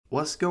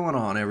What's going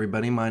on,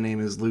 everybody? My name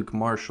is Luke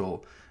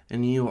Marshall,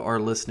 and you are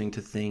listening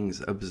to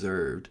Things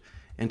Observed.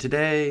 And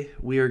today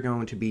we are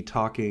going to be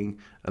talking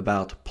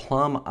about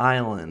Plum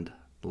Island,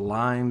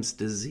 Lyme's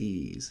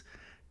disease,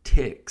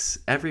 ticks,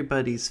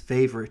 everybody's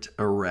favorite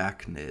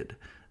arachnid,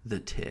 the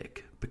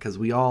tick, because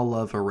we all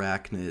love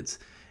arachnids,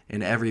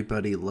 and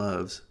everybody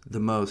loves the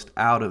most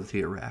out of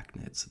the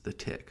arachnids, the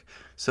tick.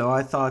 So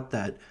I thought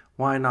that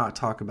why not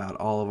talk about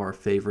all of our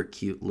favorite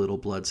cute little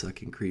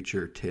blood-sucking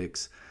creature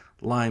ticks,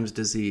 Lyme's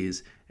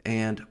disease,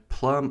 and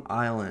Plum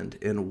Island,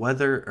 and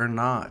whether or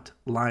not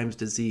Lyme's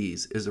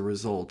disease is a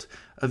result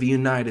of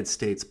United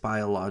States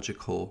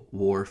biological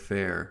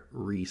warfare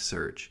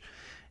research.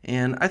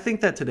 And I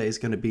think that today is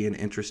going to be an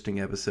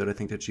interesting episode. I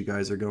think that you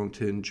guys are going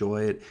to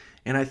enjoy it.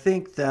 And I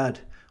think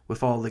that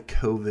with all the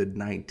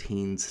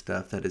COVID-19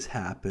 stuff that has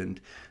happened,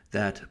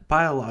 that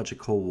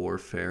biological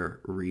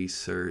warfare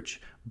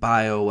research,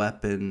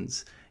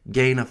 bioweapons,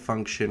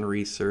 gain-of-function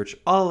research,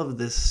 all of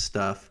this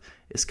stuff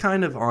is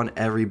kind of on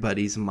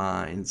everybody's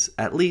minds,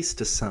 at least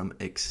to some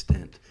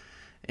extent.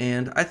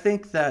 And I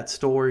think that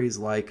stories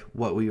like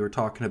what we were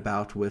talking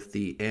about with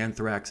the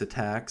anthrax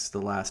attacks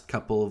the last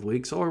couple of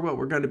weeks, or what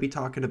we're going to be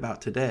talking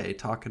about today,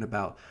 talking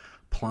about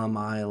Plum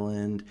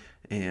Island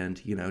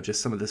and,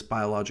 just some of this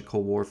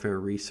biological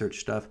warfare research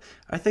stuff,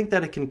 I think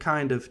that it can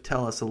kind of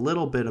tell us a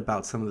little bit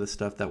about some of the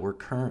stuff that we're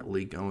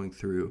currently going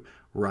through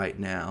right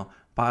now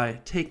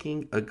by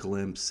taking a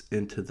glimpse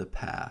into the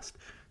past.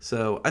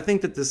 So I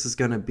think that this is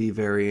going to be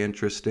very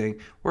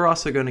interesting. We're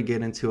also going to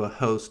get into a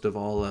host of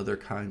all other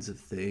kinds of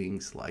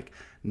things like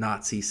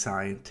Nazi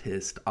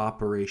scientist,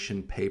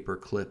 Operation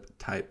Paperclip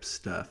type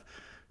stuff.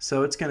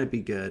 So it's going to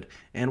be good.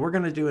 And we're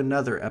going to do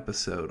another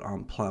episode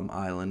on Plum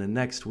Island. And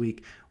next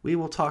week, we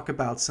will talk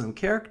about some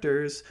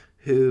characters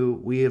who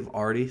we have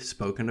already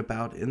spoken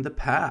about in the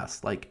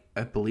past. Like,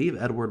 I believe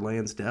Edward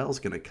Lansdale is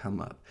going to come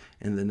up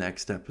in the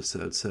next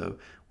episode. So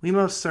we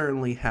most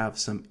certainly have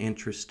some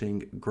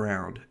interesting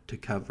ground to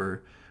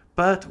cover.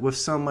 But with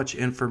so much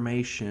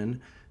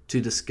information to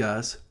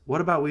discuss,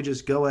 what about we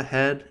just go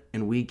ahead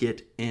and we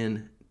get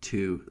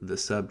into the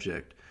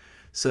subject?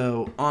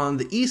 So on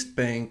the east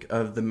bank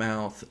of the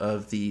mouth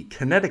of the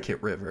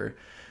Connecticut River,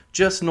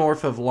 just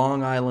north of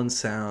Long Island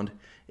Sound,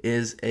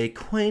 is a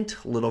quaint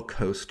little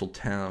coastal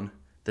town,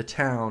 the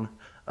town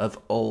of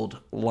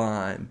Old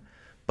Lyme.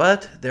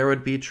 But there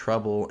would be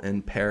trouble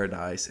in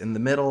paradise in the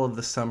middle of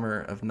the summer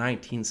of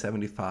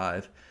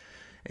 1975,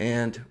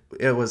 and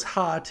it was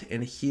hot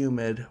and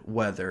humid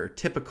weather,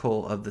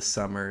 typical of the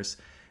summers,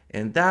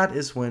 and that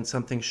is when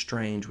something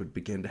strange would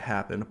begin to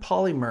happen.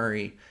 Polly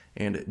Murray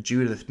and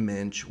Judith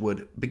Minch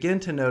would begin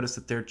to notice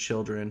that their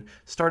children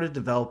started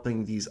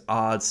developing these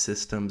odd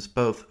systems,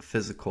 both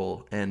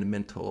physical and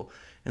mental.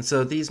 And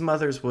so these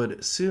mothers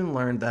would soon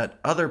learn that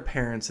other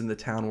parents in the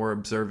town were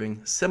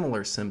observing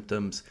similar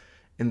symptoms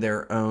in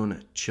their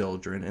own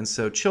children. And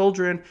so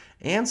children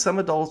and some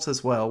adults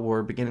as well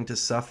were beginning to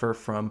suffer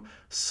from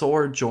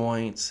sore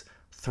joints,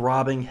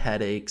 throbbing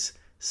headaches,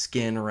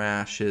 skin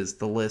rashes,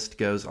 the list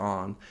goes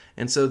on.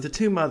 And so the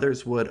two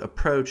mothers would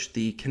approach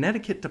the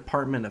Connecticut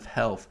Department of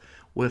Health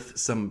with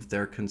some of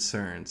their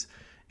concerns.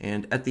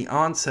 And at the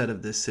onset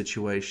of this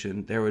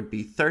situation, there would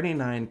be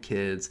 39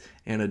 kids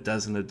and a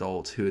dozen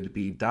adults who would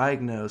be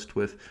diagnosed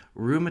with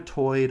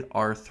rheumatoid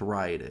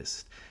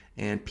arthritis.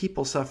 And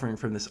people suffering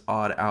from this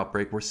odd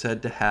outbreak were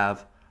said to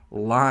have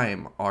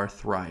Lyme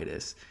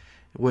arthritis,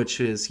 which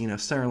is,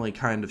 certainly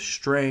kind of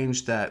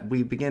strange that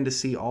we begin to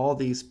see all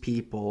these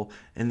people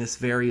in this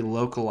very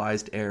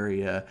localized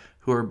area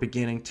who are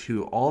beginning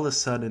to all of a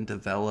sudden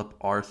develop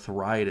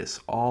arthritis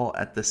all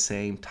at the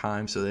same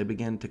time. So they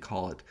begin to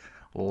call it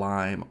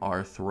Lyme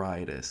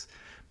arthritis.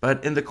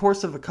 But in the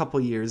course of a couple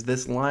years,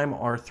 this Lyme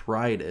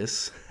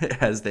arthritis,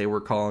 as they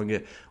were calling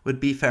it,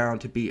 would be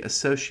found to be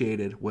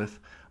associated with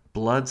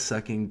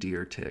blood-sucking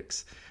deer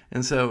ticks.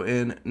 And so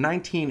in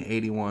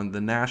 1981, the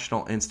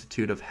National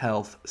Institute of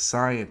Health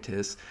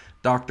scientist,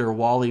 Dr.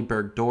 Wally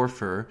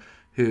Bergdorfer,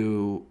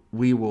 who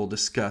we will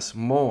discuss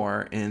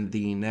more in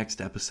the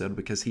next episode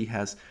because he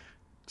has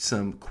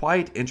some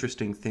quite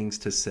interesting things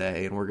to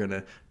say, and we're going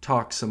to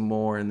talk some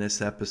more in this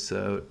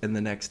episode, in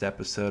the next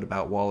episode,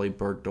 about Wally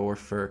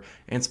Bergdorfer,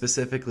 and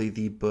specifically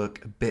the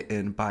book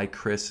Bitten by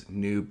Chris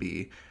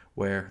Newby,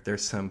 where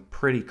there's some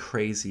pretty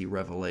crazy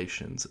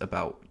revelations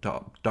about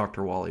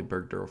Dr. Wally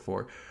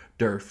Bergdorfer.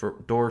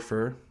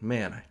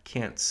 Man, I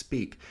can't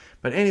speak.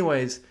 But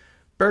anyways,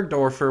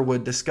 Bergdorfer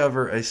would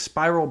discover a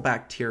spiral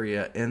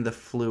bacteria in the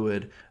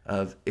fluid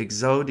of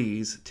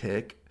Ixodes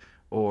tick,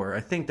 or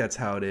I think that's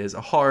how it is,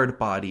 a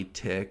hard-bodied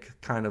tick,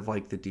 kind of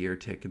like the deer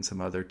tick and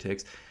some other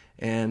ticks.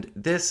 And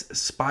this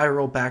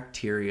spiral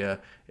bacteria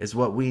is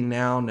what we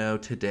now know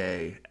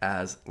today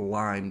as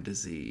Lyme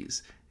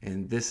disease.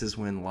 And this is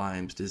when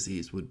Lyme's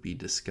disease would be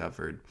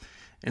discovered.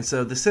 And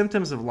so the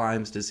symptoms of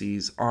Lyme's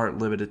disease aren't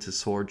limited to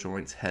sore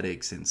joints,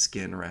 headaches, and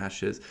skin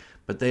rashes,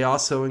 but they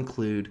also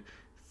include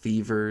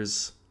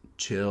fevers,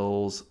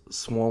 chills,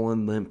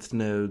 swollen lymph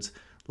nodes,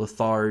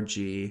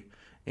 lethargy,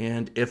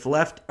 And if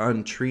left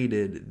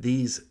untreated,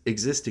 these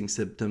existing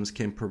symptoms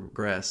can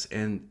progress,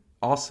 and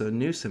also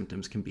new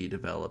symptoms can be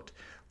developed,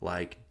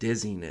 like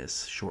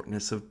dizziness,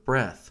 shortness of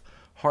breath,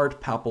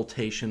 heart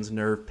palpitations,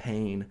 nerve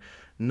pain,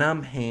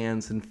 numb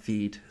hands and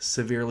feet,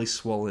 severely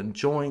swollen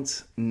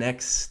joints,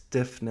 neck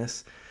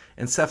stiffness,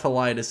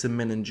 encephalitis and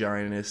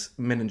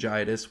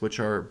meningitis, which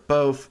are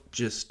both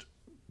just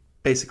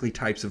basically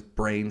types of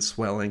brain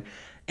swelling,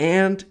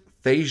 and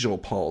facial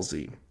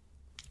palsy.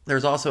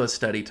 There's also a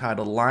study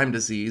titled Lyme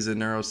Disease, a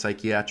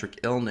Neuropsychiatric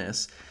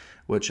Illness,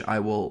 which I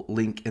will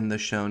link in the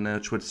show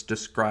notes, which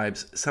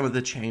describes some of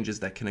the changes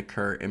that can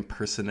occur in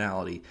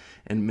personality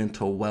and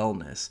mental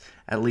wellness,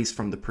 at least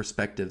from the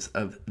perspectives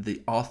of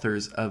the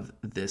authors of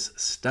this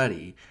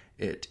study.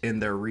 In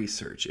their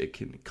research, it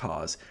can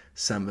cause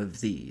some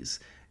of these.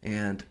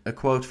 And a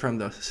quote from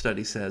the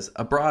study says,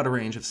 "A broad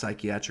range of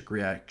psychiatric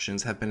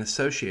reactions have been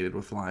associated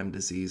with Lyme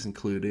disease,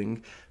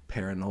 including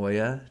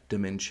paranoia,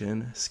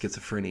 dementia,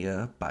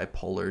 schizophrenia,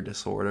 bipolar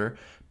disorder,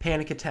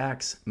 panic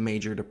attacks,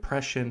 major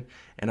depression,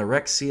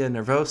 anorexia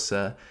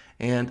nervosa,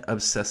 and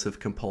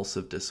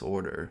obsessive-compulsive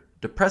disorder.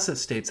 Depressive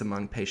states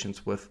among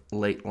patients with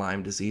late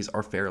Lyme disease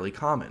are fairly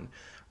common,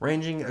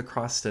 ranging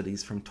across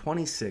studies from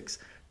 26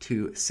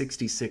 to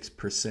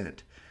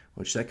 66%.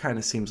 Which that kind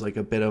of seems like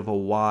a bit of a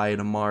wide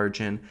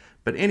margin.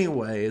 But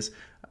anyways,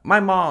 my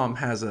mom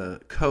has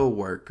a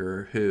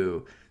coworker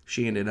who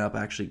she ended up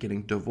actually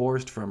getting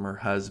divorced from her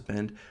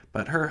husband,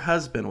 but her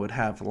husband would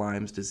have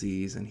Lyme's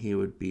disease and he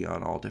would be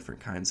on all different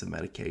kinds of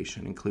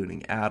medication,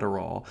 including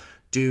Adderall,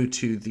 due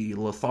to the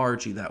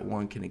lethargy that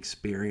one can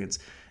experience.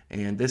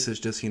 And this is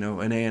just,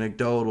 an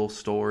anecdotal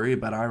story,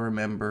 but I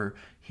remember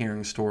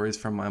hearing stories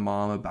from my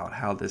mom about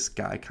how this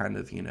guy kind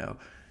of,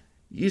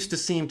 used to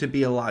seem to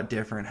be a lot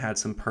different, had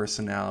some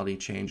personality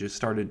changes,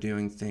 started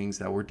doing things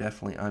that were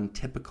definitely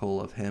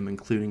untypical of him,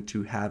 including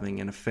to having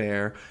an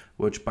affair,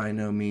 which by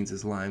no means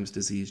is Lyme's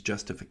disease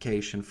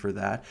justification for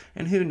that.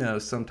 And who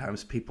knows,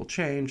 sometimes people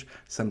change,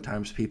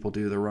 sometimes people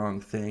do the wrong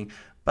thing.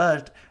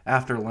 But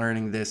after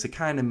learning this, it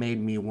kind of made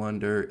me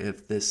wonder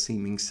if this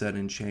seeming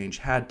sudden change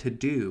had to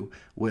do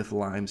with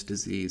Lyme's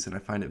disease. And I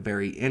find it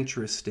very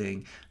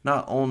interesting,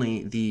 not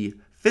only the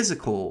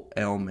physical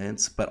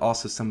ailments, but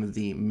also some of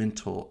the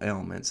mental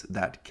ailments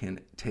that can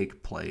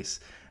take place,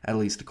 at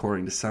least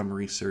according to some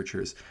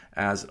researchers,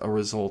 as a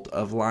result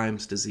of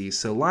Lyme's disease.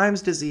 So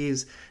Lyme's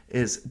disease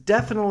is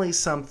definitely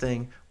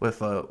something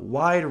with a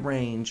wide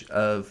range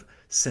of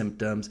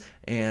symptoms,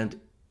 and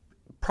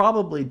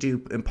probably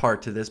due in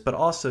part to this, but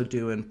also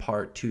due in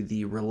part to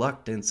the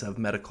reluctance of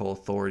medical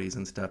authorities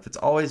and stuff. It's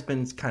always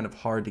been kind of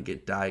hard to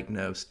get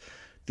diagnosed.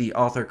 The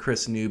author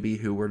Chris Newby,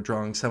 who we're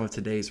drawing some of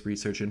today's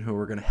research and who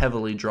we're going to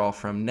heavily draw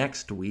from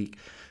next week,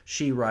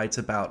 she writes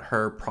about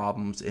her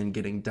problems in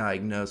getting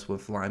diagnosed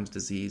with Lyme's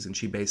disease, and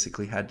she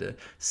basically had to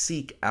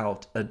seek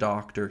out a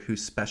doctor who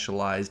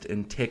specialized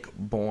in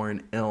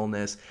tick-borne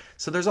illness.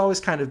 So there's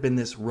always kind of been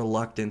this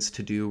reluctance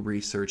to do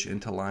research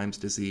into Lyme's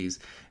disease,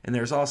 and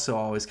there's also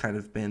always kind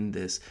of been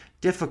this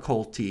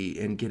difficulty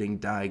in getting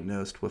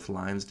diagnosed with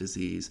Lyme's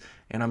disease.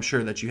 And I'm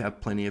sure that you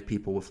have plenty of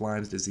people with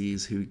Lyme's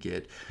disease who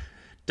get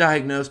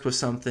diagnosed with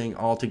something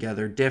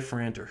altogether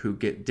different, or who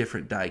get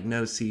different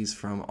diagnoses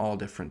from all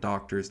different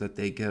doctors that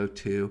they go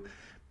to.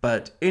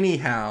 But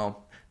anyhow,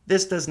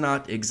 this does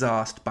not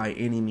exhaust by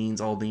any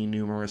means all the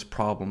numerous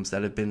problems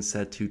that have been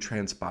said to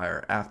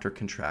transpire after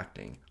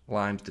contracting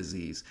Lyme's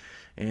disease.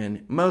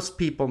 And most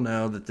people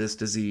know that this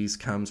disease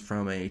comes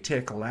from a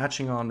tick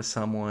latching onto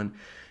someone,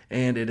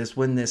 and it is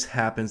when this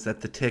happens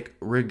that the tick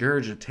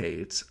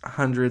regurgitates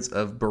hundreds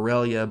of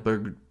Borrelia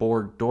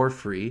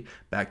burgdorferi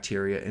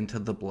bacteria into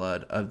the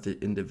blood of the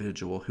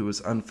individual who is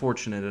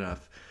unfortunate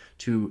enough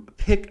to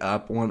pick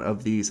up one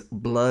of these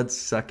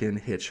blood-sucking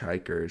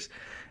hitchhikers.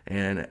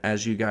 And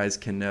as you guys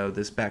can know,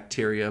 this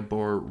bacteria,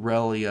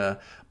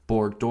 Borrelia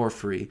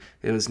burgdorferi,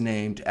 it was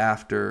named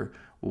after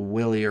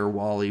Willie or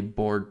Wally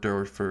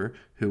Burgdorfer,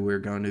 who we're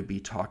going to be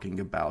talking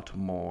about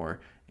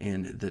more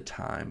in the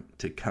time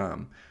to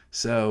come.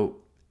 So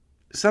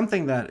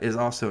something that is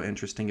also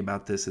interesting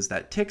about this is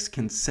that ticks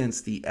can sense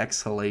the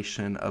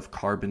exhalation of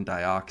carbon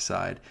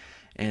dioxide,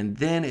 and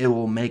then it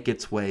will make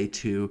its way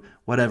to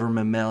whatever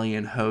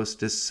mammalian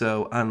host is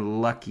so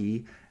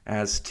unlucky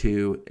as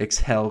to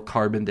exhale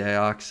carbon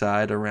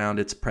dioxide around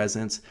its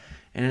presence.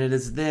 And it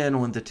is then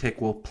when the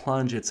tick will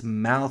plunge its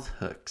mouth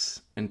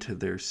hooks into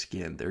their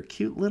skin, their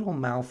cute little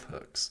mouth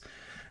hooks.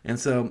 And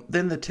so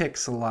then the tick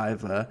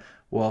saliva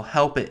will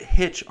help it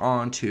hitch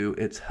onto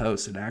its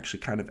host. It actually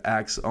kind of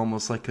acts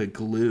almost like a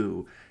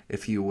glue,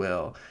 if you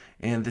will.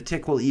 And the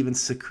tick will even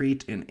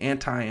secrete an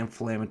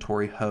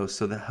anti-inflammatory host,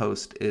 so the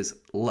host is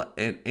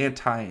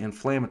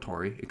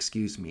anti-inflammatory,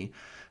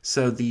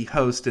 so the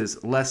host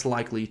is less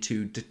likely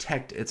to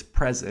detect its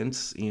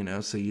presence,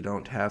 so you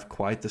don't have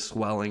quite the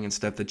swelling and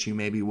stuff that you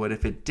maybe would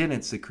if it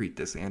didn't secrete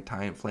this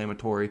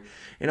anti-inflammatory.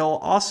 It'll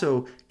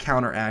also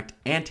counteract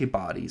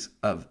antibodies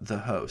of the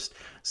host.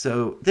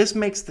 So this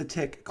makes the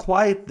tick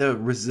quite the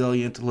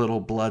resilient little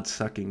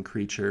blood-sucking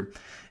creature.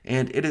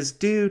 And it is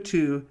due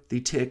to the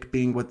tick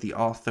being what the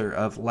author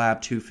of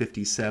Lab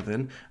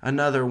 257,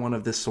 another one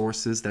of the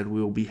sources that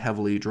we will be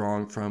heavily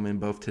drawing from in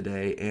both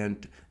today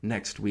and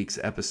next week's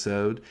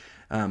episode,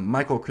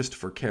 Michael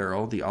Christopher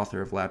Carroll, the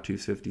author of Lab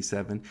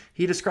 257,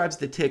 he describes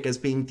the tick as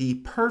being the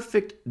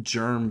perfect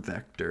germ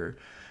vector.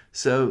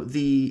 So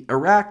the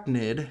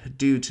arachnid,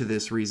 due to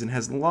this reason,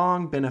 has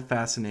long been a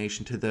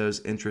fascination to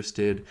those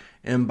interested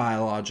in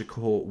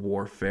biological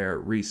warfare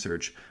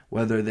research,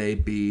 whether they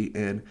be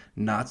in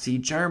Nazi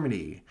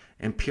Germany,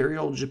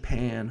 Imperial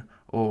Japan,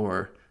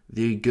 or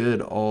the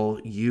good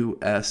old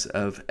US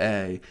of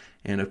A.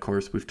 And of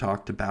course, we've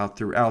talked about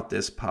throughout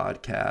this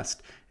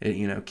podcast,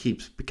 it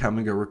keeps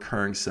becoming a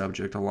recurring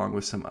subject along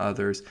with some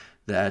others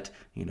that,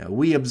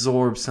 we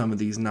absorb some of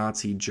these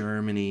Nazi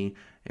Germany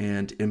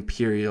and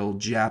Imperial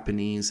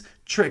Japanese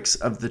tricks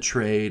of the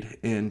trade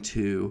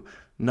into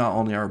not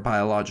only our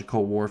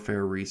biological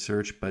warfare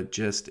research, but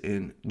just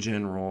in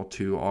general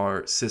to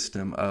our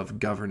system of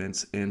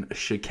governance and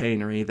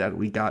chicanery that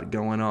we got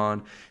going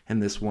on in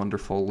this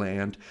wonderful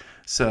land.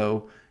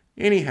 So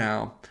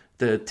anyhow,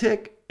 the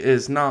tick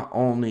is not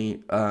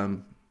only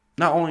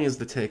is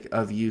the tick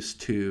of use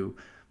to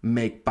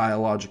make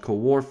biological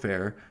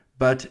warfare,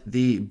 but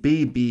the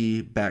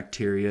BB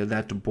bacteria,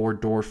 that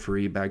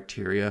Bordeaux-free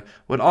bacteria,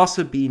 would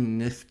also be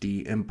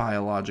nifty in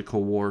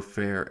biological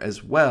warfare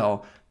as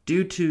well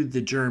due to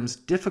the germ's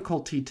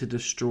difficulty to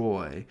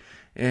destroy.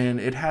 And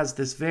it has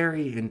this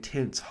very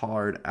intense,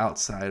 hard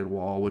outside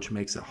wall, which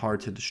makes it hard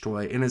to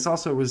destroy. And it's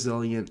also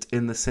resilient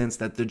in the sense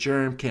that the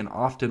germ can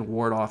often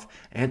ward off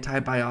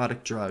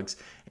antibiotic drugs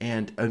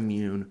and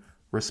immune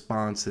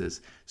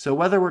responses. So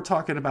whether we're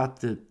talking about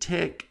the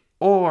tick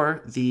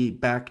or the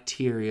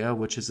bacteria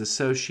which is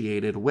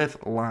associated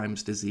with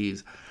Lyme's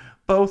disease,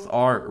 both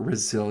are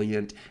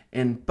resilient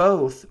and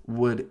both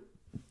would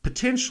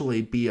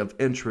potentially be of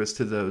interest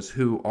to those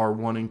who are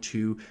wanting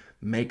to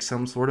make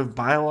some sort of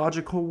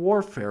biological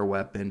warfare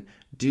weapon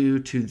due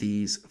to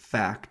these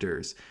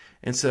factors.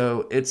 And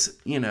so it's,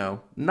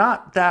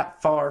 not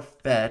that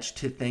far-fetched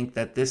to think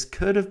that this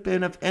could have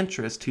been of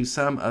interest to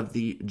some of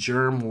the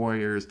germ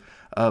warriors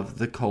of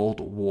the Cold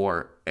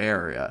War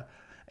era.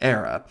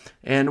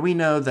 And we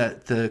know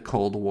that the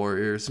Cold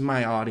Warriors,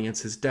 my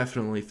audience is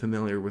definitely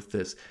familiar with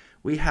this.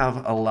 We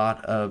have a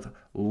lot of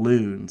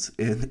loons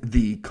in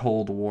the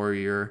Cold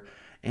Warrior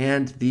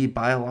and the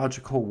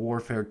biological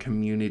warfare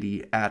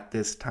community at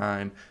this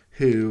time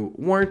who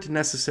weren't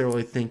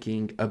necessarily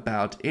thinking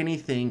about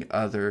anything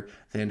other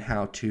than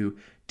how to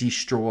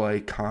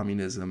destroy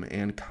communism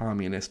and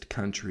communist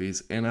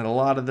countries. And at a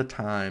lot of the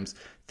times,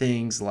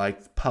 things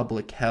like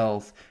public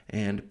health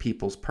and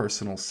people's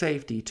personal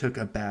safety took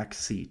a back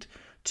seat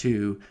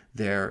to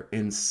their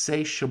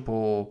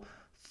insatiable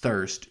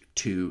thirst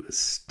to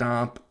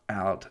stomp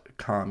out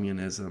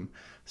communism.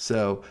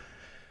 So,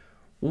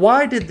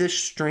 why did this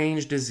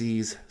strange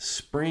disease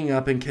spring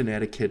up in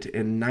Connecticut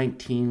in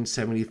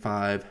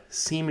 1975,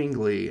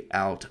 seemingly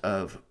out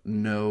of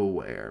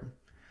nowhere?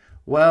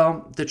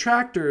 Well,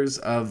 detractors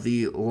of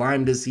the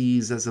Lyme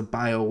disease as a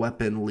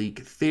bioweapon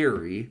leak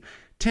theory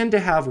tend to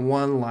have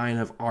one line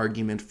of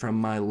argument from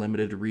my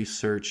limited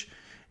research,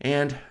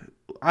 and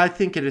I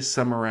think it is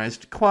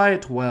summarized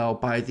quite well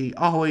by the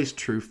always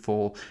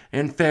truthful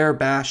and fair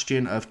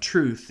bastion of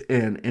truth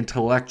and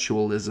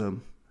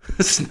intellectualism,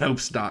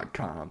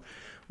 Snopes.com.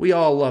 We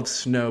all love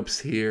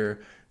Snopes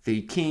here,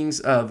 the kings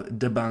of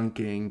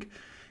debunking,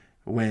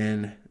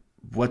 when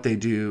what they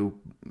do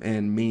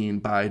and mean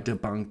by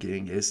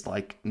debunking is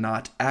like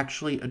not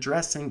actually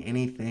addressing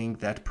anything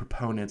that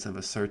proponents of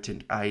a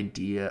certain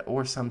idea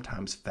or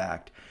sometimes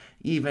fact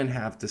even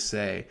have to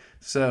say.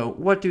 So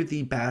what do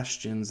the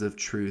bastions of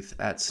truth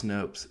at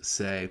Snopes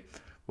say?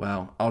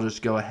 Well, I'll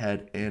just go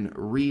ahead and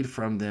read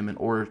from them in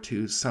order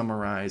to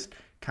summarize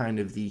kind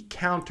of the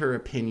counter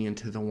opinion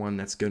to the one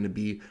that's going to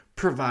be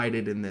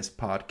provided in this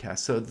podcast.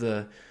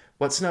 So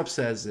what Snopes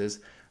says is,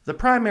 the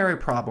primary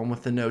problem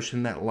with the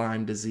notion that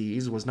Lyme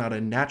disease was not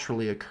a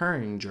naturally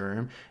occurring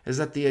germ is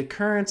that the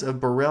occurrence of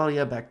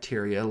Borrelia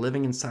bacteria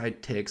living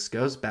inside ticks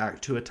goes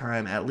back to a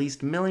time at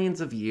least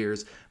millions of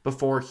years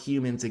before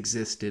humans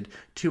existed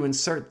to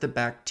insert the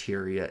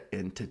bacteria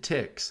into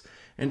ticks.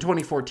 In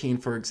 2014,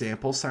 for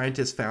example,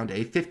 scientists found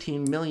a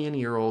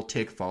 15-million-year-old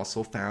tick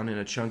fossil found in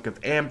a chunk of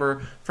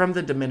amber from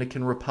the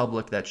Dominican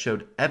Republic that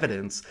showed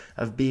evidence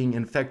of being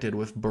infected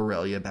with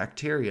Borrelia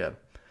bacteria.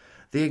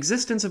 The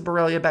existence of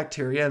Borrelia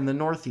bacteria in the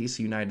Northeast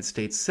United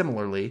States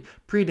similarly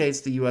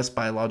predates the U.S.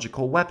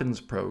 biological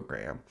weapons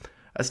program.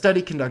 A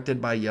study conducted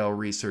by Yale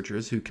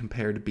researchers who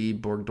compared B.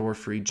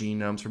 burgdorferi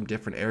genomes from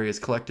different areas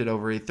collected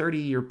over a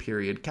 30-year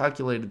period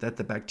calculated that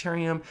the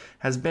bacterium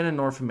has been in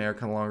North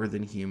America longer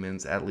than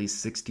humans, at least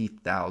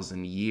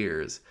 60,000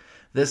 years.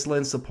 This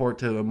lends support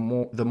to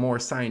the more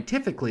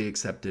scientifically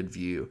accepted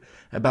view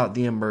about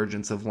the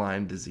emergence of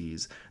Lyme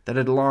disease that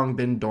had long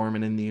been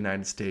dormant in the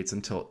United States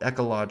until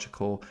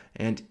ecological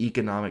and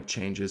economic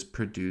changes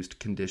produced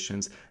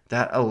conditions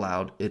that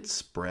allowed its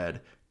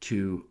spread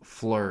to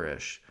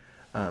flourish.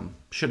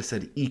 Should have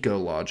said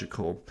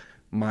ecological.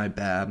 My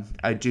bad.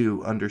 I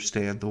do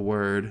understand the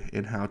word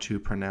and how to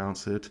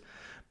pronounce it.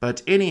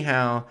 But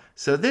anyhow,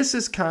 so this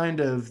is kind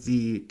of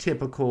the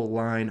typical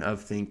line of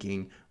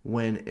thinking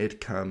when it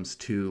comes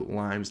to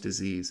Lyme's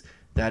disease,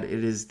 that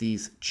it is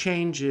these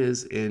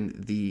changes in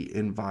the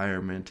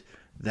environment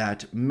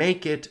that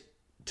make it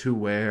to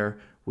where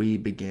we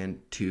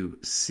begin to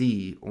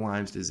see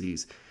Lyme's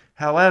disease.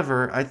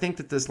 However, I think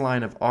that this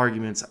line of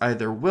arguments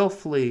either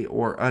willfully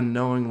or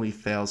unknowingly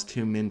fails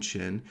to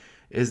mention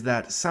is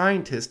that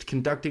scientists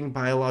conducting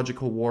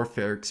biological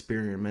warfare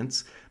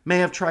experiments may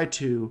have tried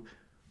to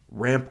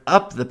ramp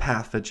up the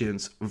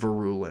pathogen's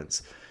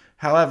virulence.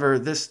 However,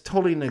 this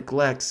totally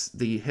neglects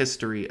the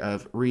history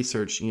of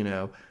research.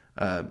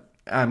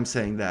 I'm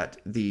saying that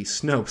the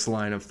Snopes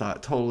line of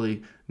thought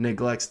totally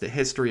neglects the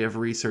history of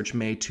research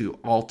made to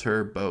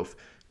alter both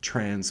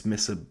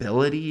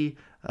transmissibility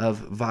of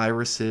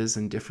viruses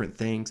and different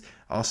things,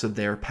 also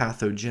their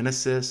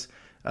pathogenesis,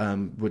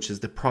 which is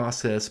the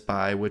process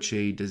by which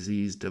a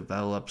disease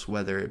develops,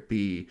 whether it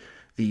be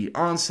the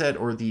onset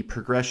or the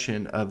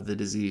progression of the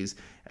disease,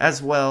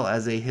 as well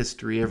as a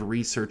history of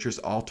researchers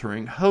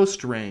altering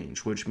host range,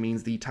 which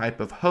means the type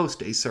of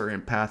host a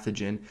certain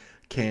pathogen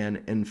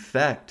can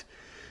infect.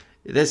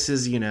 This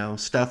is,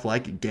 stuff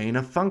like gain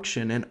of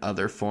function and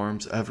other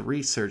forms of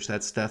research.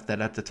 That's stuff that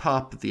at the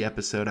top of the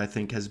episode I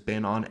think has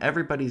been on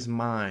everybody's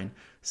mind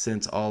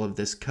since all of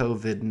this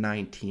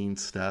COVID-19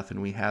 stuff.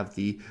 And we have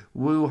the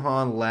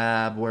Wuhan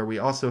lab where we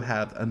also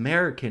have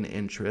American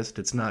interest.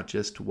 It's not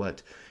just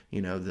what,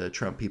 the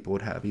Trump people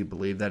would have you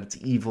believe, that it's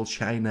evil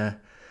China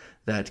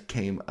that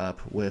came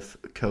up with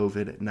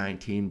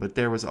COVID-19. But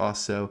there was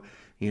also,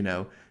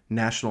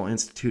 National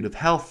Institute of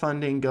Health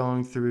funding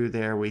going through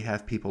there. We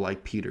have people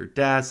like Peter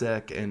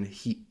Daszak and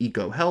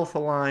EcoHealth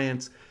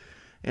Alliance.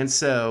 And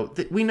so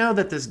we know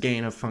that this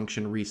gain of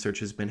function research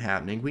has been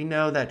happening. We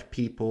know that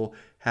people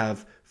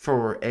have,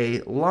 for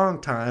a long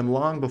time,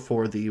 long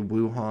before the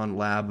Wuhan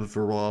lab of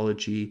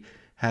virology,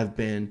 have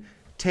been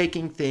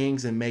taking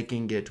things and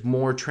making it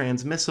more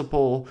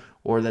transmissible,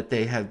 or that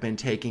they have been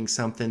taking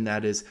something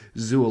that is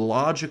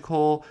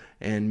zoological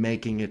and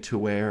making it to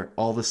where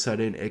all of a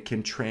sudden it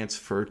can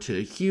transfer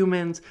to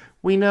humans.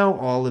 We know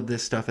all of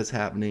this stuff is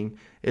happening.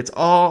 It's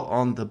all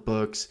on the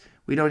books.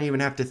 We don't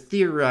even have to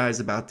theorize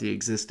about the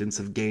existence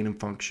of gain and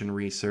function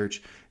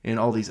research and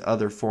all these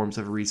other forms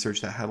of research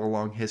that have a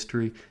long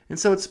history. And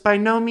so it's by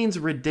no means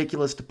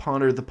ridiculous to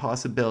ponder the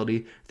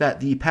possibility that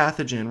the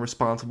pathogen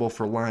responsible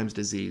for Lyme's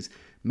disease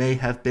may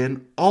have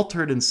been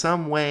altered in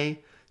some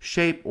way,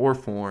 shape, or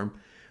form,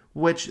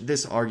 which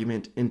this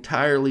argument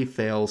entirely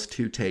fails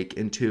to take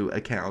into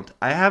account.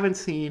 I haven't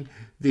seen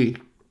the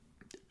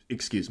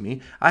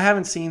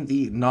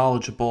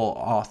knowledgeable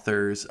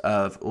authors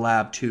of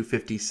Lab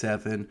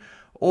 257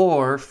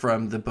 or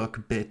from the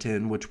book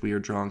Bitten, which we are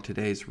drawing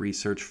today's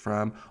research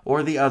from,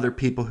 or the other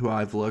people who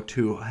I've looked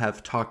who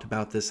have talked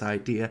about this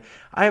idea.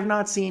 I have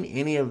not seen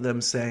any of them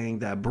saying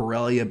that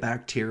Borrelia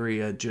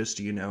bacteria just,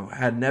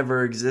 had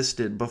never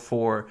existed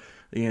before,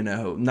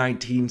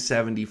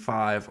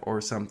 1975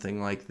 or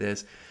something like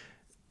this.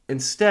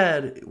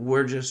 Instead,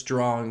 we're just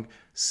drawing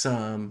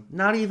some,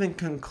 not even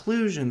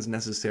conclusions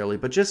necessarily,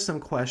 but just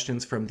some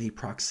questions from the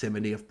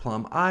proximity of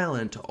Plum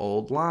Island to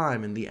Old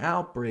Lyme and the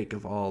outbreak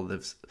of all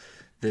this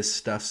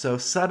stuff so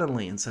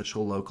suddenly in such a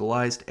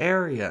localized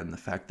area, and the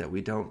fact that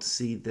we don't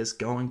see this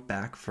going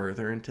back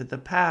further into the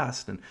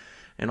past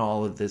and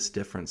all of this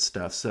different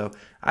stuff. So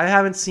I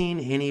haven't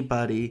seen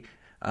anybody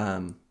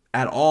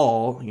at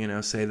all,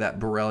 say that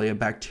Borrelia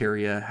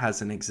bacteria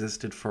hasn't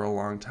existed for a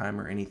long time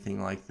or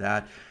anything like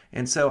that.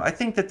 And so I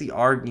think that the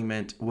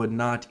argument would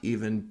not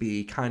even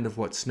be kind of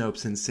what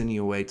Snopes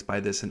insinuates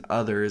by this, and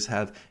others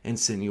have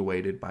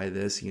insinuated by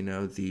this,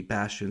 the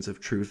bastions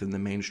of truth in the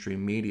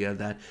mainstream media,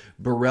 that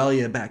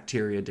Borrelia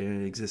bacteria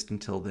didn't exist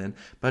until then,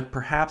 but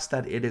perhaps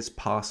that it is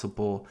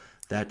possible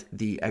that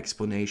the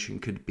explanation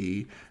could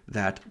be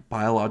that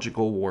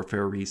biological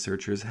warfare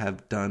researchers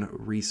have done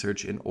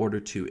research in order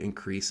to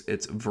increase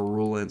its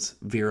virulence,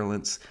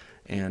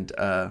 and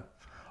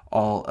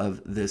all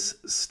of this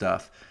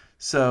stuff.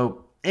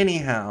 So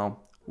anyhow,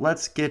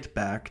 let's get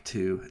back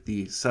to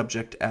the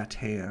subject at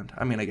hand.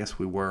 I mean, I guess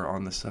we were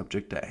on the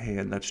subject at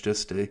hand. That's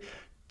just a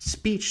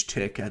speech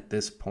tick at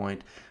this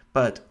point.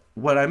 But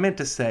what I meant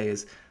to say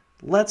is,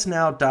 let's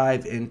now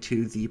dive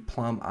into the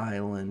Plum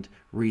Island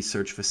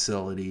research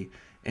facility,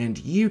 and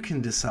you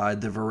can decide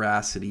the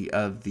veracity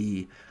of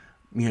the,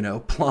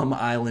 Plum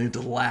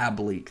Island lab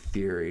leak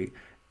theory,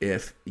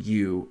 if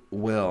you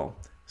will.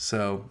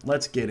 So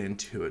let's get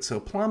into it. So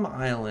Plum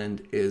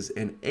Island is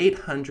an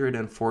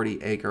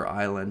 840-acre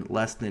island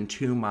less than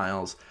 2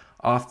 miles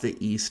off the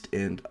east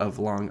end of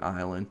Long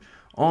Island,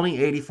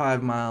 only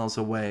 85 miles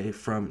away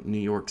from New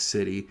York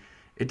City.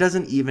 It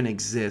doesn't even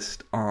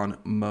exist on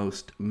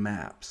most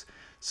maps.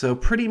 So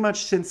pretty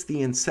much since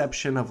the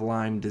inception of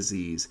Lyme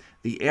disease,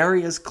 the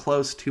areas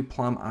close to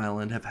Plum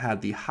Island have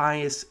had the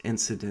highest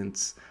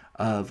incidence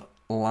of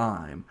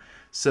Lyme.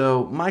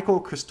 So Michael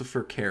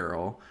Christopher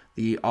Carroll,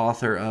 the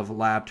author of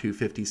Lab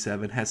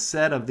 257, has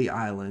said of the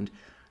island,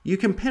 "You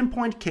can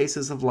pinpoint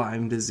cases of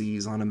Lyme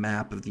disease on a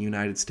map of the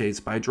United States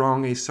by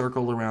drawing a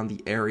circle around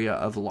the area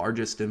of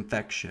largest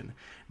infection.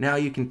 Now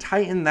you can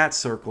tighten that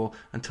circle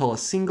until a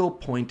single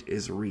point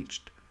is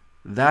reached.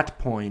 That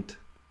point,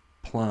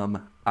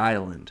 Plum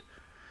Island."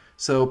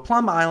 So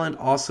Plum Island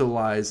also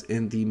lies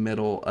in the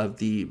middle of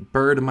the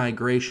bird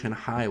migration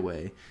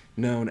highway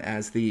known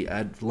as the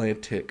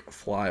Atlantic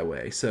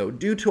Flyway. So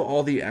due to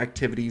all the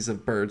activities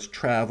of birds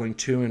traveling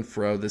to and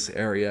fro this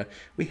area,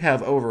 we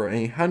have over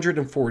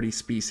 140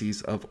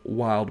 species of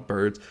wild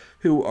birds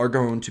who are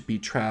going to be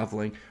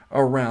traveling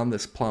around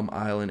this Plum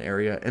Island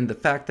area. And the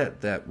fact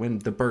that when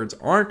the birds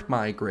aren't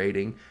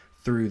migrating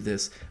through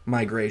this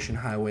migration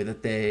highway,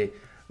 that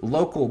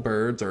local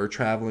birds are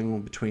traveling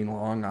between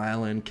Long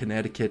Island,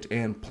 Connecticut,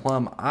 and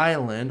Plum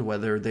Island,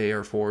 whether they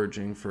are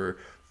foraging for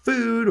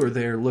food or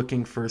they're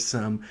looking for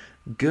some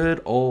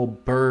good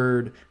old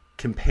bird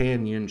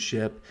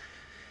companionship.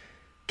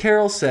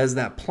 Carroll says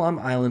that Plum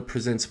Island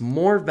presents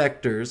more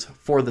vectors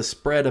for the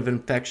spread of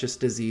infectious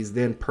disease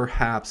than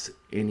perhaps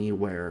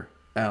anywhere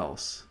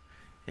else.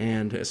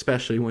 And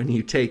especially when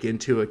you take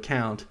into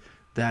account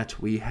that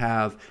we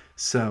have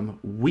some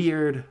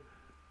weird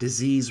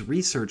disease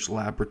research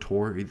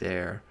laboratory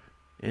there.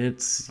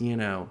 It's,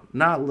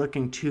 not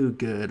looking too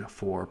good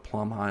for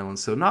Plum Island.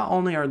 So not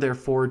only are there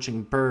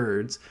foraging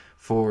birds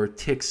for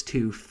ticks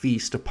to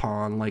feast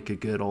upon like a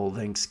good old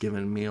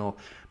Thanksgiving meal,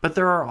 but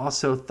there are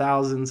also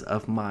thousands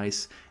of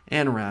mice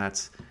and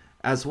rats,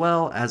 as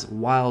well as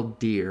wild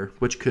deer,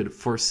 which could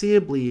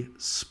foreseeably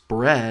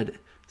spread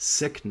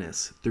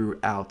sickness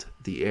throughout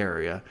the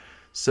area.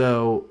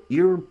 So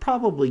you're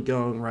probably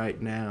going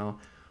right now,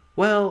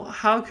 well,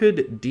 how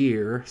could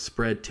deer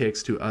spread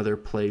ticks to other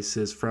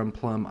places from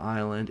Plum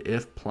Island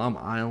if Plum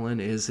Island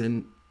is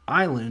an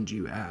island,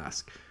 you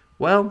ask?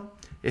 Well,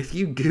 if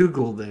you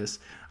Google this,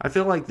 I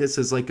feel like this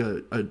is like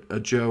a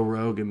Joe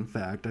Rogan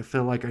fact. I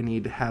feel like I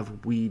need to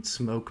have weed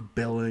smoke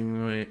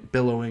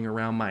billowing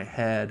around my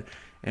head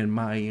and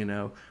my,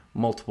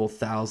 multiple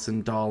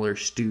 $1,000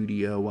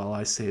 studio while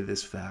I say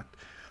this fact.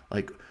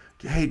 Like,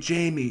 hey,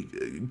 Jamie,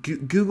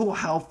 Google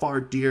how far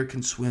deer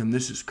can swim.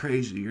 This is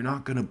crazy. You're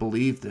not going to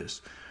believe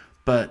this.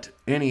 But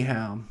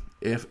anyhow,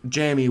 if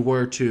Jamie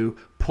were to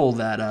pull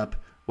that up,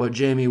 what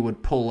Jamie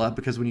would pull up,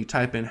 because when you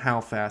type in how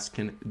far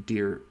can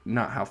deer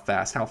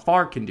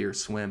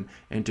swim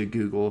into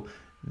Google,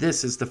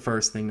 this is the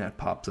first thing that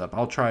pops up.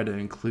 I'll try to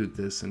include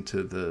this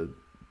into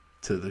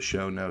the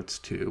show notes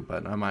too,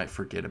 but I might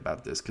forget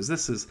about this because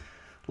this is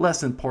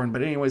less important.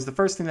 But anyways, the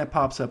first thing that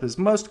pops up is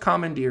most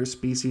common deer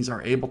species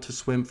are able to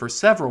swim for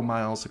several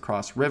miles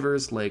across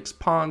rivers, lakes,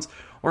 ponds,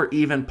 or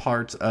even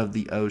parts of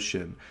the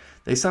ocean.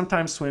 They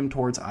sometimes swim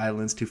towards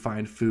islands to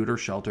find food or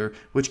shelter,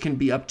 which can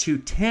be up to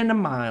 10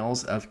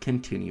 miles of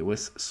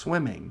continuous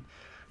swimming.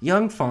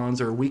 Young fawns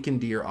or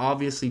weakened deer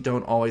obviously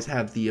don't always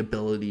have the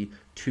ability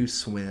to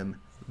swim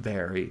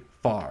very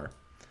far.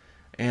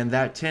 And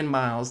that 10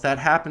 miles, that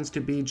happens to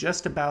be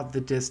just about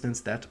the distance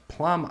that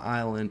Plum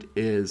Island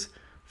is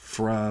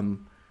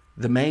from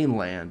the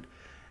mainland.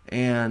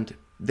 And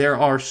there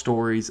are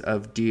stories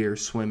of deer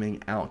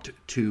swimming out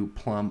to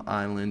Plum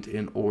Island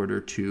in order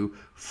to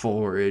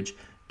forage,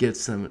 get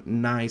some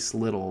nice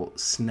little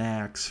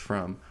snacks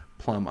from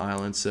Plum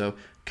Island. So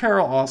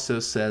Carroll also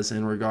says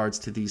in regards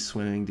to these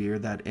swimming deer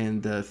that in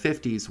the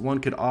 50s, one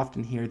could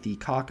often hear the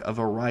cock of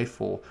a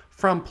rifle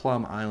from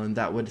Plum Island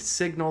that would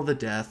signal the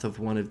death of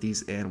one of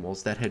these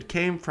animals that had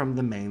came from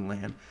the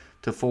mainland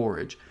to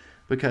forage.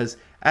 Because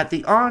at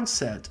the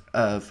onset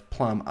of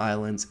Plum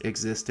Island's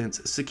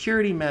existence,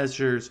 security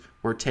measures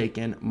were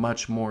taken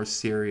much more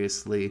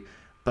seriously.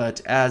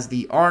 But as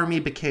the Army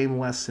became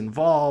less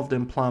involved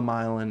in Plum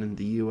Island and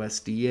the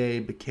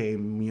USDA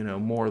became,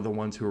 more the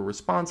ones who were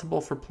responsible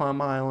for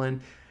Plum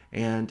Island,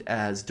 and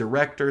as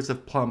directors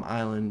of Plum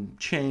Island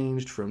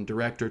changed from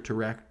director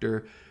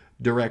to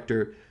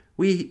director,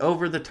 we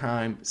over the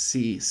time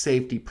see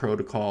safety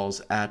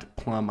protocols at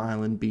Plum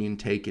Island being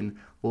taken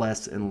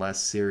less and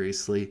less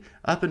seriously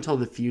up until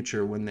the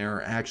future when there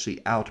are actually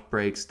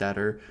outbreaks that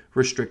are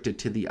restricted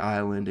to the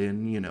island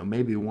and,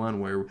 maybe one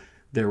where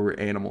there were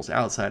animals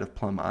outside of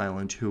Plum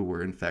Island who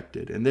were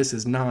infected. And this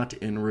is not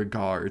in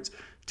regards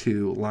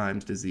to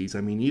Lyme's disease.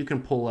 I mean, you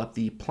can pull up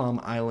the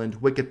Plum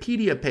Island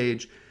Wikipedia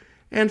page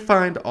and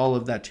find all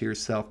of that to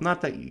yourself.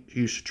 Not that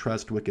you should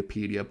trust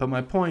Wikipedia, but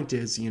my point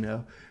is,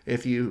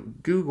 if you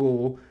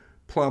Google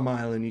Plum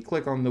Island, you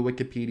click on the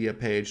Wikipedia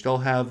page, they'll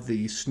have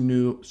the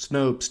Snopes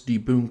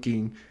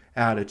debunking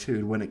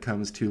attitude when it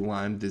comes to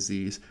Lyme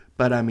disease.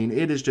 But I mean,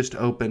 it is just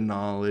open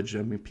knowledge.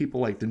 I mean, people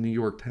like the New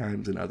York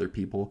Times and other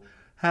people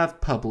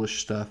have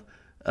published stuff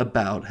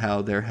about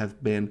how there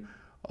have been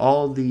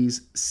all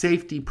these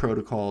safety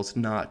protocols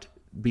not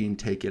being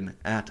taken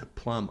at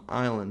Plum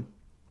Island.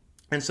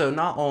 And so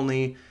not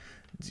only,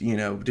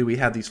 do we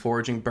have these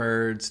foraging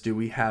birds,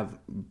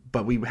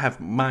 but we have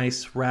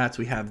mice, rats,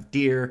 we have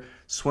deer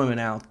swimming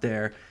out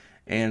there.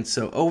 And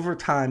so over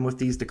time, with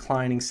these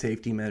declining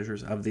safety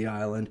measures of the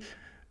island,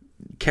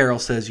 Carol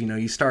says,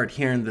 you start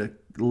hearing the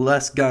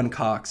less gun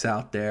cocks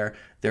out there.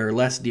 There are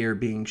less deer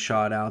being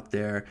shot out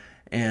there,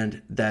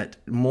 and that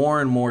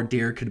more and more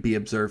deer could be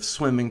observed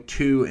swimming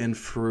to and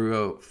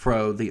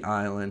fro the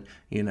island,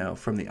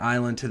 from the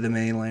island to the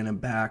mainland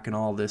and back and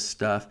all this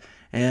stuff.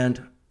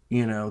 And,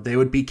 they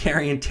would be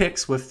carrying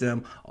ticks with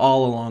them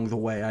all along the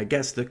way. I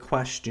guess the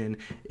question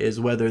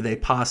is whether they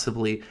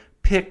possibly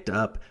picked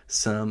up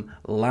some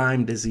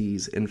Lyme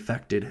disease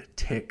infected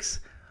ticks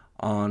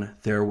on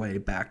their way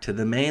back to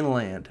the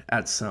mainland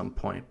at some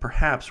point,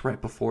 perhaps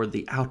right before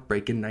the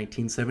outbreak in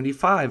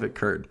 1975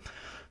 occurred.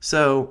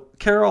 So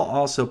Carol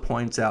also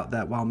points out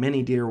that while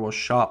many deer were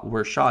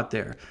shot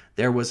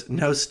there was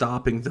no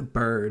stopping the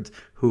birds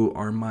who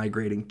are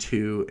migrating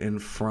to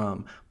and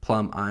from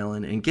Plum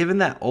Island. And given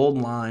that Old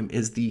Lyme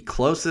is the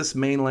closest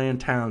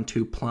mainland town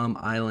to Plum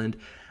Island,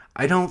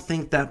 I don't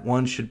think that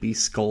one should be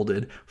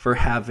scolded for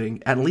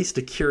having at least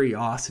a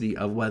curiosity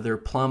of whether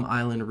Plum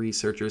Island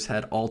researchers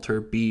had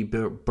altered B.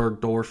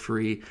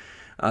 burgdorferi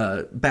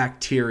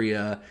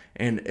bacteria,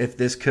 and if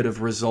this could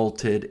have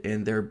resulted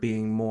in there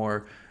being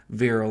more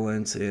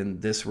virulence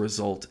and this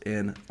result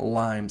in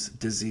Lyme's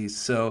disease.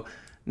 So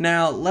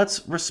now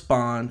let's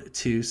respond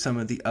to some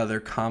of the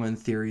other common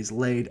theories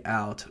laid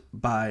out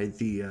by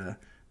the,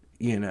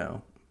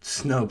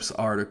 Snopes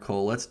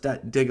article. Let's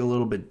dig a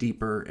little bit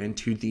deeper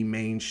into the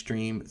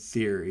mainstream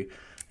theory.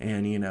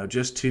 And,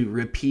 just to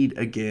repeat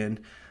again,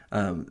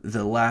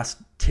 the last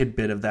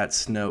tidbit of that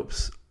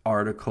Snopes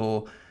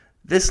article,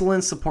 this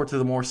lends support to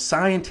the more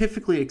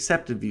scientifically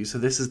accepted view. So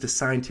this is the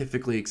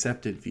scientifically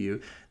accepted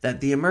view that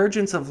the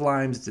emergence of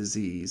Lyme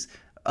disease,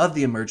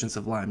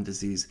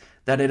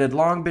 that it had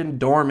long been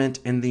dormant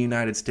in the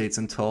United States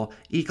until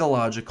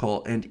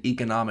ecological and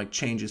economic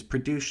changes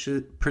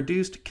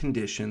produced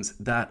conditions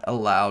that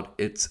allowed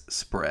its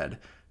spread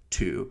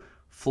to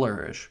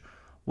flourish.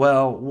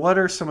 Well, what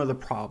are some of the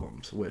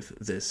problems with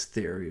this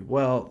theory?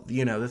 Well,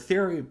 the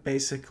theory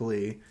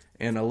basically,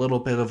 in a little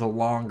bit of a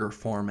longer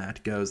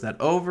format, goes that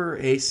over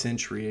a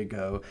century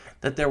ago,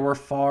 that there were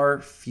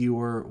far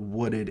fewer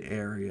wooded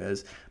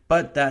areas,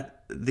 but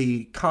that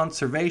the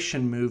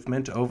conservation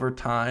movement over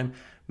time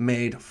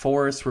made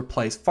forests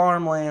replace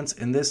farmlands,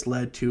 and this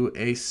led to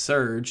a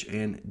surge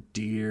in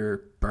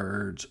deer,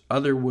 birds,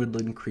 other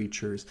woodland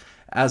creatures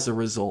as a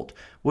result,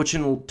 which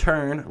in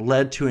turn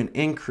led to an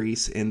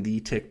increase in the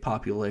tick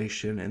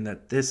population, and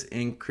that this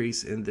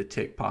increase in the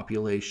tick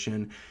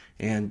population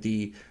and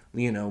the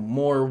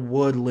more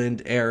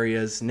woodland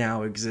areas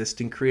now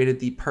exist and created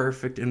the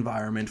perfect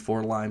environment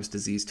for Lyme's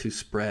disease to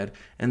spread,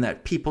 and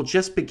that people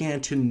just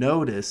began to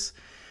notice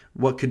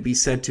what could be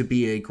said to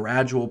be a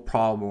gradual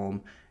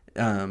problem,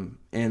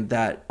 and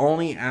that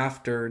only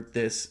after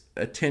this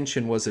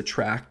attention was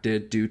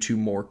attracted due to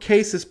more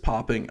cases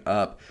popping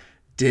up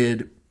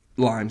did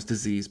Lyme's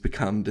disease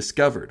become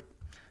discovered.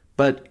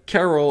 But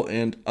Carroll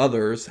and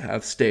others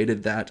have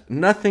stated that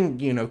nothing,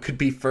 could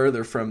be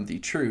further from the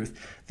truth.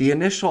 The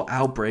initial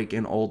outbreak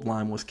in Old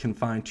Lyme was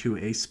confined to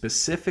a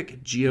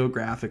specific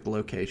geographic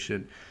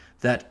location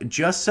that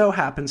just so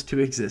happens to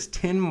exist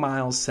 10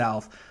 miles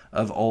south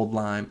of Old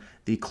Lyme,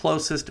 the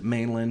closest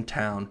mainland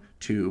town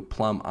to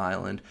Plum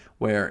Island,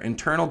 where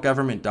internal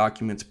government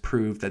documents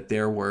prove that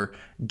there were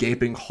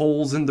gaping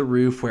holes in the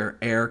roof where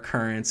air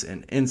currents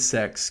and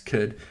insects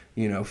could,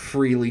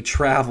 freely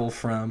travel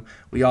from.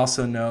 We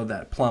also know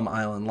that Plum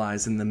Island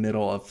lies in the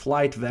middle of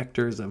flight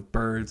vectors of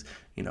birds,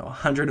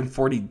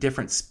 140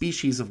 different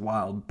species of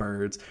wild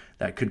birds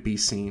that could be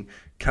seen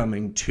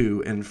coming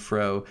to and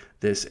fro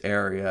this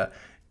area.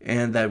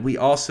 And that we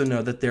also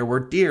know that there were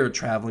deer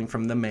traveling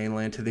from the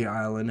mainland to the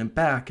island and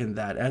back, and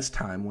that as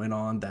time went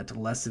on, that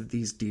less of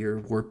these deer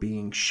were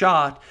being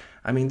shot.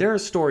 I mean, there are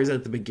stories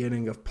at the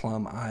beginning of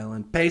Plum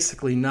Island,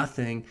 basically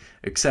nothing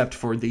except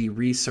for the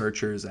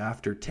researchers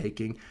after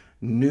taking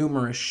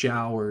numerous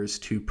showers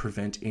to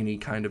prevent any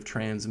kind of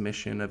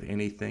transmission of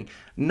anything.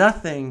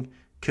 Nothing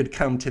could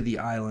come to the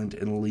island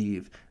and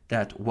leave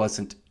that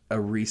wasn't a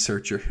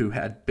researcher who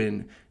had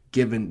been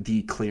given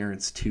the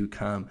clearance to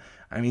come.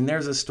 I mean,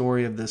 there's a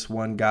story of this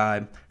one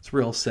guy, it's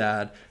real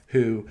sad,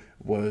 who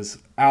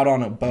was out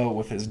on a boat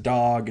with his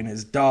dog, and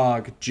his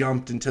dog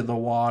jumped into the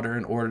water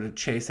in order to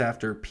chase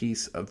after a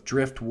piece of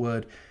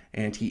driftwood,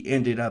 and he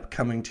ended up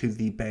coming to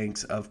the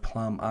banks of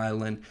Plum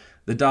Island.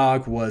 The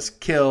dog was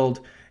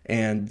killed,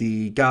 and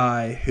the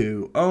guy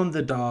who owned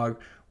the dog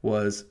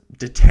was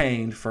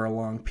detained for a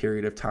long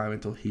period of time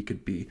until he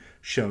could be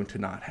shown to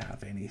not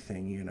have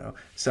anything,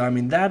 So, I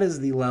mean, that is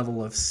the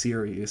level of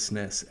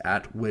seriousness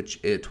at which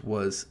it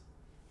was,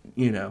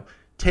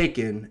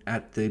 taken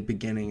at the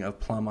beginning of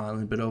Plum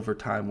Island, but over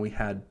time we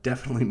had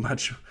definitely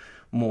much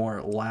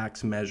more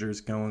lax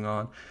measures going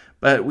on.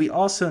 But we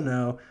also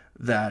know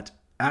that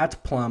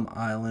at Plum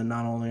Island,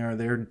 not only are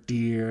there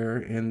deer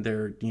and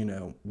there,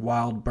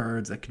 wild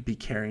birds that could be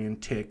carrying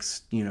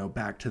ticks,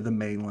 back to the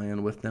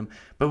mainland with them,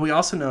 but we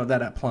also know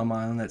that at Plum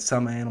Island that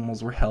some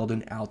animals were held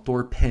in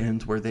outdoor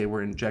pens where they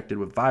were injected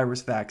with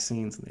virus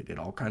vaccines and they did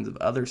all kinds of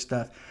other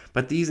stuff.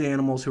 But these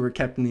animals who were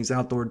kept in these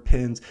outdoor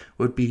pens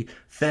would be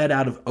fed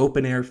out of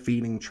open air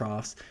feeding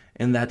troughs,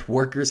 and that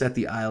workers at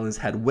the islands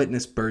had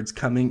witnessed birds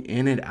coming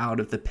in and out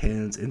of the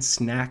pens and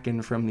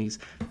snacking from these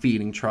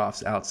feeding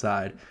troughs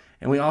outside.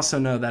 And we also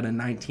know that in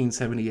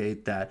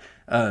 1978 that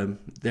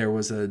there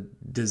was a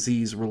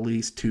disease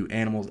released to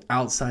animals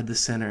outside the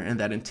center, and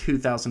that in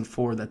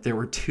 2004 that there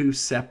were 2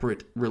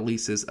 separate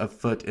releases of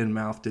foot and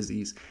mouth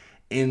disease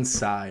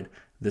inside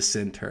the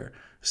center.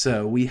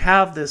 So we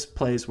have this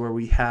place where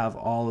we have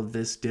all of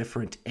this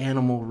different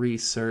animal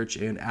research,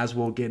 and as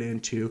we'll get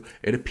into,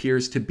 it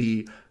appears to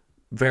be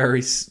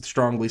very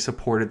strongly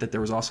supported that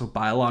there was also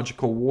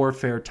biological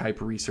warfare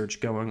type research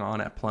going on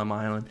at Plum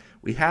Island.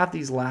 We have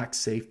these lax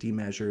safety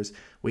measures.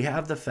 We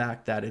have the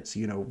fact that it's,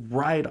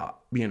 right,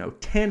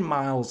 10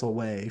 miles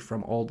away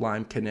from Old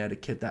Lyme,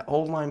 Connecticut. That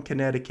Old Lyme,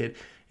 Connecticut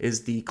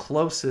is the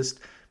closest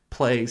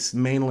place,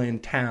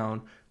 mainland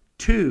town,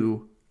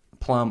 to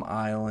Plum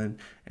Island.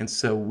 And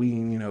so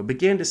we,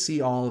 begin to see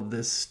all of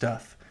this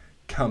stuff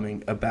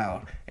coming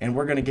about, and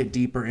we're going to get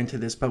deeper into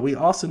this. But we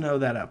also know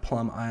that at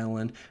Plum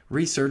Island,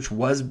 research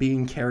was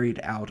being carried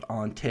out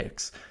on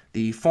ticks.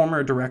 The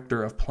former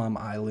director of Plum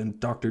Island,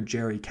 Dr.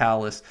 Jerry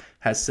Callis,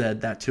 has said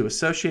that to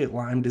associate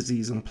Lyme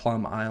disease in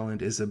Plum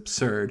Island is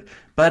absurd.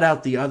 But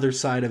out the other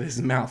side of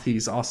his mouth,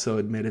 he's also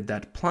admitted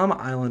that Plum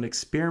Island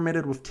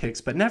experimented with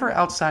ticks, but never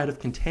outside of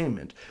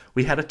containment.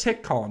 We had a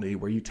tick colony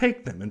where you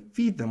take them and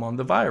feed them on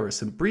the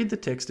virus and breed the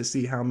ticks to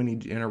see how many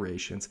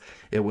generations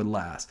it would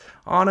last.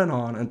 On and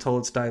on until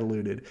it's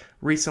diluted.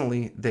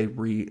 Recently, they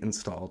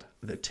reinstalled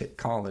the tick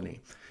colony.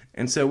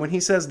 And so when he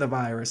says the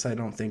virus, I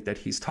don't think that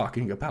he's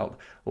talking about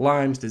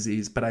Lyme's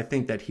disease, but I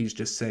think that he's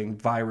just saying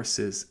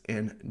viruses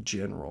in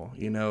general.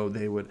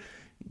 They would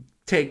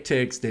take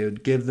ticks, they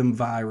would give them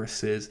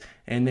viruses,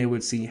 and they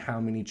would see how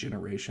many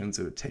generations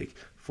it would take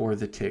for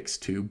the ticks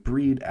to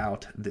breed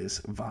out this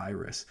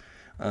virus.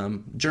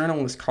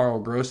 Journalist Carl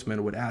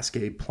Grossman would ask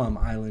a Plum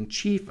Island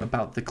chief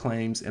about the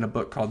claims in a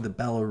book called The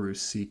Belarus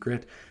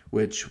Secret,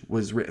 which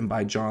was written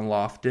by John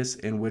Loftus,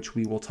 in which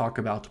we will talk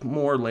about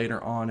more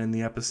later on in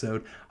the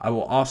episode. I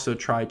will also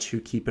try to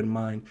keep in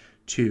mind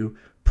to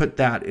put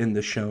that in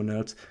the show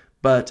notes.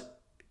 But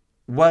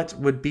what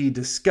would be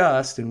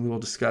discussed, and we will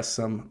discuss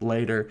some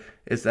later,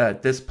 is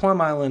that this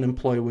Plum Island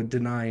employee would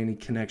deny any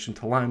connection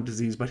to Lyme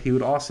disease, but he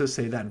would also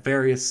say that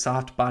various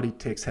soft-bodied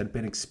ticks had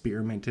been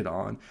experimented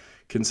on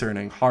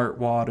concerning heart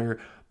water,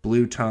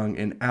 blue tongue,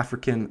 and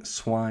African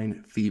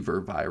swine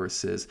fever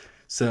viruses.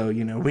 So,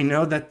 we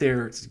know that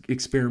they're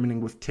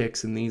experimenting with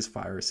ticks and these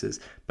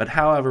viruses. But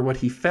however, what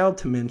he failed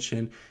to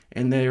mention,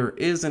 and there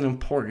is an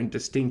important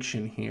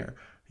distinction here,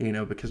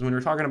 because when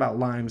we're talking about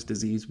Lyme's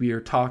disease, we are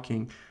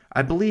talking,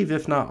 I believe,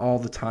 if not all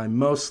the time,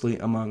 mostly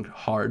among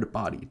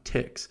hard-bodied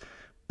ticks.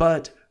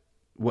 But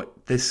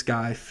what this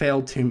guy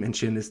failed to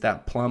mention is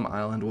that Plum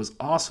Island was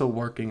also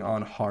working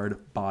on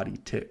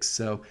hard-bodied ticks.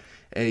 So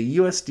a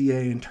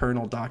USDA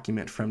internal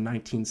document from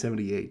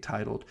 1978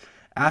 titled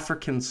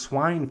African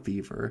Swine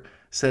Fever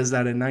says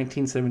that in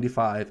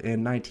 1975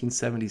 and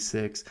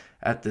 1976,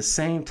 at the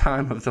same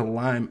time of the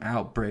Lyme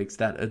outbreaks,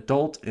 that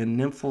adult and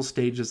nymphal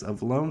stages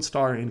of Lone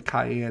Star and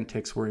Cayenne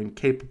ticks were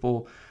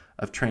incapable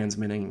of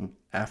transmitting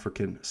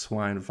African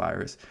swine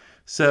virus.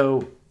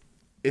 So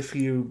if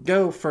you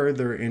go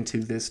further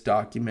into this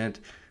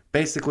document,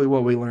 basically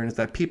what we learn is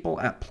that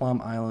people at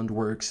Plum Island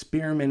were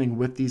experimenting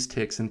with these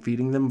ticks and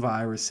feeding them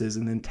viruses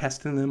and then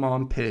testing them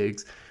on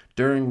pigs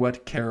during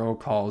what Carroll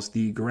calls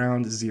the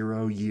ground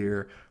zero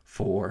year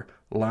for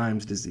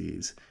Lyme's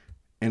disease.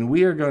 And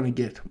we are going to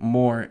get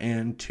more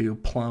into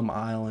Plum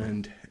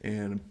Island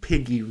and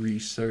piggy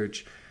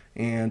research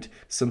and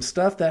some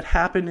stuff that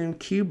happened in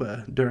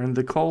Cuba during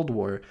the Cold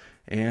War.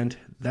 And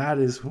that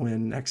is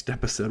when next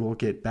episode we'll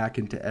get back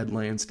into Ed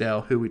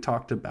Lansdale, who we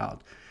talked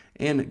about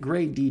in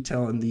great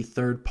detail in the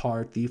third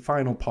part, the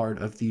final part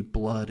of the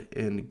Blood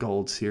and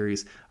Gold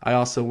series. I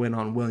also went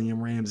on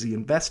William Ramsey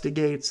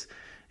Investigates,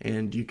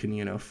 and you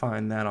can,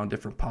 find that on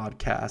different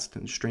podcasts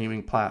and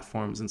streaming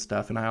platforms and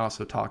stuff. And I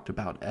also talked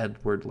about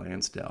Edward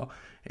Lansdale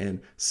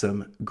in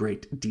some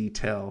great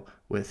detail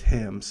with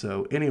him.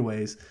 So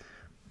anyways,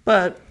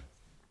 but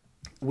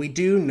we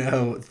do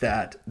know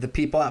that the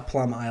people at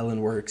Plum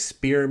Island were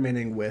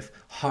experimenting with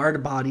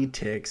hard-bodied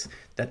ticks,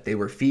 that they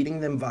were feeding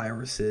them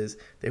viruses,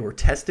 they were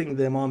testing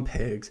them on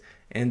pigs,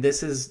 and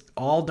this is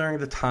all during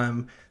the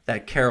time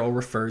that Carroll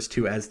refers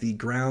to as the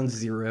ground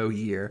zero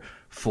year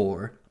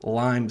for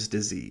Lyme's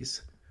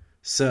disease.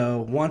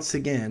 So once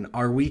again,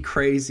 are we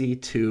crazy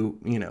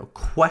to,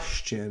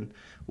 question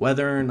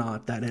whether or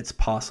not that it's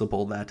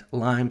possible that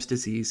Lyme's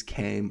disease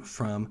came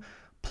from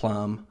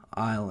Plum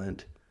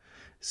Island?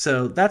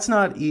 So that's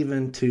not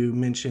even to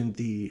mention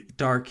the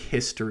dark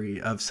history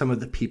of some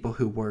of the people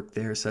who work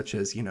there, such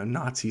as,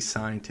 Nazi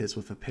scientists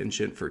with a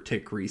penchant for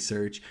tick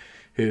research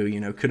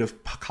who, could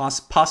have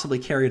possibly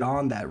carried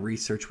on that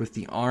research with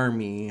the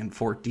army and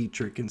Fort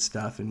Detrick and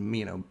stuff,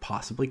 and,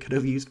 possibly could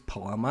have used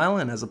Plum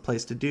Island as a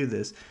place to do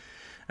this.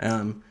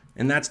 And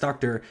that's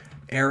Dr.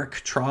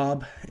 Erich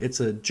Traub.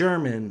 It's a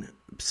German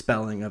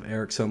spelling of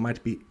Eric, so it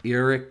might be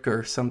Eric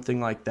or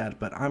something like that,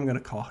 but I'm going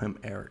to call him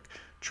Erich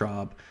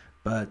Traub.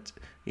 But,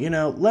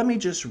 let me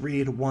just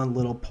read one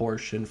little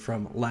portion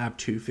from Lab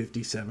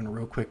 257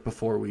 real quick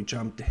before we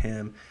jump to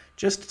him,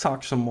 just to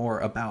talk some more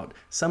about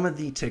some of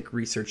the tick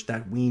research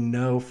that we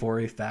know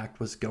for a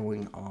fact was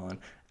going on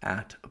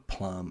at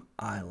Plum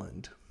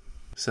Island.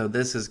 So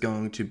this is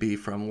going to be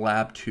from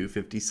Lab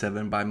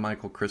 257 by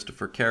Michael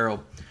Christopher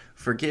Carroll.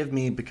 Forgive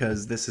me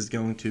because this is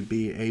going to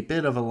be a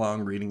bit of a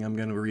long reading. I'm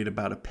going to read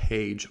about a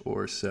page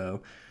or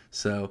so.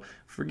 So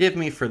forgive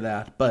me for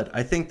that, but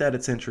I think that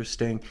it's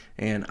interesting,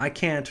 and I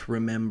can't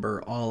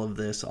remember all of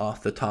this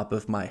off the top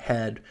of my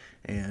head,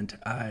 and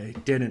I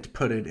didn't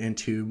put it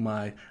into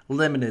my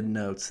limited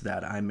notes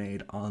that I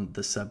made on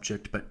the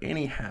subject. But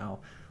anyhow,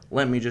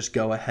 let me just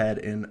go ahead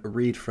and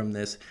read from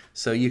this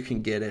so you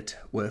can get it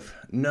with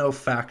no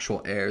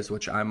factual errors,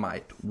 which I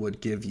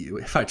would give you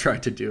if I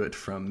tried to do it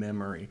from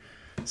memory.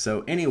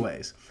 So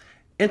anyways,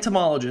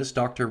 entomologist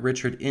Dr.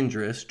 Richard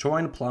Indris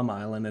joined Plum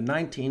Island in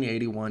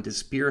 1981 to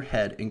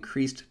spearhead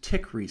increased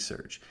tick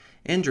research.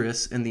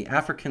 Indris and the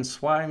African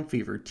swine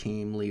fever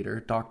team leader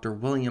Dr.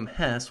 William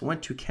Hess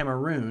went to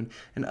Cameroon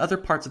and other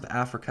parts of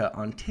Africa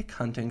on tick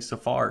hunting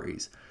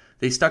safaris.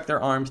 They stuck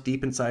their arms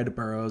deep inside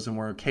burrows and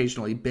were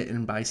occasionally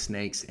bitten by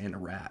snakes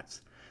and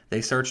rats.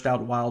 They searched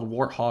out wild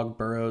warthog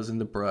burrows in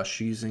the brush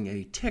using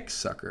a tick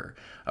sucker,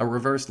 a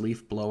reverse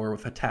leaf blower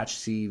with attached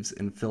sieves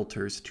and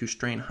filters to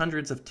strain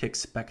hundreds of tick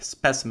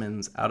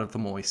specimens out of the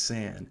moist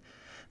sand.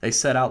 They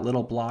set out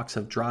little blocks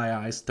of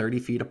dry ice 30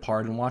 feet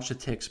apart and watched the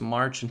ticks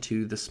march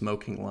into the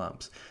smoking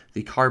lumps.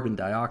 The carbon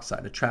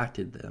dioxide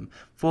attracted them,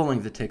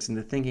 fooling the ticks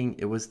into thinking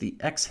it was the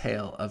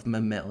exhale of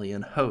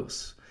mammalian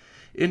hosts.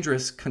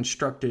 Indris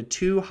constructed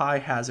two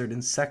high-hazard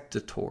insect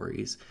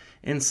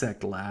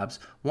labs,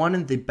 one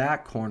in the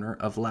back corner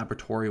of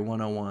Laboratory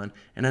 101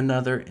 and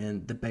another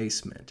in the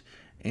basement.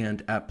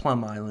 And at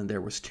Plum Island, there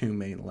was two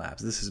main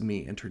labs. This is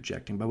me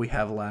interjecting, but we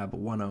have Lab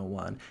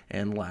 101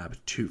 and Lab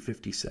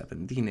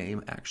 257, the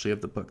name actually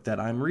of the book that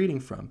I'm reading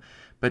from.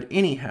 But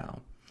anyhow,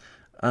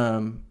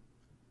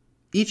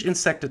 each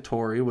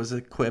insectatory was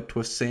equipped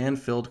with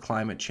sand-filled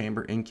climate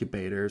chamber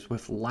incubators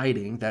with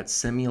lighting that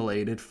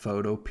simulated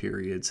photo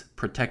periods,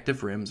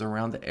 protective rims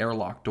around the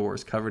airlock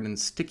doors covered in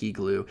sticky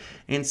glue,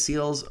 and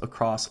seals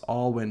across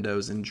all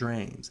windows and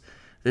drains.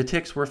 The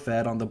ticks were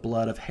fed on the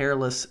blood of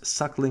hairless,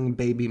 suckling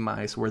baby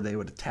mice where they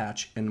would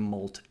attach and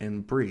molt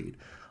and breed.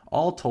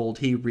 All told,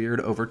 he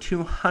reared over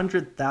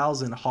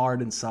 200,000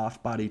 hard and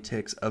soft-bodied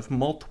ticks of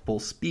multiple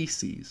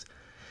species.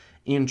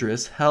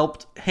 Indris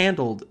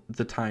handled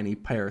the tiny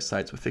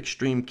parasites with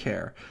extreme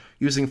care,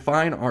 using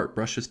fine art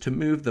brushes to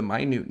move the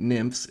minute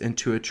nymphs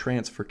into a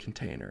transfer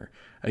container,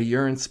 a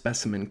urine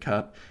specimen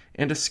cup,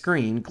 and a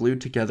screen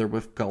glued together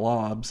with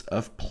globs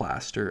of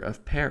plaster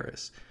of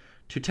Paris.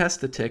 To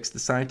test the ticks, the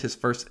scientists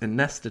first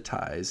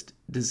anesthetized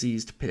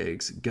diseased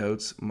pigs,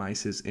 goats,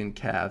 mice, and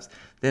calves,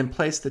 then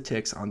placed the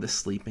ticks on the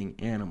sleeping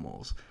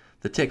animals.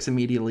 The ticks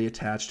immediately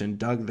attached and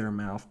dug their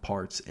mouth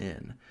parts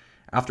in.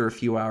 After a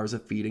few hours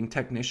of feeding,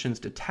 technicians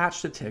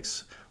detached the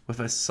ticks with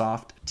a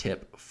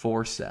soft-tip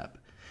forceps.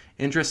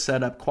 Indris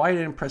set up quite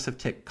an impressive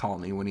tick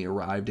colony when he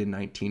arrived in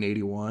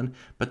 1981,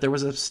 but there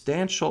was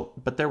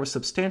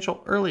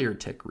substantial earlier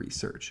tick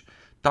research.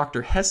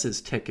 Dr. Hess's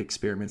tick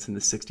experiments in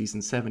the 60s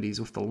and 70s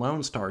with the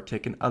Lone Star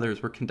tick and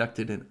others were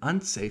conducted in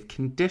unsafe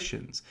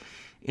conditions.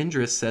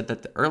 Indris said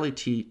that the early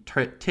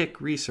tick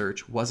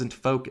research wasn't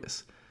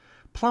focused.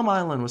 Plum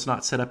Island was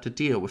not set up to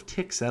deal with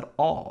ticks at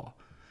all.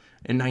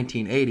 In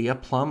 1980, a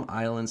Plum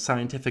Island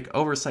Scientific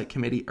Oversight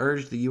Committee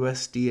urged the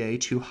USDA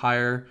to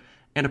hire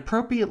an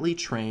appropriately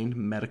trained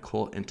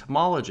medical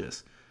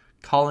entomologist,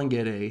 calling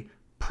it a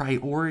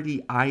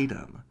priority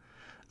item.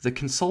 The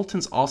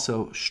consultants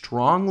also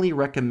strongly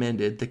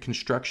recommended the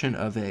construction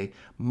of a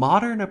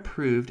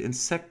modern-approved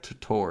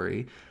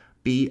insectatory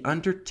be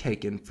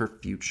undertaken for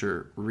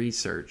future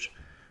research.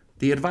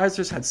 The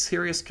advisors had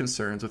serious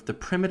concerns with the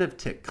primitive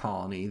tick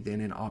colony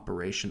then in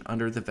operation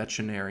under the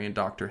veterinarian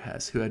Dr.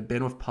 Hess, who had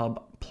been with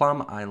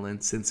Plum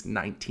Island since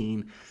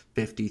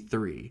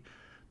 1953.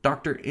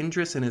 Dr.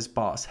 Indris and his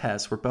boss,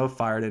 Hess, were both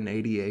fired in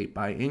 1988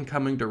 by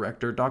incoming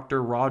director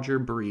Dr. Roger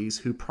Breeze,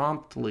 who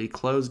promptly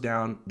closed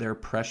down their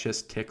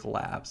precious tick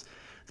labs.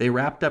 They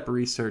wrapped up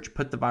research,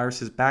 put the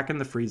viruses back in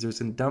the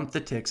freezers, and dumped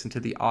the ticks into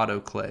the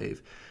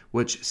autoclave,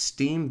 which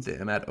steamed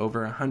them at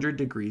over 100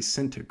 degrees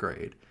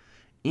centigrade.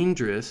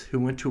 Indris, who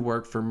went to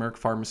work for Merck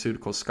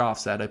Pharmaceutical,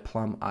 scoffs at a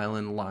Plum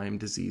Island Lyme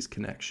disease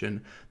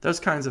connection. Those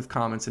kinds of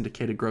comments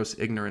indicated gross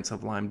ignorance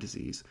of Lyme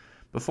disease.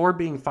 Before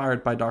being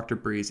fired by Dr.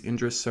 Breeze,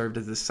 Indris served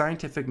as the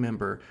scientific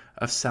member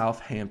of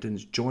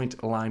Southampton's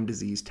Joint Lyme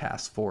Disease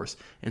Task Force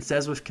and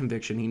says with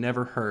conviction he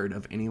never heard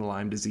of any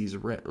Lyme disease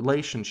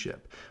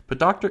relationship. But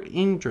Dr.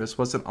 Indris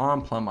wasn't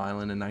on Plum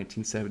Island in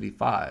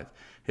 1975.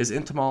 His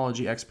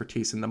entomology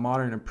expertise and the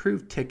modern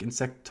improved tick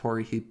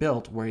insectatory he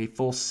built were a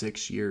full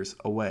 6 years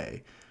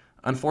away.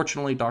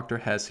 Unfortunately, Dr.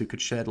 Hess, who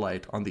could shed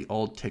light on the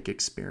old tick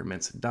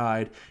experiments,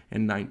 died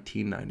in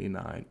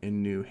 1999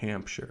 in New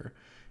Hampshire.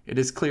 It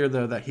is clear,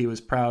 though, that he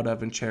was proud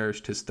of and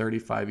cherished his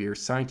 35-year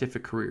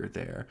scientific career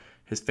there.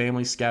 His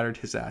family scattered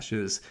his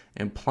ashes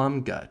in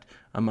plum gut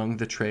among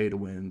the trade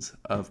winds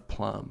of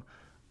Plum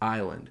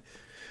Island.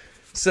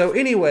 So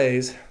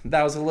anyways,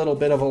 that was a little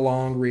bit of a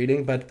long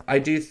reading, but I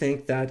do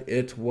think that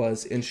it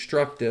was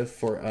instructive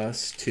for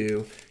us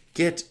to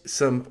get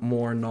some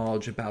more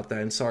knowledge about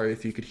that. And sorry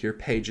if you could hear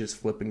pages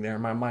flipping there.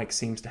 My mic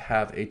seems to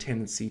have a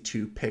tendency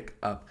to pick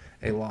up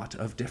a lot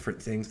of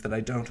different things that I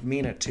don't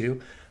mean it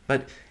to.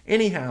 But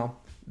anyhow,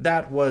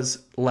 that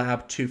was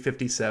Lab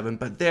 257,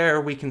 but there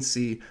we can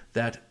see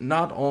that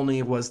not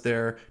only was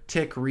there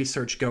tick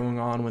research going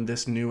on when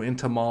this new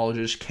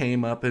entomologist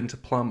came up into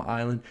Plum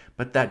Island,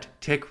 but that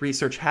tick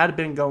research had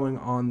been going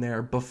on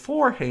there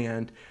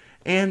beforehand,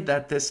 and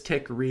that this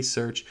tick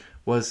research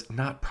was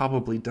not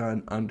probably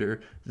done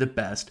under the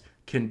best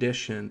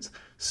conditions.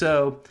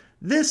 So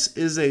this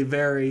is a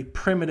very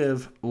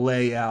primitive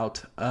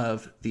layout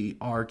of the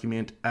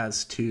argument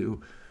as to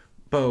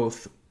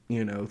both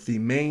the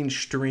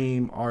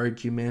mainstream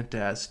argument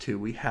as to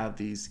we have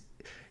these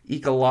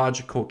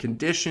ecological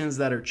conditions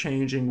that are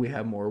changing, we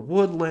have more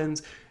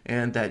woodlands,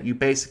 and that you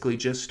basically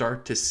just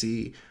start to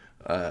see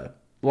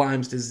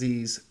Lyme's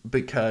disease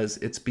because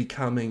it's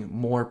becoming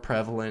more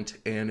prevalent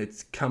and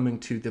it's coming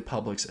to the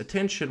public's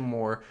attention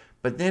more.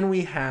 But then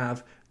we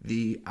have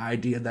the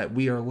idea that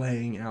we are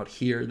laying out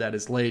here that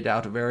is laid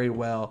out very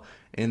well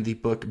in the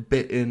book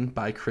Bitten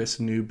by Chris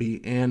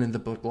Newby and in the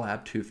book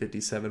Lab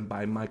 257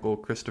 by Michael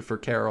Christopher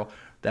Carroll,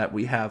 that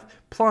we have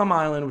Plum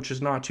Island, which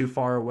is not too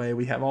far away.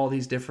 We have all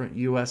these different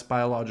U.S.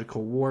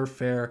 biological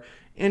warfare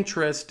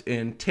interest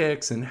in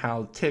ticks and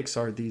how ticks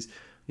are these,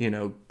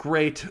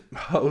 great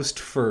host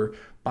for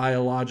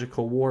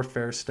biological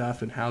warfare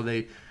stuff and how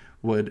they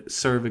would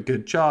serve a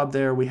good job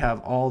there. We have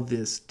all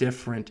this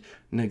different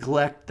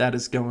neglect that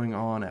is going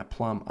on at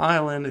Plum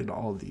Island and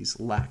all these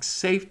lax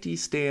safety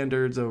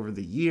standards over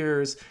the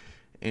years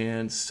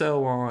and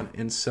so on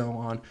and so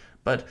on.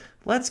 But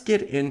let's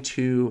get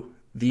into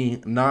the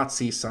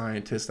Nazi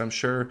scientist. I'm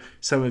sure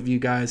some of you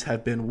guys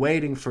have been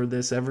waiting for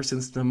this ever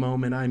since the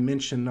moment I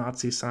mentioned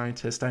Nazi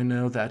scientist. I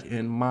know that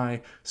in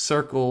my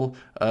circle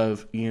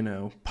of,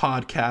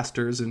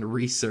 podcasters and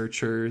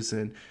researchers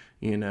and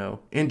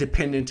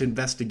independent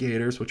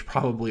investigators, which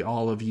probably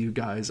all of you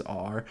guys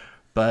are,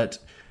 but,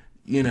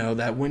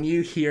 that when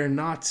you hear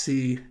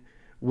Nazi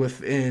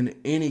within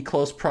any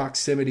close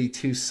proximity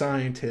to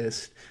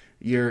scientists,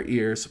 your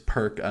ears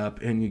perk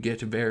up and you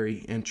get very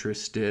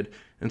interested.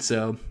 And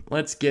so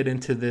let's get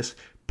into this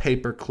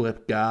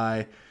paperclip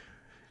guy,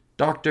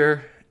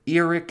 Dr.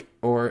 Eric,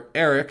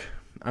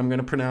 I'm going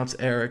to pronounce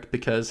Eric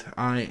because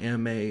I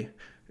am a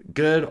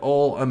good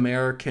old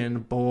American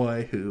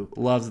boy who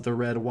loves the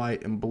red,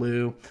 white, and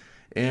blue,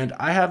 and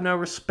I have no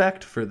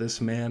respect for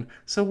this man,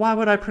 so why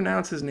would I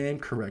pronounce his name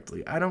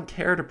correctly? I don't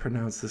care to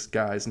pronounce this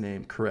guy's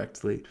name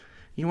correctly.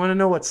 You want to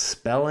know what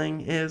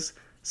spelling is?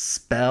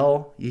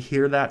 Spell, you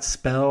hear that?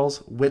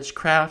 Spells,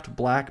 witchcraft,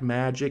 black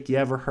magic, you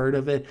ever heard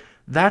of it?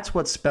 That's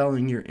what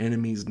spelling your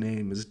enemy's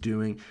name is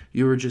doing.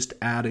 You are just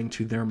adding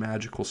to their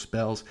magical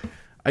spells.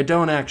 I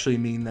don't actually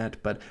mean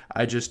that, but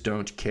I just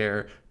don't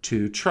care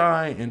to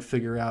try and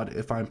figure out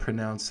if I'm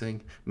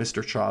pronouncing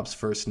Mr. Traub's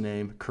first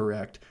name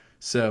correct.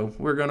 So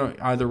we're going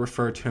to either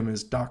refer to him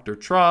as Dr.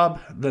 Traub,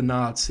 the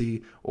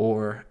Nazi,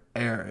 or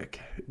Eric.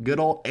 Good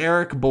old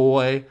Eric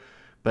boy.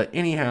 But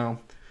anyhow,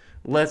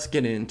 let's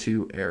get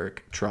into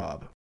Eric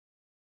Traub.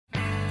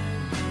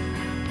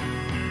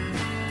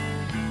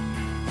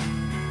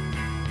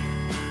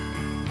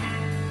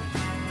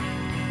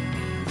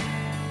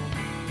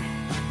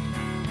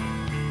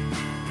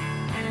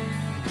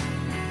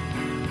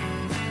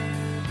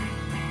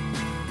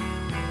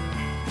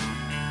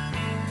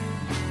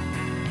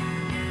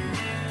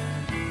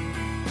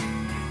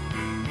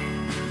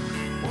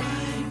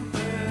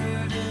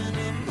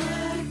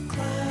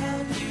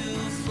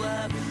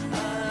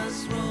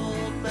 Eyes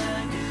rolled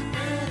back,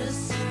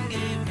 medicine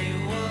gave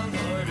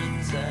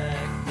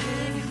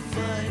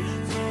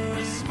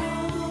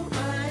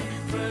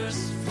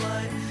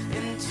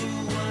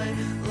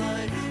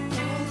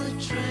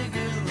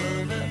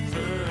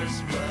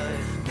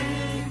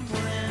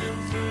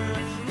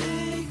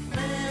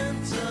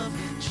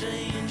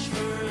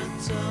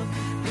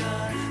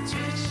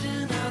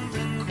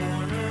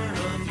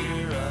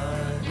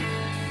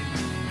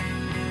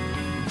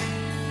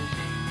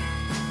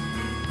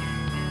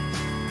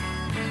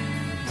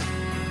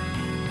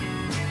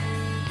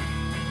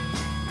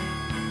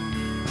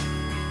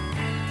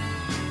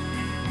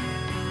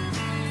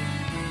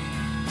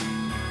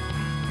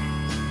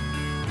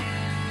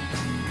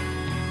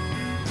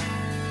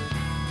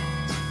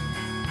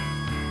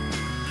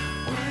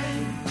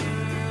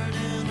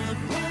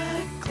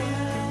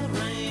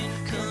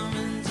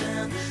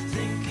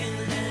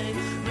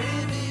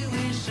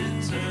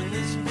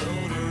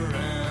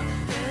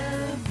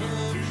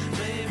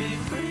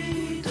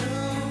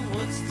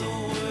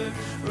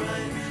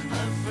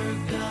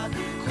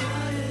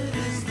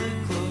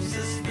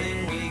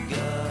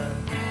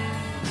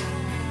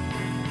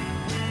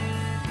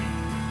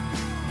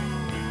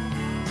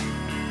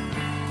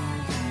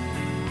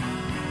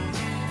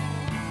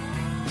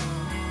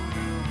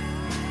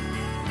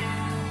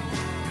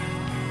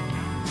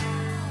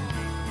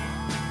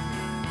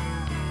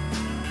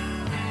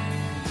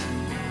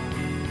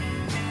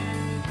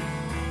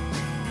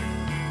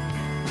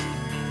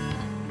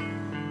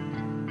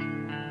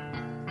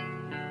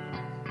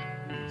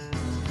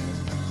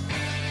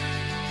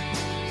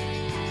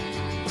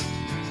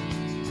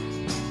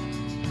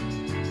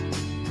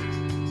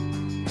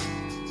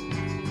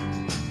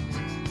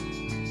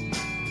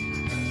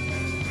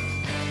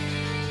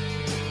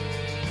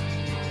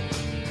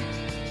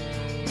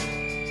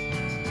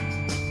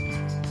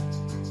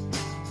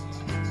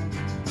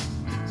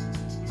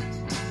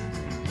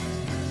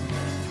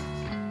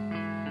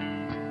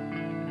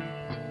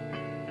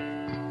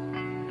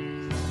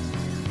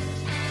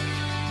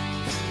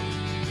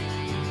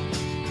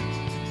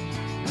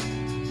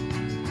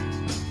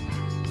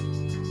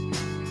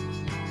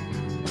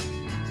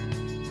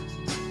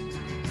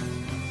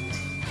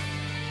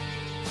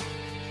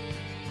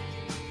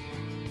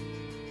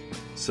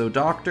So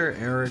Dr.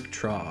 Eric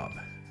Traub,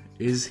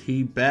 is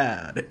he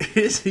bad?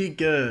 Is he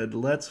good?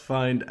 Let's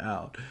find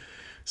out.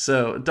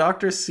 So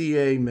Dr.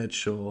 C.A.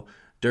 Mitchell,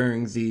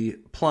 during the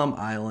Plum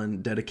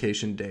Island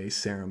Dedication Day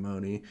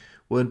ceremony,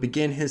 would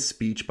begin his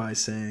speech by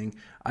saying,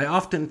 "I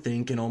often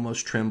think and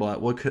almost tremble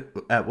at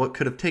what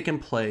could have taken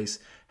place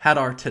had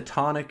our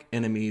Teutonic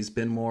enemies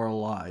been more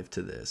alive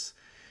to this.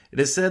 It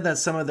is said that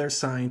some of their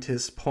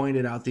scientists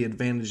pointed out the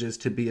advantages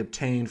to be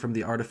obtained from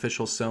the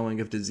artificial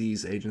sowing of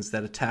disease agents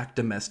that attack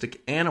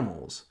domestic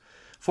animals.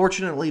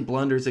 Fortunately,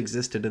 blunders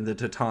existed in the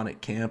Teutonic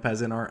camp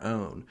as in our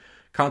own.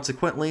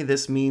 Consequently,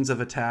 this means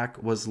of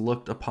attack was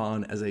looked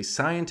upon as a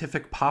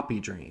scientific poppy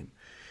dream.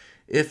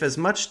 If as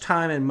much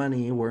time and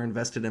money were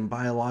invested in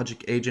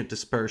biologic agent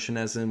dispersion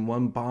as in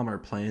one bomber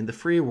plane, the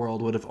free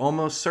world would have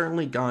almost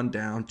certainly gone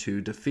down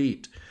to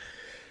defeat."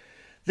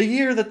 The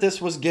year that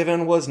this was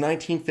given was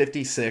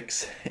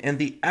 1956, and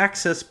the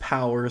Axis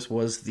powers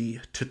was the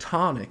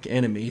Teutonic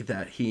enemy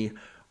that he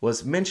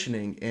was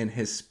mentioning in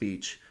his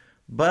speech.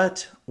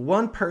 But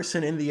one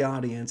person in the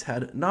audience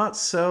had not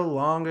so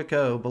long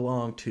ago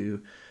belonged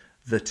to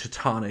the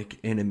Teutonic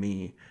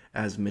enemy,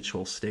 as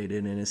Mitchell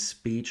stated in his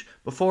speech,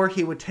 before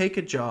he would take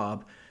a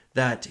job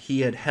that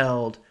he had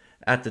held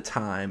at the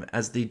time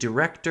as the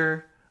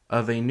director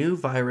of a new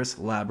virus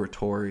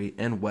laboratory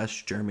in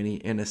West Germany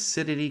in a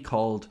city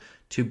called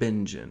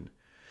Tübingen.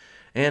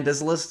 And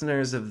as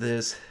listeners of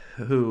this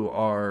who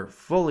are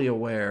fully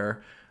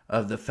aware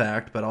of the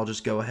fact, but I'll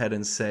just go ahead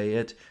and say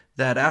it,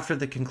 that after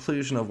the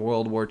conclusion of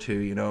World War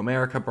II,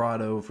 America brought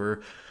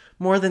over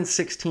more than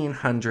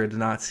 1,600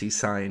 Nazi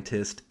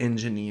scientists,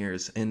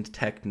 engineers, and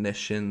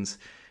technicians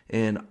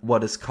in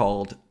what is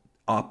called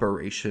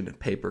Operation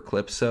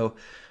Paperclip. So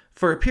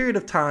for a period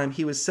of time,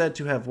 he was said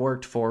to have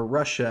worked for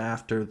Russia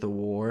after the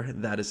war.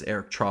 That is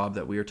Eric Traub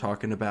that we are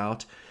talking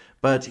about.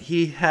 But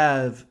he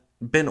had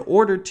been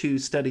ordered to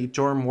study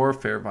germ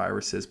warfare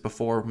viruses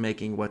before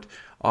making what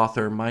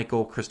author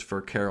Michael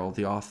Christopher Carroll,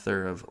 the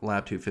author of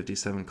Lab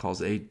 257,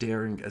 calls a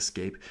daring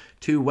escape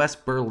to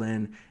West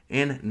Berlin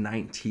in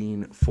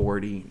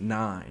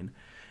 1949.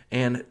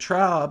 And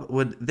Traub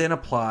would then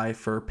apply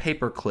for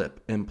paperclip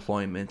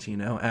employment,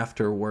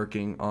 after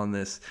working on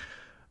this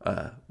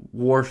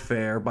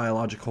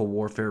biological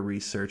warfare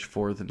research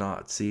for the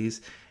Nazis.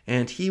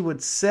 And he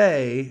would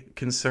say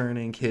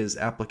concerning his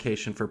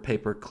application for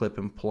paperclip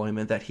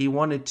employment that he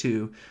wanted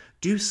to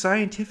do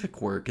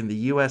scientific work in the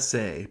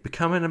USA,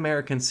 become an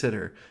American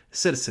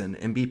citizen,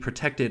 and be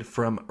protected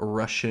from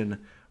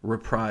Russian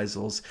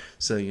reprisals.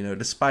 So,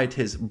 despite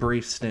his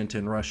brief stint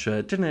in Russia,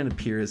 it didn't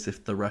appear as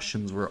if the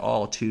Russians were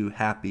all too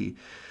happy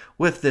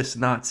with this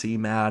Nazi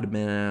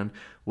madman,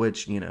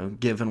 which,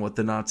 given what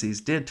the Nazis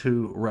did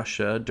to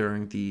Russia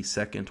during the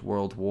Second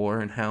World War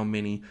and how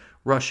many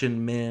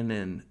Russian men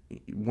and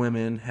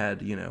women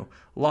had,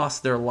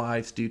 lost their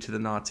lives due to the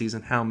Nazis,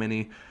 and how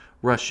many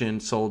Russian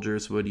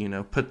soldiers would,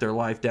 put their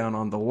life down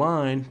on the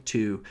line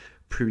to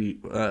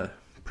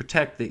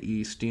protect the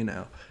East,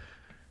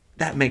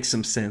 that makes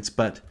some sense.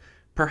 But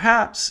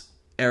perhaps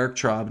Eric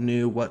Traub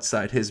knew what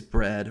side his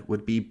bread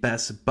would be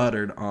best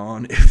buttered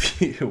on,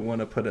 if you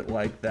want to put it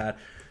like that.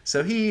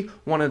 So he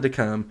wanted to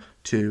come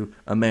to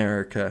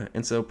America.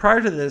 And so prior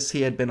to this,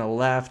 he had been a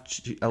lab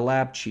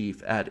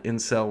chief at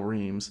Incel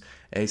Reims,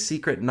 a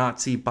secret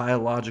Nazi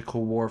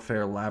biological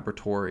warfare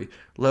laboratory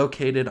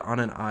located on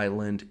an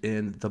island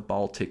in the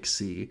Baltic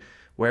Sea,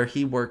 where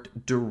he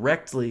worked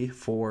directly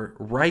for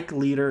Reich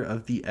leader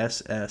of the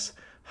SS,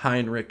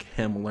 Heinrich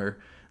Himmler,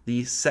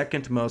 the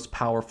second most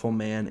powerful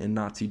man in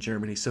Nazi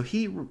Germany. So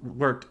he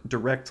worked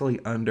directly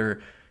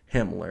under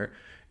Himmler.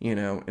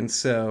 And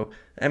so,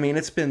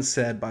 it's been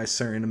said by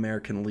certain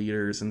American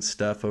leaders and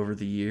stuff over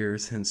the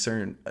years, and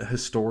certain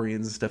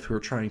historians and stuff who are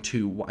trying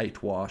to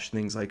whitewash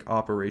things like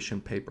Operation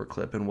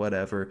Paperclip and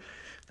whatever,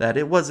 that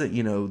it wasn't,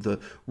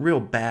 the real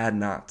bad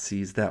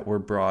Nazis that were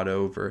brought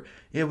over.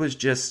 It was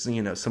just,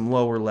 some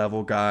lower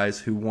level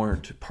guys who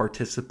weren't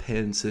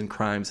participants in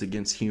crimes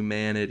against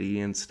humanity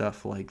and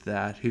stuff like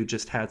that, who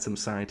just had some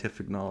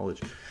scientific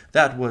knowledge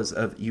that was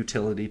of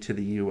utility to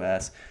the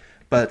U.S.,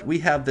 But we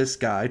have this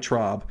guy,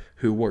 Traub,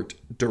 who worked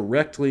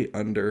directly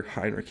under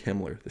Heinrich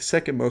Himmler, the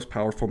second most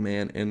powerful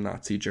man in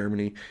Nazi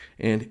Germany.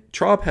 And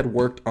Traub had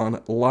worked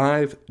on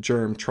live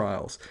germ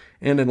trials.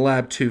 And in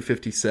Lab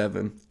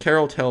 257,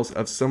 Carroll tells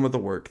of some of the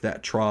work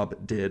that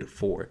Traub did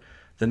for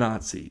the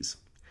Nazis.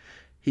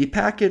 He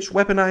packaged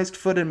weaponized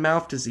foot and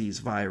mouth disease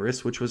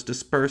virus, which was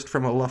dispersed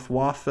from a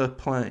Luftwaffe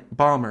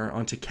bomber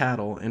onto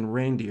cattle and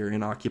reindeer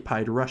in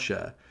occupied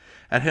Russia.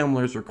 At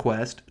Himmler's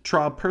request,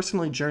 Traub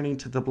personally journeyed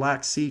to the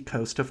Black Sea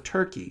coast of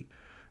Turkey.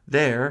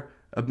 There,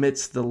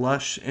 amidst the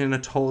lush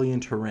Anatolian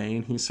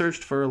terrain, he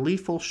searched for a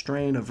lethal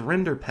strain of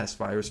rinderpest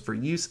virus for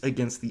use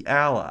against the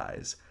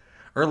Allies.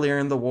 Earlier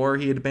in the war,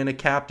 he had been a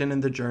captain in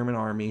the German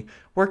army,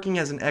 working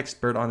as an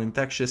expert on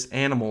infectious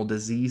animal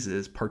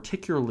diseases,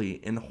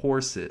 particularly in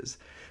horses.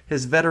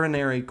 His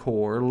veterinary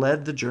corps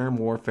led the germ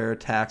warfare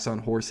attacks on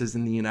horses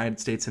in the United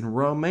States and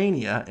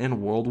Romania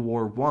in World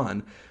War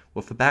I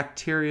with a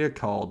bacteria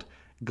called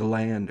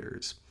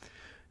glanders.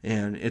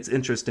 And it's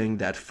interesting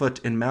that foot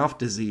and mouth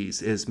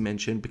disease is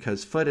mentioned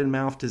because foot and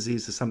mouth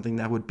disease is something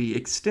that would be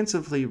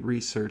extensively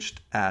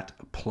researched at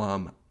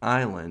Plum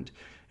Island.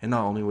 And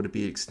not only would it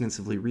be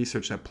extensively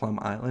researched at Plum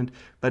Island,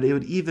 but it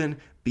would even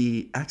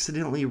be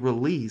accidentally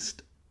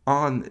released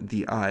on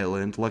the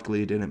island.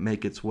 Luckily, it didn't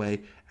make its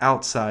way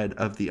outside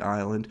of the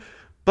island.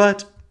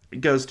 But it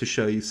goes to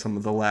show you some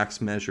of the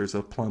lax measures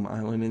of Plum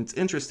Island, and it's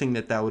interesting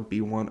that that would be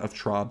one of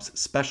Traub's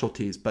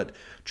specialties. But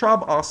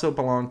Traub also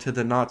belonged to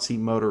the Nazi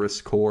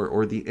Motorist Corps,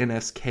 or the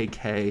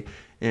NSKK,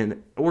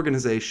 an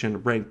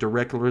organization ranked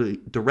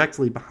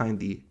directly behind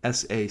the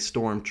SA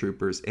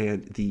Stormtroopers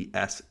and the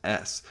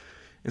SS.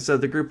 And so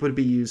the group would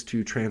be used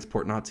to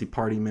transport Nazi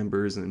party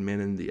members and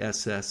men in the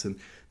SS and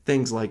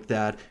things like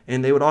that.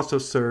 And they would also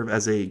serve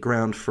as a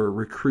ground for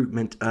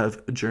recruitment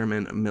of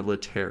German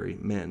military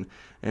men.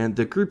 And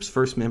the group's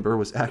first member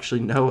was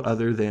actually no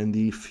other than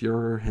the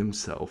Fuhrer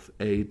himself,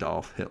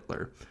 Adolf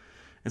Hitler.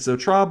 And so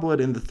Traub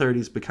would in the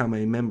 30s become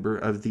a member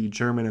of the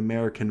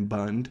German-American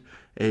Bund,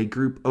 a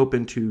group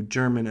open to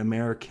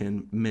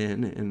German-American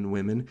men and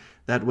women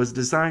that was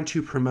designed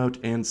to promote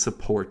and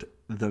support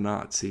the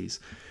Nazis.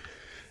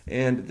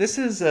 And this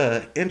is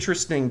an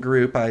interesting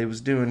group. I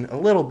was doing a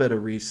little bit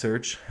of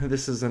research.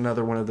 This is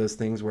another one of those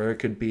things where it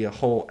could be a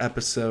whole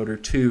episode or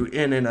two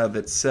in and of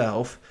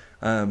itself.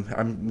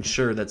 I'm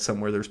sure that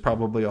somewhere there's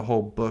probably a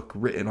whole book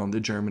written on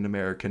the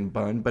German-American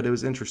Bund, but it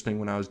was interesting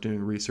when I was doing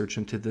research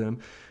into them.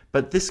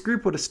 But this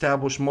group would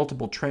establish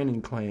multiple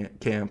training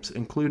camps,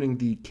 including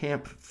the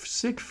Camp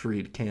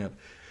Siegfried camp,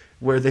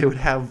 where they would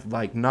have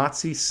like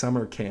Nazi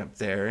summer camp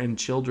there, and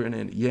children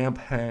in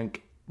Yamhank,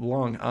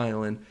 Long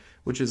Island,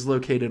 which is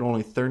located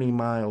only 30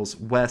 miles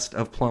west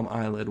of Plum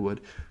Island,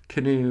 would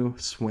canoe,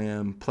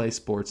 swim, play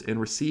sports,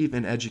 and receive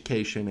an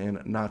education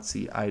in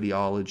Nazi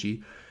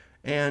ideology.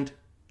 And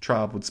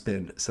Traub would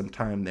spend some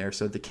time there.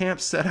 So the camp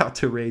set out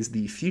to raise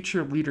the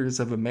future leaders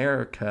of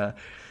America,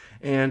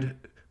 and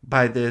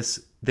by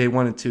this, they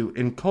wanted to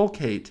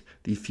inculcate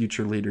the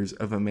future leaders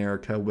of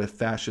America with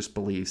fascist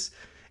beliefs.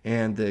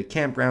 And the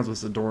campgrounds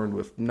was adorned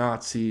with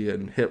Nazi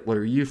and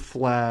Hitler youth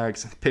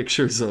flags,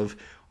 pictures of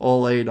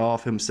old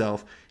Adolf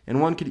himself, and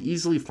one could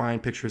easily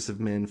find pictures of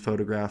men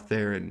photographed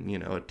there in,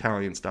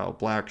 Italian-style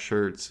black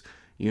shirts,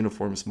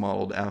 uniforms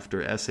modeled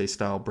after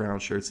SA-style brown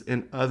shirts,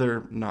 and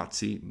other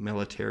Nazi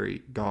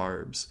military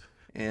garbs.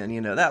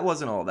 And, that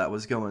wasn't all that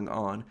was going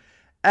on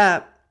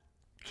at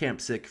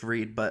Camp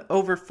Siegfried, but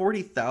over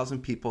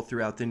 40,000 people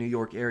throughout the New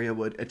York area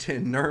would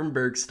attend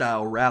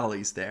Nuremberg-style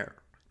rallies there.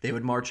 They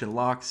would march in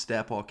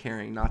lockstep while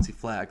carrying Nazi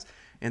flags,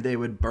 and they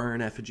would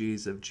burn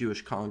effigies of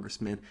Jewish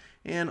congressmen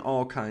and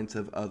all kinds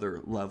of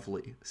other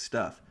lovely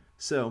stuff.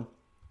 So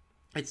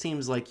it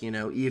seems like,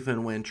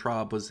 even when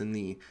Traub was in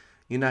the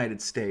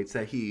United States,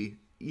 that he,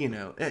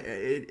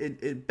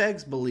 it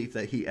begs belief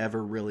that he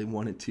ever really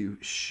wanted to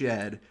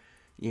shed,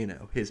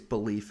 his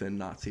belief in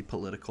Nazi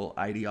political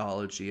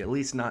ideology, at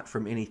least not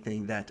from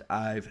anything that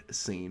I've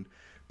seen.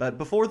 But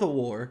before the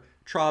war,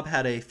 Traub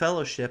had a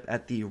fellowship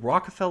at the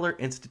Rockefeller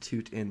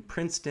Institute in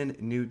Princeton,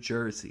 New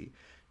Jersey.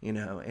 And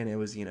it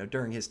was,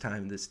 during his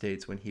time in the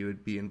States when he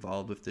would be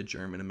involved with the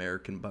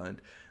German-American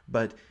Bund.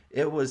 But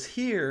it was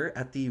here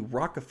at the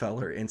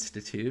Rockefeller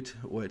Institute,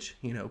 which,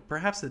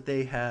 perhaps that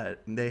they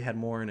had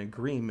more in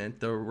agreement,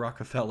 the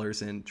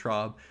Rockefellers and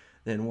Traub,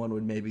 than one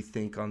would maybe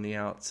think on the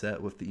outset,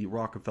 with the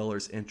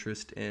Rockefellers'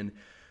 interest in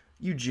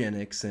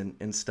eugenics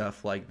and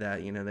stuff like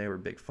that. They were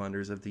big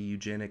funders of the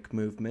eugenic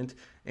movement.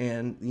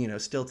 And,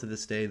 still to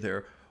this day,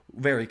 they're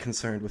very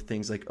concerned with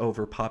things like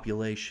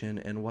overpopulation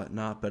and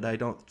whatnot, but I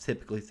don't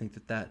typically think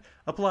that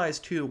applies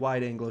to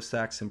white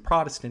Anglo-Saxon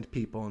Protestant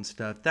people and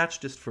stuff. That's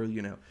just for,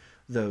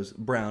 those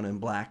brown and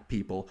black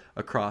people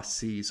across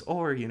seas,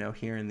 or,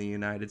 here in the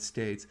United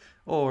States,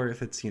 or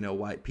if it's,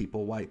 white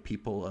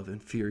people of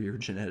inferior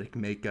genetic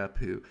makeup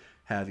who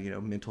have,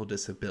 mental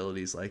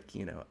disabilities, like,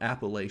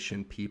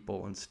 Appalachian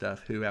people and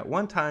stuff, who at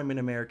one time in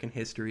American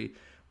history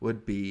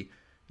would be,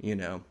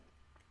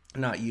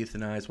 not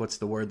euthanized, what's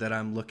the word that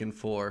I'm looking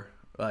for?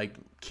 Like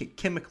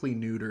chemically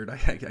neutered.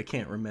 I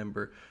can't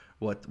remember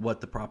what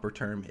the proper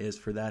term is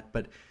for that.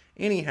 But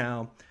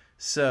anyhow,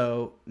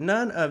 so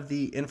none of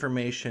the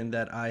information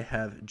that I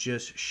have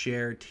just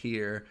shared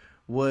here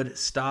would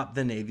stop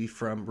the Navy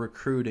from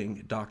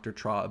recruiting Dr.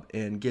 Traub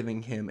and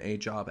giving him a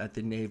job at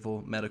the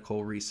Naval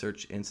Medical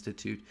Research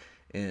Institute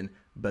in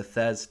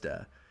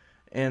Bethesda.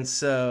 And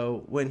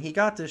so when he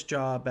got this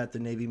job at the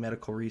Navy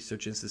Medical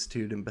Research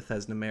Institute in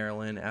Bethesda,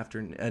 Maryland, after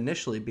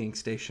initially being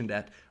stationed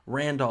at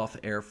Randolph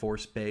Air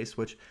Force Base,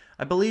 which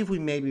I believe we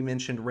maybe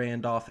mentioned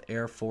Randolph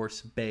Air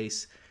Force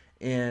Base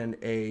in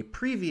a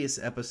previous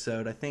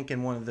episode, I think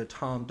in one of the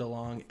Tom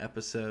DeLonge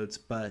episodes,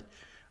 but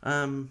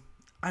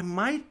I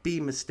might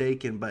be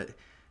mistaken, but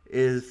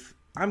if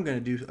I'm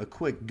going to do a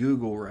quick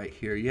Google right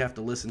here, you have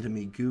to listen to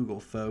me Google,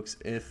 folks.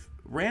 If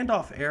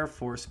Randolph Air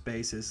Force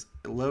Base is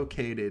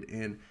located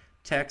in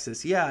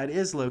Texas. Yeah, it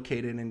is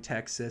located in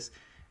Texas.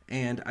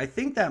 And I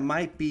think that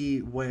might be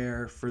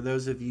where, for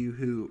those of you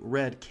who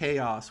read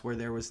Chaos, where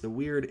there was the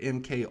weird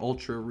MK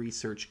Ultra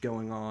research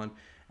going on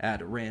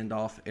at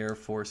Randolph Air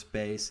Force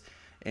Base,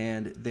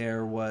 and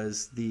there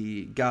was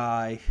the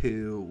guy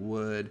who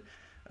would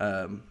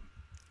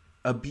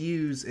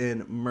abuse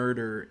and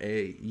murder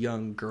a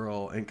young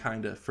girl and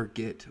kind of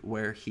forget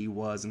where he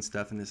was and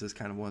stuff. And this is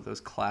kind of one of those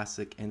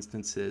classic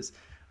instances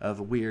of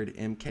weird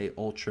MK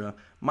Ultra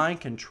mind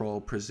control,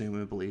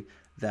 presumably,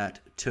 that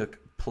took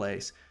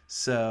place.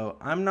 So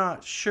I'm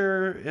not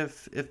sure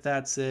if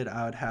that's it.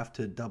 I would have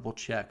to double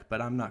check, but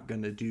I'm not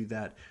going to do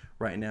that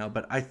right now.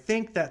 But I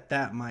think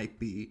that might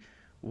be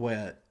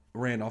what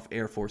Randolph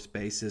Air Force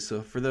Base is.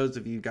 So for those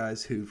of you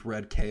guys who've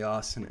read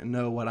Chaos and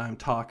know what I'm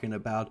talking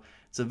about,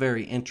 it's a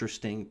very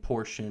interesting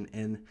portion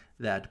in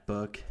that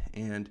book.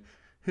 And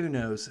who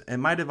knows, it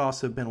might have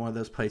also been one of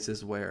those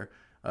places where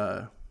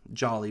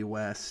Jolly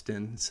West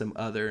and some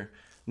other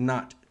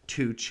not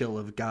too chill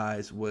of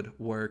guys would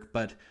work.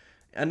 But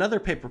another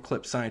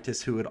paperclip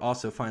scientist who would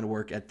also find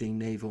work at the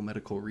Naval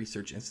Medical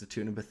Research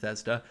Institute in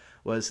Bethesda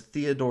was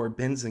Theodore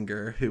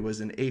Benzinger, who was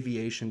an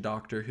aviation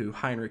doctor who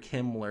Heinrich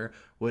Himmler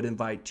would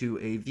invite to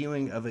a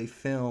viewing of a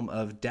film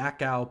of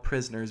Dachau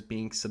prisoners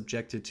being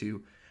subjected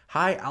to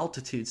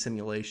high-altitude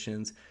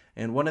simulations.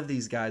 And one of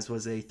these guys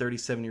was a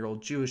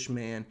 37-year-old Jewish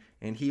man,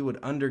 and he would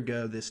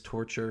undergo this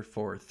torture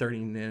for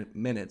 30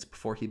 minutes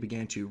before he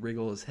began to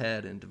wriggle his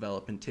head and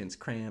develop intense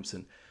cramps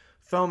and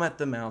foam at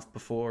the mouth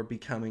before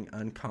becoming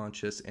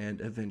unconscious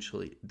and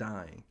eventually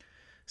dying.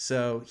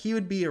 So he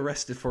would be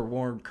arrested for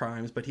war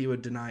crimes, but he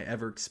would deny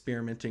ever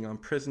experimenting on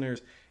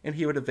prisoners, and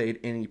he would evade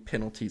any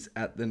penalties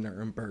at the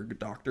Nuremberg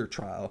doctor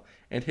trial.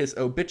 And his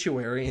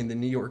obituary in the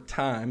New York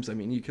Times, I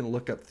mean, you can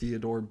look up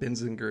Theodore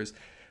Benzinger's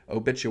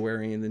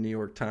obituary in the New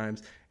York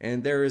Times,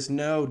 and there is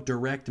no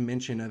direct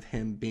mention of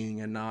him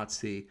being a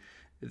Nazi.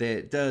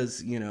 That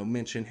does,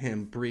 mention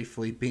him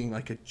briefly being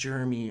like a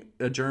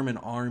German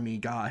army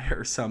guy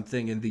or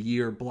something in the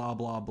year blah,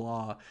 blah,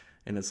 blah.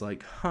 And it's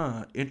like,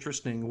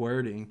 interesting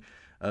wording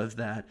of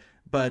that.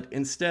 But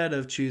instead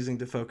of choosing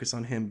to focus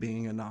on him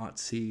being a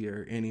Nazi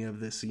or any of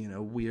this,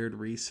 weird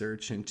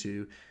research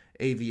into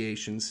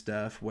aviation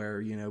stuff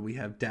where, we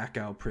have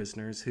Dachau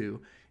prisoners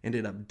who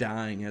ended up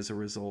dying as a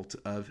result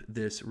of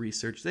this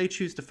research, they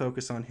choose to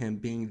focus on him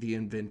being the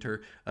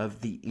inventor of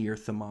the ear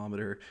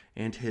thermometer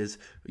and his,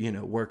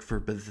 work for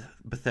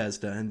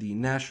Bethesda and the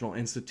National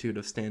Institute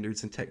of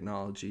Standards and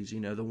Technologies,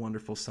 the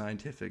wonderful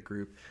scientific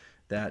group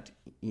that,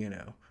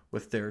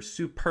 with their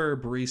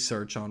superb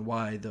research on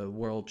why the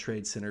World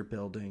Trade Center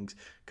buildings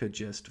could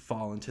just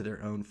fall into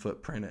their own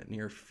footprint at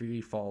near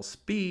free fall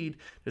speed,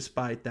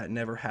 despite that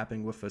never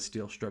happening with a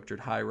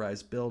steel-structured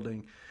high-rise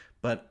building.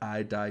 But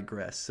I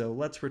digress. So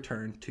let's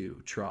return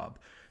to Traub.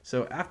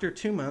 So after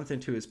 2 months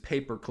into his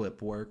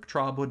paperclip work,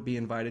 Traub would be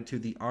invited to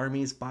the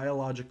Army's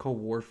Biological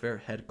Warfare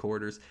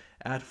Headquarters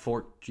at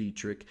Fort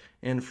Detrick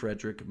in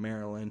Frederick,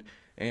 Maryland.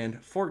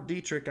 And Fort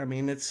Detrick,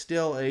 it's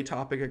still a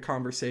topic of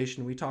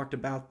conversation. We talked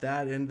about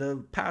that in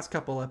the past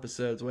couple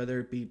episodes,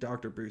 whether it be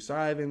Dr. Bruce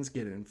Ivins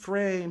getting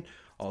framed,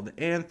 all the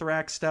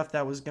anthrax stuff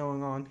that was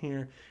going on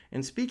here.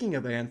 And speaking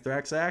of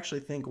anthrax, I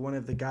actually think one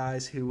of the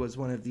guys who was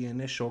one of the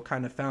initial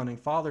kind of founding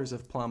fathers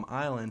of Plum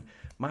Island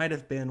might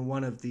have been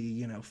one of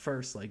the,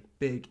 first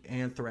big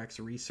anthrax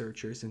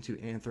researchers into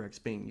anthrax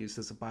being used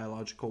as a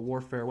biological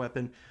warfare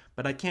weapon.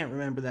 But I can't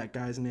remember that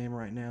guy's name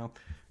right now.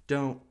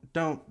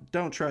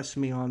 Don't trust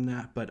me on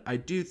that, but I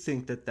do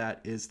think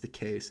that is the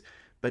case.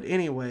 But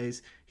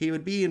anyways, he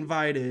would be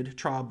invited,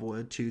 Traub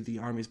would, to the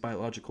Army's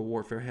Biological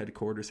Warfare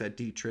Headquarters at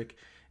Detrick.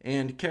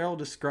 And Carroll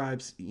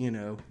describes,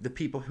 the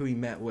people who he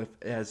met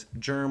with as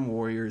germ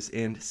warriors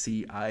and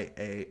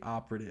CIA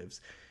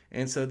operatives.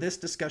 And so this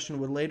discussion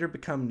would later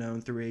become known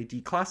through a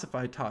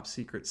declassified top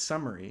secret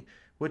summary,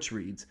 which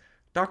reads,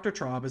 Dr.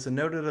 Traub is a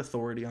noted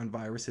authority on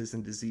viruses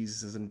and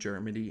diseases in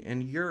Germany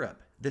and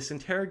Europe. This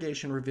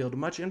interrogation revealed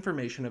much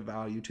information of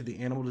value to the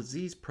animal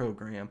disease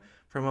program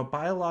from a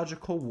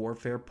biological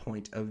warfare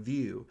point of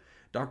view.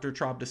 Dr.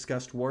 Traub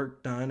discussed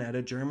work done at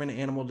a German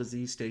animal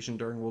disease station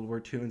during World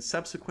War II and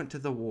subsequent to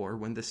the war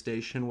when the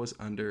station was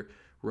under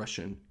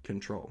Russian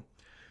control.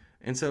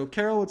 And so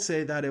Carroll would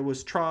say that it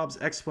was Traub's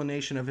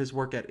explanation of his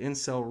work at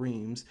Incel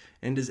Reims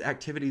and his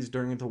activities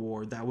during the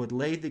war that would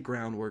lay the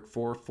groundwork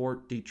for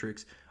Fort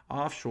Detrick's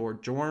offshore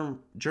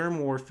germ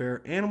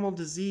warfare animal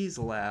disease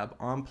lab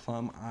on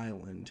Plum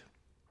Island,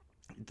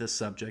 the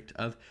subject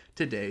of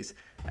today's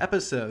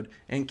episode.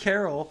 And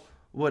Carroll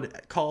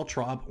would call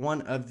Traub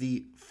one of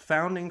the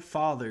founding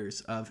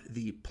fathers of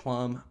the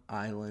Plum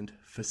Island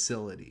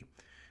facility.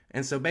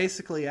 And so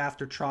basically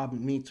after Traub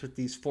meets with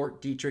these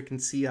Fort Detrick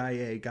and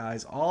CIA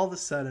guys, all of a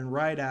sudden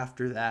right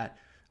after that,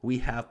 we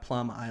have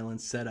Plum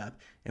Island set up.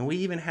 And we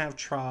even have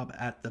Traub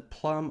at the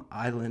Plum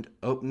Island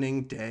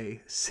opening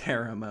day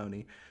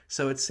ceremony.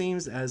 So it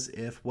seems as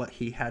if what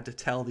he had to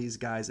tell these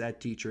guys at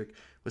Detrick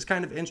was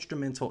kind of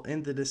instrumental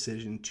in the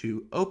decision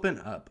to open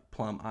up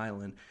Plum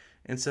Island.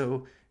 And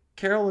so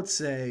Carroll would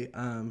say,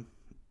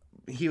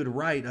 he would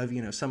write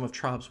of, some of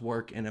Traub's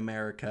work in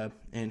America.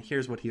 And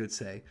here's what he would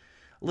say.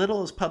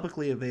 Little is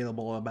publicly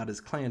available about his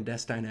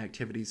clandestine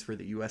activities for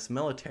the U.S.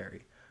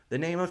 military. The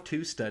name of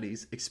two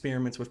studies,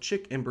 experiments with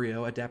chick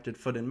embryo adapted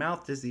foot and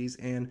mouth disease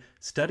and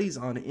studies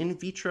on in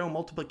vitro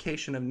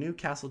multiplication of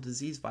Newcastle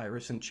disease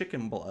virus in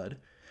chicken blood,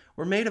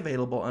 were made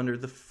available under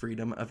the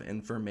Freedom of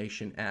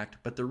Information Act,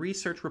 but the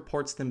research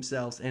reports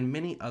themselves and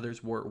many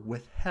others were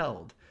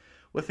withheld.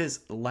 With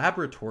his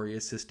laboratory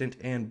assistant,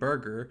 Ann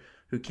Berger,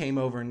 who came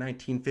over in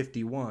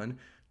 1951,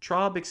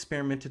 Traub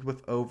experimented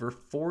with over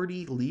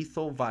 40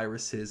 lethal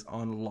viruses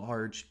on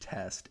large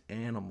test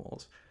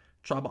animals.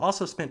 Traub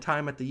also spent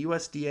time at the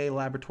USDA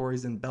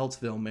laboratories in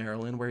Beltsville,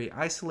 Maryland, where he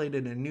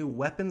isolated a new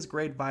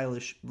weapons-grade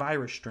virus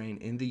strain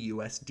in the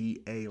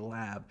USDA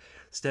lab,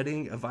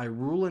 studying a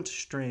virulent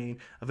strain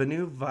of a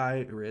new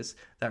virus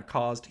that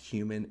caused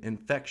human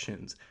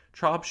infections.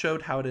 Traub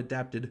showed how it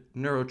adapted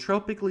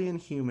neurotropically in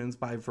humans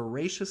by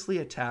voraciously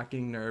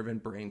attacking nerve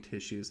and brain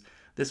tissues.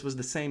 This was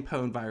the same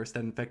potent virus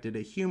that infected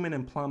a human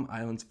in Plum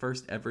Island's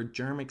first ever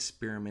germ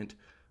experiment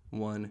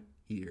 1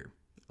 year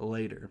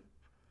later.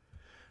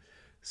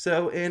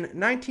 So in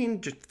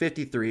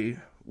 1953,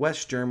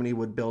 West Germany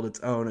would build its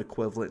own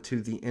equivalent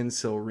to the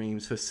Insil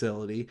Reims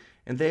facility,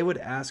 and they would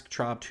ask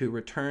Traub to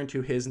return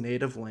to his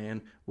native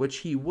land, which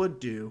he would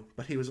do,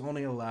 but he was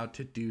only allowed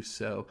to do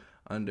so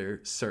under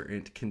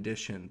certain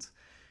conditions.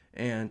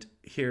 And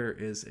here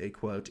is a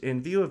quote.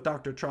 In view of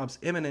Dr. Traub's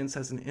eminence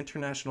as an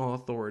international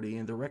authority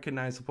and the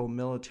recognizable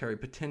military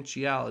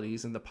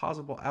potentialities and the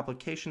possible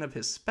application of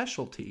his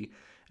specialty,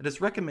 it is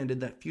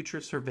recommended that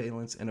future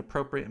surveillance and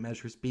appropriate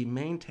measures be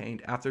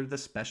maintained after the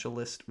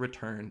specialist's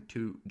return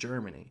to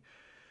Germany.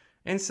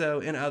 And so,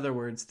 in other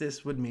words,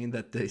 this would mean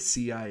that the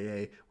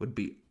CIA would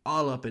be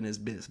all up in his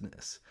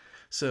business.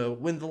 So,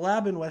 when the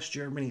lab in West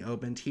Germany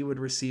opened, he would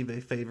receive a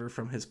favor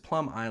from his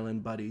Plum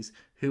Island buddies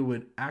who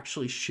would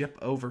actually ship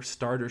over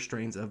starter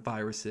strains of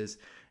viruses.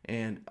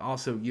 And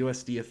also,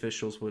 USD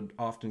officials would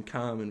often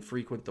come and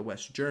frequent the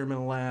West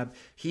German lab.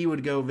 He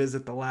would go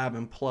visit the lab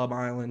in Plum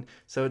Island.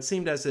 So it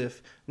seemed as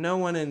if no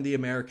one in the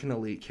American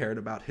elite cared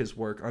about his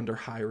work under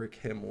Heinrich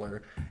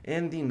Himmler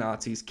and the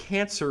Nazis'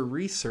 cancer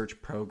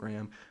research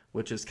program,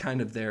 which is kind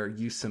of their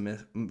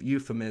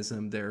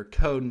euphemism, their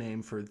code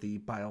name for the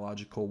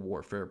biological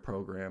warfare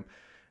program.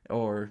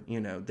 Or,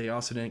 they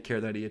also didn't care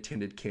that he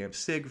attended Camp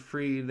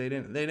Siegfried. They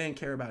didn't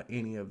care about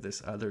any of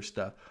this other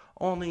stuff.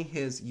 Only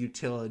his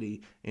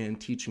utility in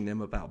teaching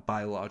them about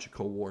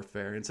biological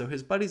warfare. And so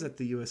his buddies at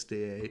the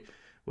USDA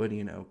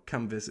would,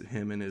 come visit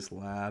him in his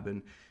lab,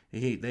 and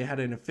they had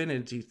an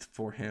affinity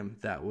for him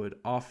that would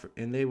offer,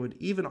 and they would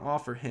even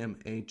offer him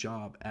a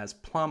job as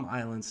Plum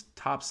Island's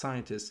top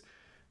scientist,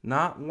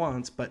 not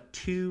once, but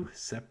 2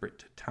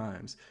 separate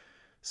times.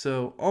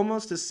 So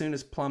almost as soon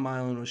as Plum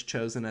Island was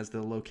chosen as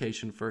the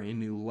location for a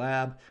new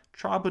lab,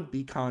 Traub would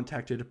be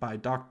contacted by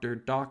Dr.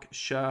 Doc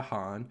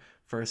Shahan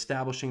for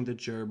establishing the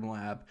germ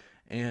lab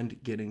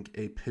and getting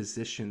a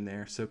position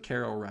there. So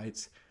Carol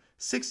writes,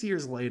 6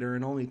 years later,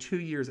 and only 2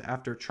 years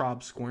after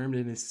Traub squirmed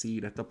in his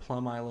seat at the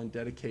Plum Island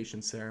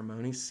dedication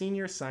ceremony,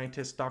 senior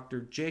scientist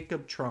Dr.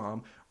 Jacob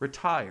Traum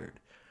retired.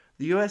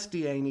 The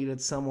USDA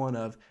needed someone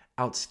of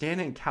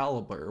outstanding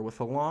caliber with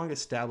a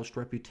long-established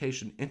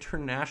reputation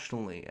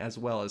internationally as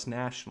well as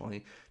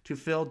nationally to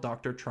fill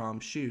Dr.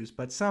 Traum's shoes,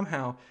 but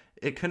somehow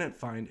it couldn't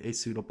find a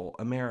suitable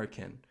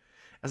American.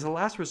 As a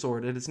last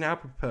resort, it is now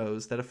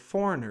proposed that a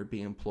foreigner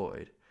be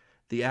employed.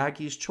 The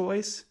Aggies'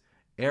 choice?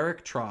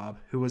 Eric Traub,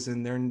 who was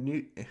in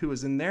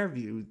their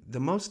view the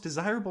most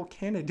desirable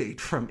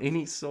candidate from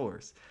any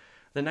source.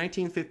 The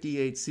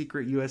 1958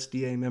 secret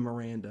USDA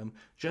memorandum,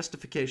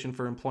 justification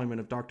for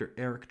employment of Dr.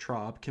 Eric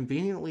Traub,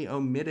 conveniently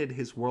omitted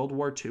his World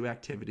War II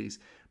activities,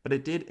 but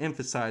it did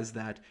emphasize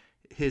that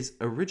his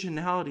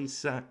originality,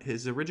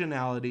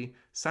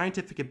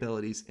 scientific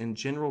abilities, and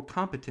general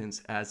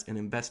competence as an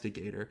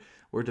investigator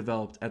were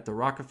developed at the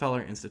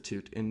Rockefeller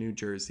Institute in New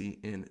Jersey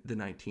in the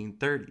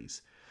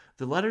 1930s.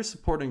 The letters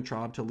supporting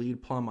Traub to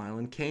lead Plum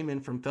Island came in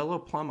from fellow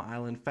Plum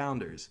Island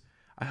founders.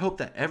 I hope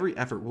that every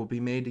effort will be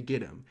made to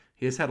get him.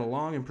 He has had a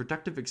long and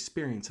productive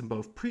experience in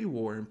both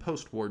pre-war and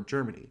post-war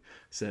Germany,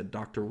 said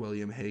Dr.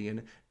 William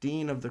Hagen,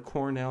 Dean of the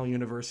Cornell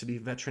University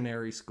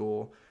Veterinary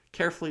School,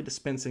 carefully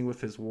dispensing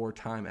with his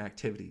wartime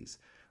activities.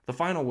 The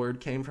final word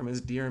came from his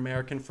dear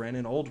American friend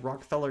and old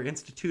Rockefeller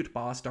Institute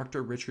boss,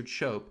 Dr. Richard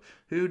Shope,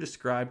 who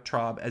described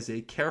Traub as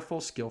a careful,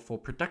 skillful,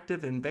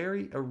 productive, and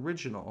very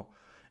original,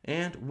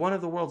 and one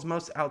of the world's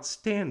most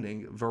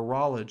outstanding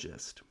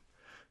virologists.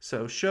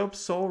 So Shope's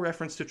sole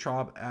reference to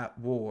Traub at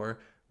war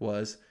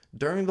was,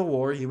 during the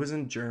war he was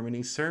in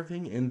Germany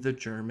serving in the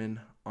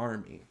German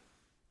army.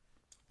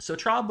 So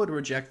Traub would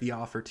reject the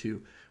offer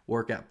to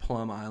work at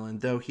Plum Island,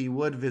 though he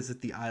would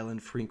visit the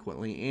island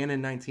frequently, and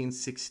in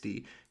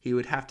 1960 he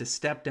would have to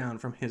step down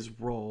from his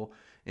role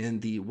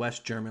in the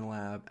West German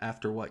lab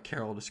after what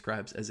Carroll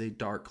describes as a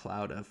dark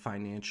cloud of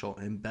financial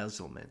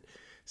embezzlement.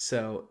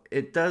 So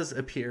it does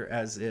appear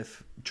as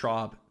if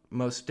Traub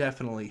most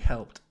definitely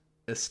helped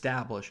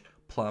establish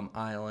Plum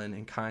Island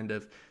and kind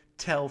of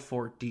tell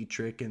Fort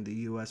Detrick and the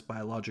U.S.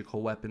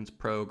 biological weapons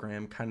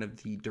program kind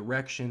of the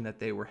direction that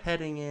they were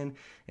heading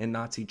in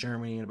Nazi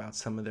Germany and about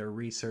some of their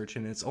research.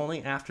 And it's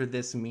only after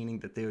this meeting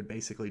that they would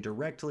basically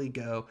directly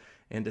go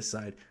and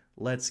decide,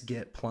 let's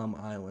get Plum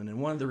Island. And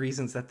one of the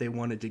reasons that they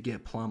wanted to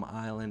get Plum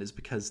Island is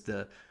because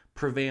the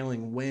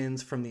prevailing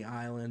winds from the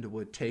island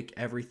would take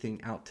everything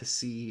out to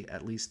sea,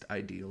 at least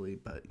ideally,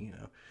 but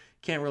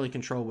can't really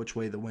control which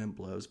way the wind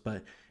blows.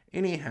 But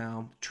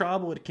anyhow,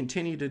 Traub would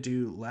continue to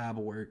do lab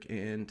work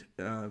and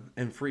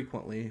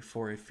frequently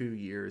for a few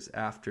years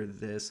after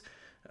this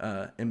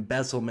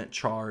embezzlement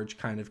charge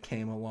kind of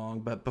came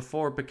along, but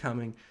before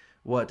becoming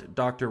what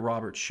Dr.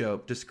 Robert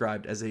Shope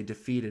described as a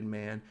defeated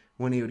man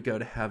when he would go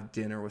to have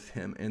dinner with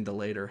him in the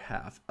later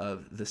half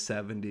of the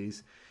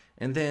 70s.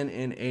 And then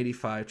in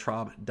 85,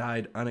 Traub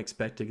died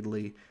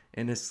unexpectedly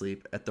in his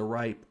sleep at the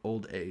ripe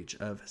old age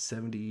of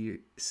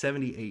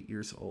 78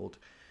 years old.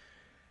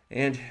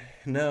 And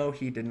no,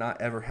 he did not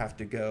ever have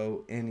to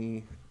go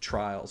any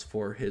trials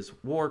for his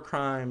war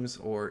crimes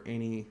or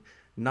any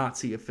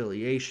Nazi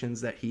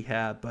affiliations that he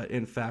had, but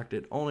in fact,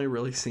 it only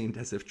really seemed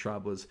as if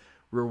Traub was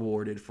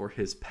rewarded for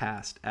his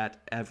past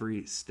at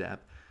every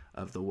step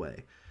of the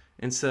way.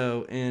 And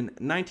so in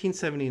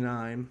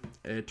 1979,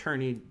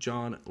 attorney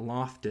John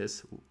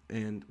Loftus,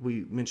 and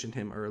we mentioned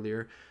him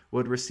earlier,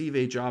 would receive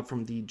a job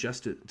from the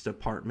Justice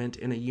Department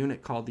in a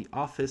unit called the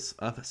Office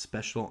of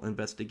Special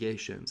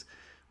Investigations,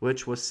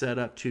 which was set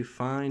up to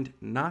find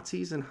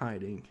Nazis in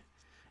hiding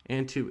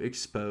and to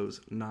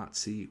expose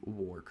Nazi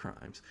war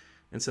crimes.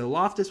 And so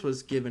Loftus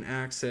was given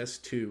access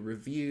to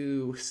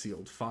review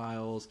sealed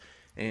files,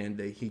 and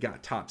he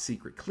got top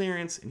secret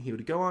clearance, and he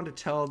would go on to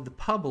tell the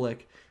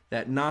public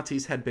that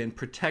Nazis had been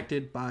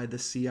protected by the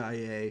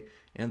CIA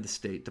and the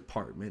State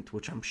Department,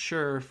 which I'm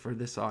sure for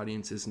this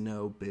audience is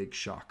no big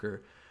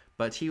shocker.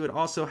 But he would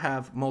also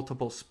have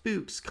multiple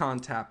spooks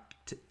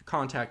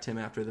contact him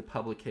after the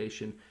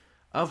publication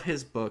of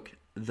his book,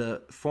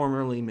 the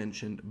formerly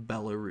mentioned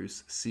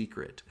Belarus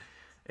Secret.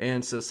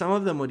 And so some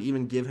of them would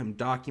even give him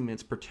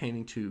documents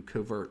pertaining to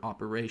covert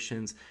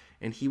operations,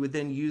 and he would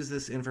then use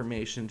this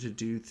information to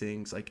do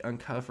things like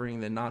uncovering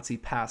the Nazi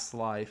past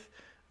life,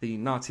 to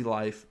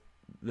uncovering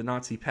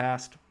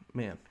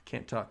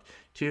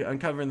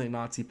the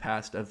Nazi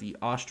past of the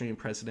Austrian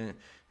president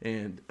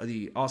and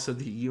also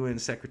the UN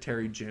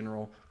Secretary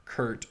General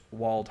Kurt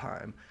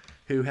Waldheim,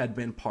 who had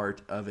been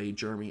part of a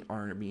German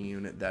army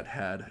unit that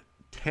had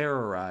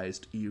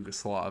terrorized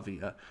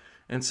Yugoslavia.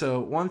 And so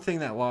one thing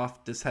that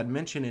Loftus had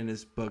mentioned in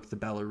his book, The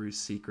Belarus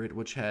Secret,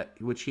 which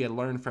he had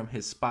learned from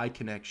his spy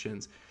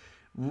connections,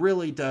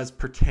 really does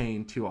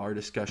pertain to our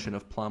discussion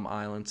of Plum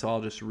Island. So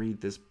I'll just read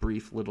this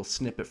brief little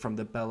snippet from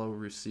The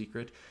Belarus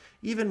Secret.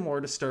 Even more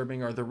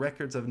disturbing are the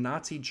records of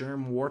Nazi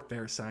germ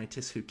warfare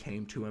scientists who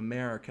came to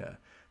America.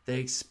 They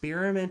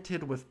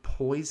experimented with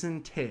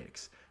poison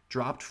ticks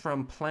dropped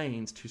from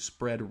planes to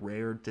spread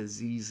rare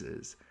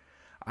diseases.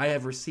 I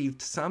have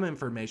received some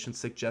information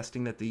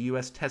suggesting that the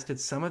U.S. tested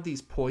some of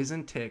these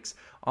poison ticks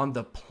on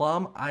the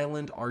Plum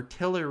Island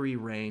artillery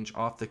range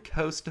off the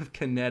coast of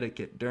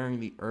Connecticut during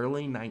the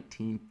early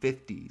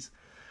 1950s.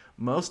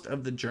 Most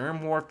of the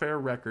germ warfare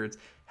records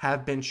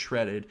have been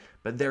shredded,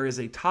 but there is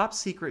a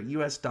top-secret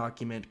U.S.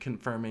 document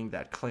confirming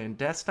that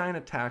clandestine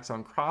attacks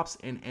on crops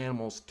and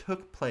animals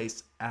took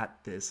place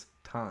at this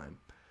time.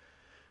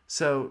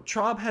 So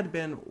Traub had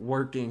been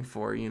working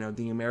for,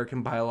 the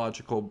American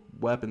Biological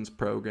Weapons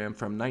Program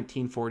from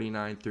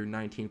 1949 through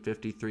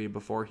 1953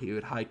 before he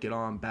would hike it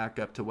on back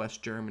up to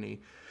West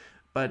Germany.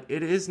 But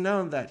it is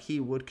known that he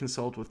would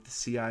consult with the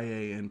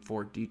CIA and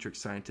Fort Detrick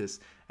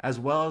scientists, as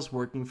well as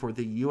working for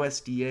the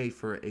USDA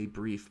for a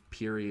brief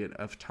period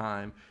of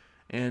time.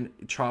 And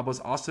Traub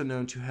was also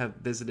known to have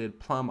visited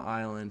Plum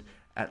Island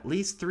at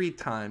least 3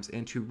 times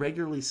and to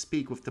regularly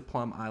speak with the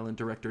Plum Island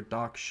director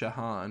Doc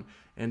Shahan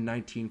in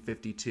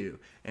 1952.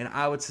 And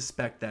I would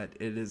suspect that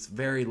it is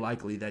very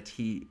likely that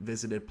he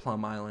visited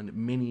Plum Island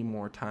many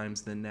more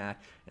times than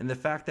that. And the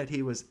fact that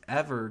he was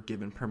ever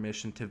given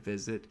permission to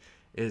visit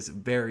is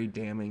very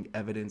damning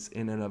evidence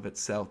in and of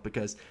itself,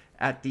 because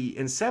at the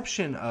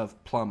inception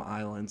of Plum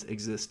Island's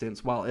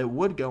existence, while it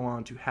would go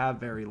on to have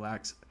very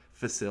lax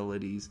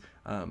facilities,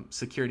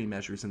 security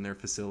measures in their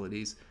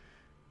facilities,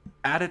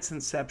 at its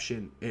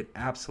inception, it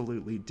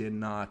absolutely did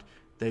not.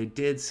 They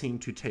did seem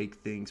to take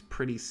things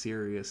pretty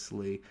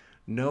seriously.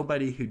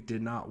 Nobody who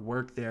did not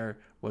work there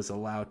was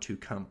allowed to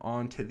come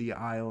onto the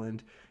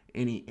island.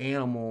 Any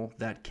animal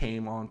that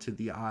came onto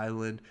the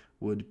island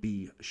would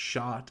be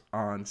shot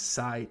on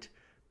sight.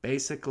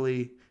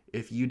 Basically,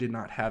 if you did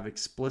not have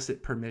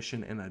explicit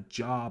permission and a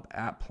job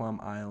at Plum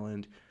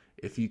Island,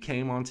 if you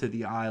came onto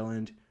the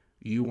island,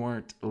 you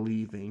weren't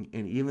leaving.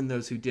 And even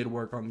those who did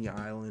work on the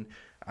island,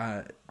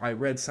 I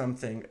read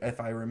something, if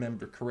I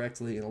remember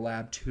correctly, in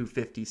Lab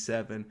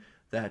 257,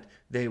 that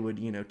they would,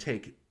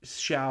 take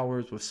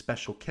showers with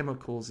special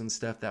chemicals and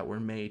stuff that were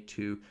made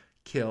to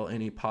kill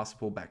any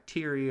possible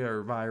bacteria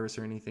or virus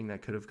or anything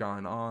that could have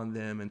gone on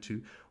them, and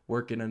to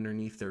work it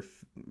underneath their,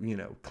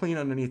 clean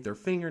underneath their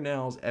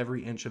fingernails,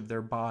 every inch of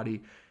their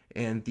body.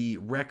 and the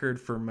record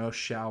for most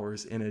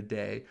showers in a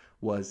day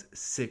was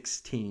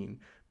 16,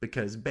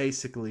 because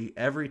basically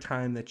every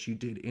time that you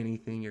did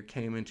anything or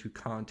came into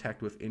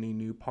contact with any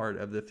new part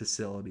of the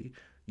facility,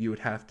 you would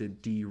have to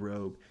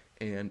derobe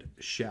and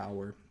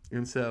shower.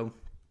 And so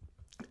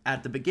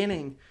at the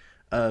beginning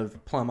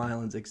of Plum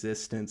Island's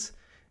existence,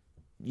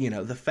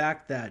 the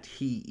fact that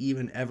he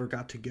even ever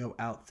got to go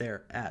out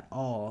there at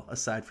all,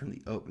 aside from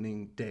the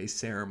opening day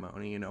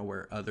ceremony,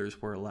 where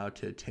others were allowed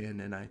to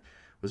attend, and I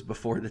was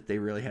before that they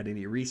really had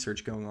any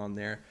research going on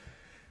there.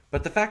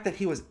 But the fact that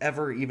he was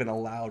ever even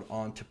allowed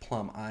onto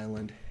Plum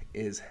Island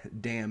is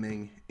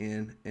damning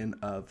in and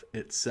of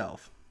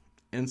itself.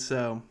 And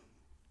so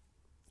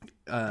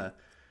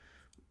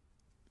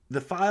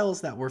the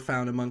files that were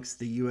found amongst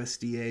the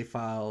USDA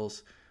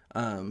files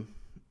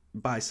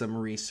by some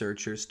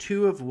researchers,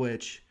 two of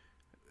which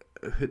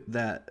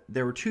that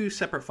there were two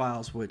separate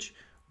files which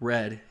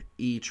read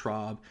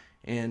E-Trob,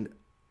 and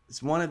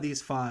one of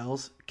these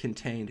files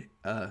contained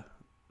a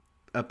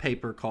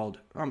paper called,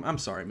 I'm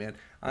sorry, man,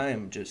 I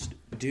am just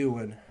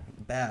doing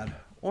bad,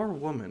 or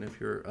woman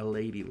if you're a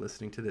lady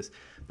listening to this,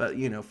 but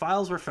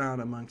files were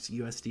found amongst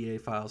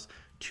USDA files,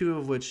 two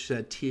of which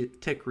said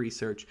tick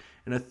research,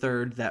 and a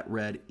third that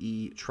read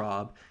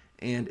E-Trob,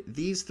 and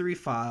these three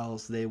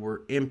files, they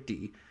were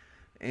empty.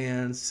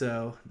 And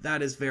so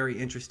that is very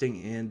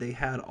interesting, and they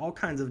had all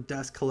kinds of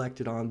dust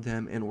collected on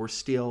them and were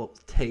still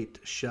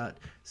taped shut.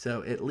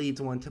 So it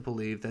leads one to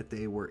believe that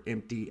they were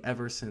empty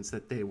ever since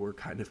that they were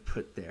kind of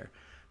put there.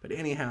 But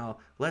anyhow,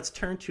 let's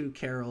turn to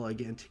Carol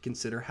again to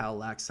consider how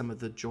lax some of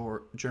the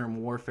germ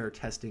warfare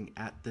testing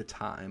at the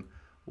time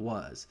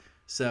was.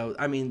 So,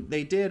 I mean,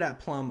 they did at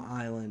Plum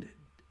Island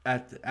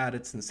at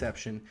its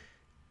inception,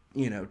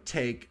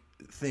 take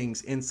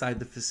things inside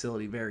the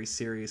facility very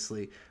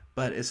seriously.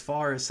 But as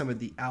far as some of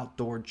the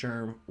outdoor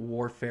germ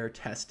warfare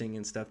testing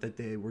and stuff that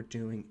they were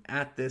doing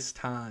at this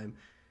time,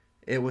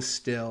 it was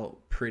still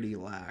pretty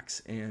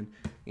lax. And,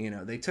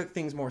 they took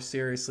things more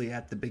seriously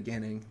at the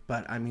beginning.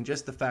 But, I mean,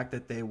 just the fact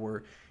that they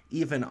were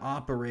even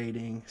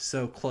operating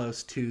so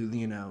close to,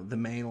 the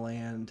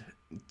mainland,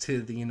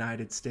 to the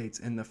United States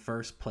in the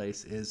first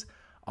place is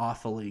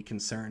awfully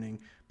concerning.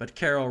 But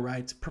Carol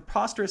writes,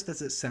 preposterous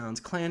as it sounds,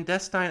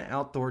 clandestine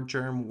outdoor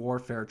germ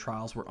warfare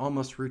trials were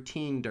almost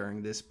routine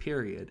during this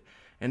period.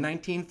 In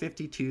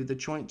 1952, the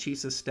Joint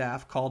Chiefs of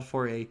Staff called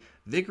for a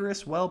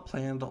vigorous,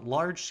 well-planned,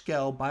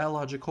 large-scale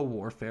biological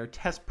warfare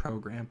test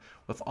program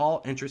with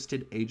all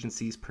interested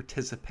agencies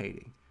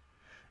participating.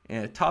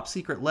 In a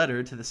top-secret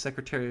letter to the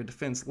Secretary of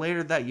Defense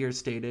later that year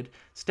stated,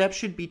 steps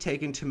should be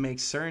taken to make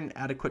sure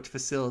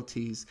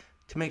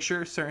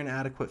certain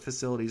adequate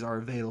facilities are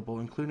available,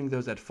 including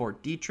those at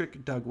Fort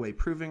Detrick, Dugway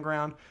Proving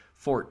Ground,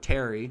 Fort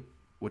Terry,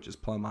 which is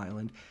Plum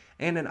Island,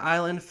 and an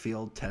island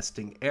field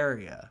testing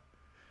area.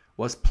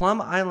 Was Plum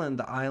Island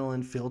the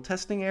island field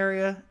testing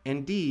area?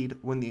 Indeed,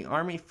 when the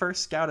Army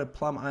first scouted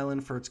Plum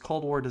Island for its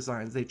Cold War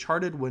designs, they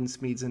charted wind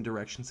speeds and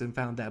directions and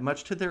found that,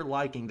 much to their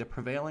liking, the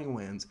prevailing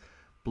winds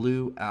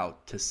blew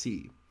out to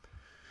sea.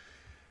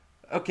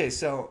 Okay,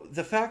 so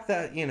the fact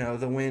that,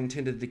 the wind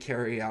tended to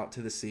carry out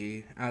to the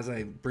sea, as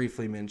I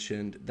briefly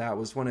mentioned, that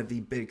was one of the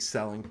big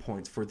selling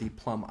points for the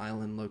Plum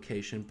Island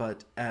location.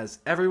 But as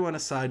everyone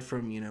aside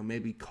from,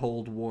 maybe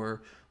Cold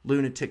War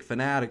lunatic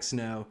fanatics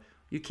know,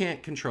 you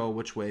can't control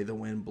which way the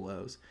wind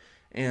blows.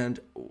 And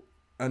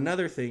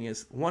another thing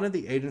is, one of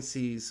the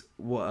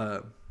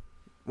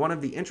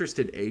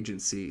interested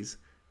agencies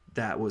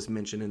that was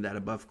mentioned in that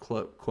above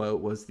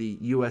quote was the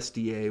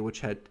USDA, which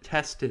had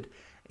tested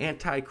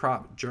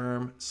anti-crop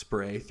germ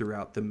spray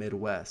throughout the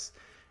Midwest.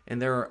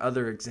 And there are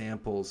other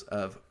examples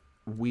of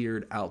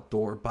weird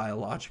outdoor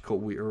biological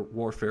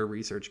warfare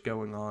research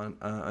going on.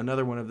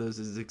 Another one of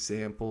those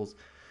examples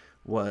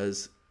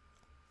was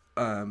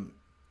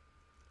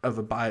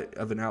of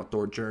an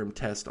outdoor germ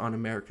test on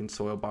American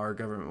soil by our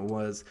government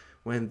was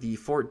when the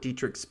Fort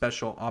Detrick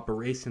Special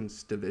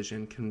Operations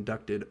Division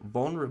conducted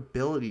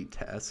vulnerability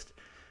tests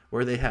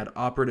where they had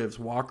operatives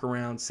walk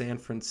around San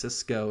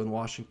Francisco and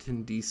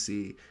Washington,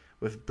 D.C.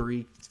 with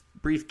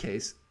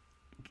briefcase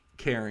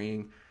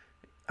carrying,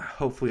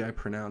 hopefully I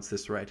pronounced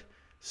this right,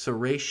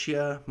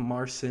 Serratia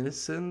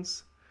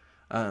marcinicens,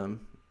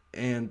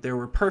 and there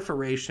were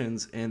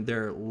perforations in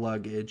their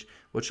luggage,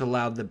 which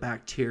allowed the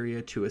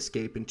bacteria to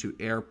escape into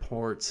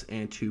airports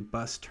and to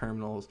bus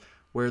terminals,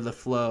 where the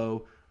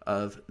flow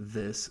of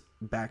this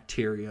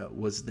bacteria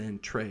was then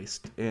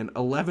traced. And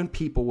 11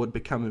 people would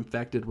become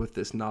infected with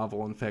this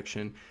novel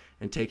infection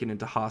and taken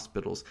into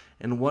hospitals,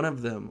 and one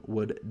of them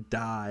would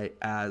die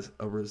as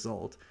a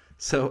result.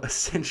 So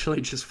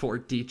essentially just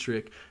Fort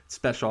Detrick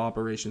Special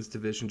Operations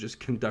Division just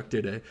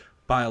conducted a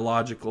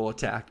biological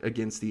attack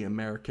against the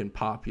American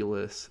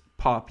populace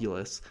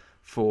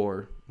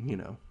for,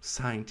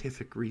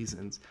 scientific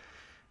reasons.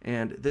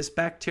 And this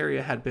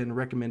bacteria had been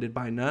recommended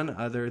by none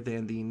other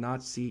than the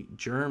Nazi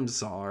germ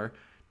czar,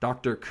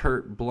 Dr.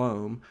 Kurt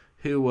Blome,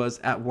 who was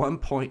at one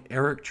point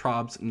Eric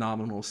Traub's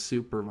nominal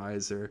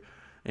supervisor.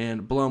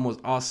 And Blum was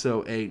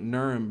also a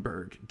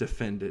Nuremberg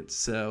defendant.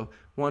 So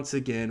once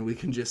again, we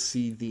can just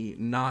see the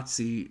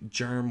Nazi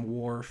germ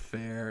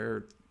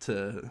warfare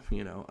to,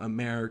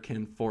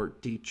 American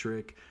Fort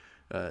Detrick,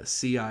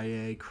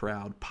 CIA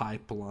crowd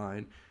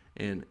pipeline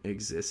in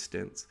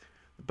existence.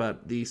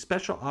 But the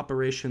Special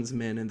Operations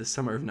men in the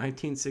summer of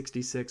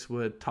 1966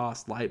 would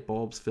toss light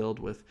bulbs filled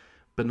with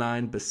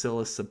benign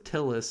Bacillus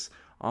subtilis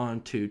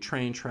onto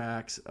train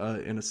tracks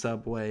in a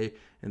subway,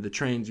 and the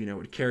trains,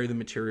 would carry the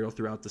material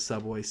throughout the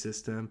subway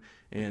system,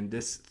 and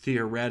this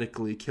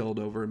theoretically killed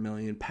over 1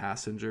 million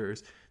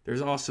passengers.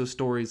 There's also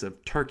stories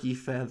of turkey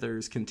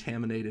feathers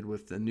contaminated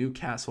with the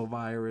Newcastle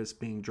virus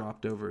being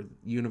dropped over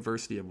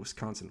University of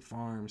Wisconsin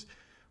farms.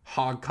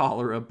 Hog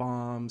cholera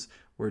bombs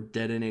were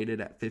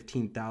detonated at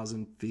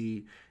 15,000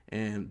 feet,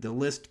 and the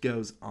list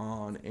goes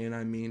on.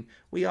 And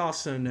we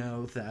also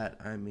know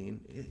that,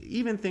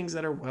 even things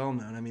that are well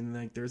known,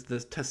 like there's the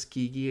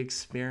Tuskegee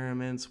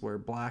experiments where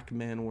black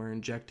men were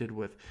injected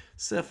with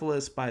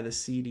syphilis by the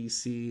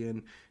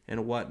CDC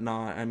and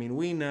whatnot.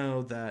 We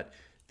know that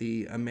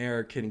the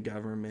American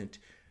government,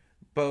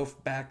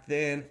 both back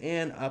then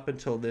and up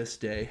until this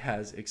day,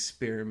 has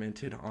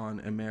experimented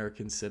on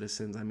American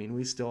citizens.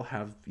 We still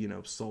have,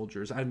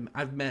 soldiers.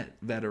 I've met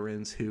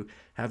veterans who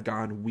have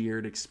gone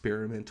weird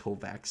experimental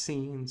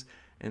vaccines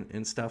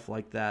and stuff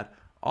like that.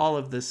 All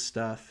of this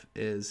stuff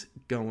is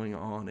going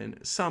on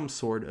in some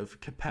sort of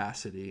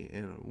capacity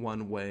in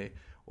one way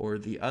or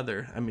the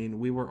other.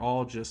 We were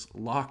all just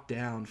locked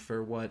down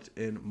for what,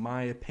 in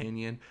my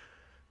opinion,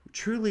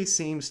 truly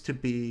seems to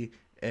be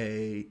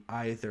a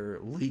either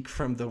leak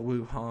from the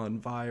Wuhan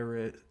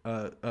virus,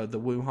 the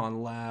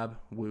Wuhan lab,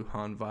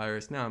 Wuhan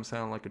virus. Now I'm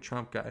sounding like a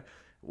Trump guy.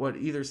 What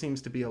either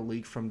seems to be a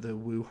leak from the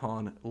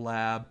Wuhan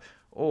lab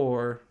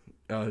or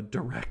a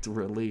direct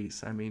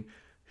release.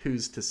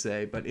 Who's to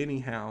say? But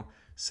anyhow,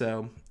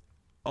 so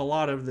a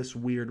lot of this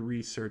weird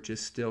research is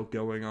still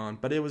going on,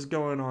 but it was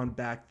going on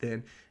back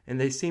then, and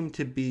they seem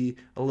to be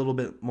a little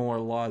bit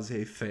more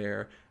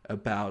laissez-faire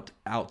about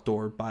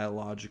outdoor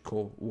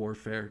biological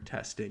warfare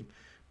testing.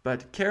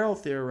 But Carroll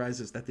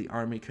theorizes that the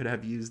Army could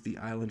have used the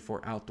island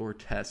for outdoor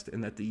tests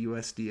and that the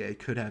USDA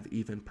could have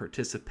even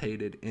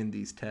participated in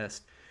these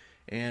tests.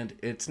 And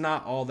it's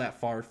not all that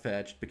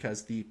far-fetched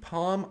because the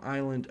Plum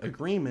Island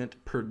Agreement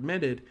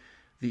permitted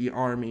the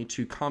Army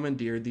to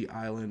commandeer the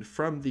island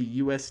from the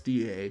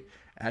USDA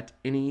at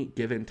any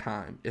given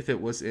time if it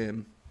was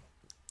in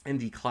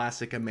the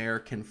classic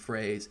American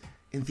phrase,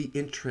 in the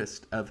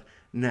interest of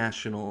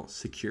national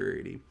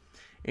security.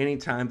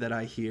 Anytime that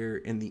I hear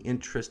in the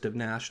interest of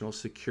national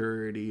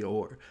security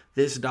or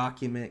this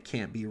document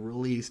can't be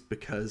released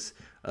because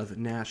of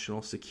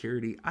national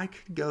security, I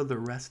could go the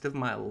rest of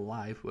my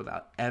life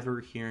without ever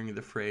hearing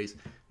the phrase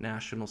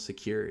national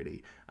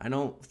security. I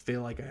don't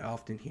feel like I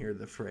often hear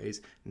the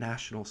phrase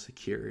national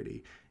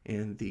security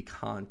in the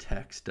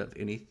context of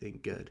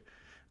anything good.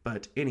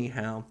 But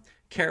anyhow,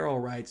 Carroll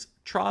writes,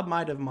 Traub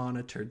might have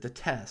monitored the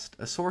test.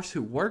 A source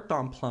who worked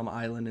on Plum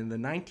Island in the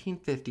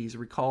 1950s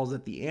recalls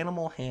that the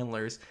animal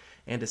handlers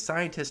and a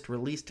scientist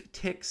released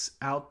ticks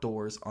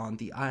outdoors on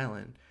the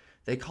island.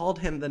 They called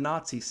him the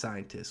Nazi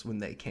scientist when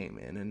they came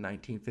in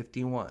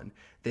 1951.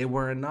 They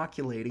were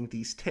inoculating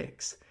these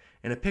ticks.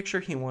 And a picture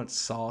he once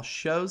saw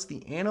shows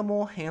the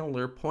animal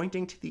handler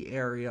pointing to the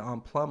area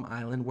on Plum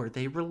Island where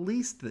they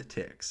released the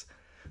ticks.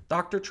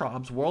 Dr.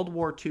 Traub's World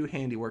War II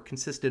handiwork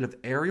consisted of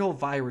aerial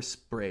virus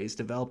sprays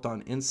developed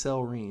on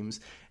incel reams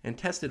and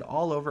tested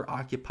all over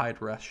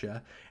occupied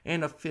Russia,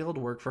 and of field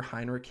work for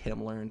Heinrich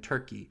Himmler in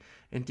Turkey.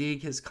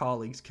 Indeed, his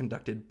colleagues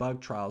conducted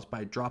bug trials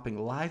by dropping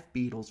live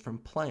beetles from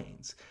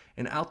planes.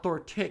 An outdoor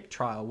tick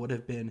trial would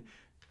have been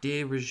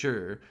de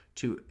rigueur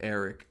to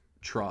Eric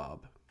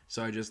Traub.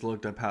 So I just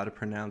looked up how to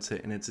pronounce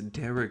it, and it's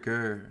de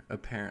rigueur,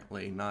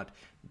 apparently, not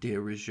de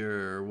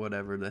rigueur or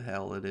whatever the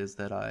hell it is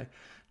that I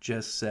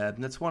just said.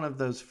 And it's one of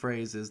those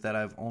phrases that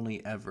I've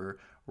only ever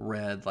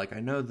read. Like, I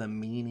know the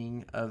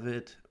meaning of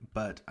it,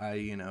 but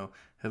I,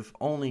 have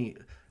only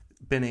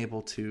been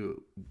able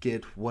to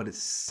get what it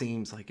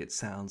seems like it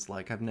sounds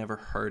like. I've never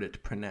heard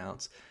it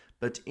pronounced.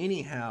 But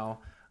anyhow,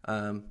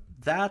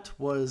 that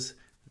was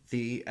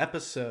the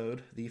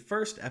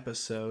first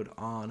episode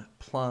on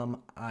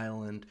Plum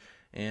Island.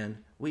 And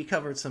we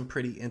covered some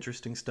pretty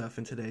interesting stuff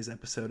in today's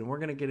episode, and we're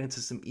going to get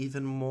into some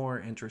even more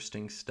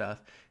interesting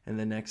stuff in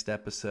the next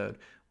episode.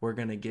 We're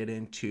going to get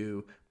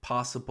into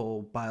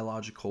possible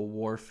biological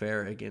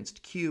warfare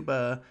against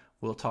Cuba.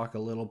 We'll talk a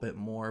little bit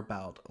more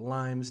about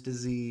Lyme's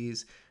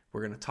disease.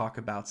 We're going to talk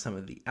about some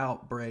of the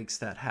outbreaks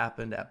that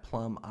happened at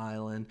Plum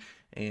Island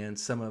and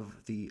some of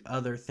the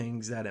other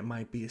things that it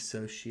might be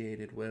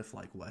associated with,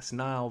 like West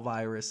Nile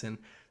virus and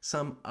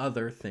some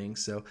other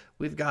things. So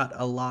we've got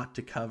a lot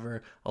to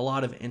cover, a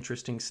lot of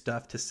interesting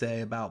stuff to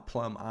say about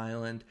Plum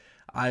Island.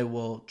 I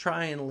will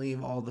try and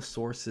leave all the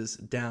sources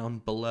down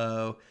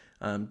below.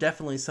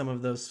 Definitely some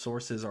of those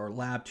sources are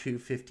Lab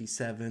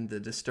 257, The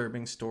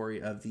Disturbing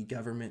Story of the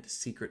Government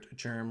Secret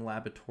Germ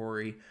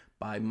Laboratory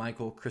by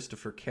Michael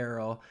Christopher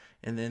Carroll.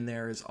 And then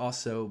there is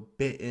also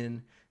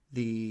Bitten,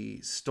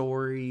 the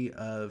story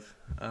of,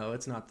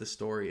 it's not the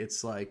story,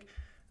 it's like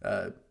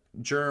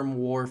germ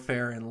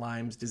warfare and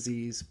Lyme's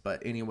disease.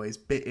 But anyways,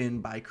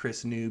 Bitten by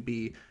Chris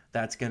Newby,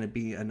 that's going to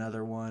be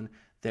another one.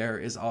 There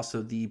is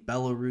also the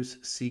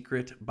Belarus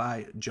Secret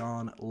by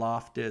John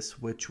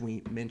Loftus, which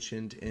we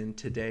mentioned in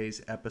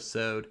today's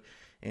episode.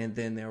 And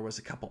then there was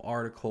a couple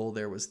articles.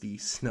 There was the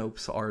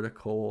Snopes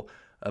article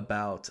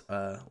about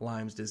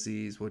Lyme's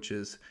disease, which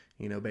is,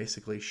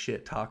 basically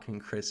shit talking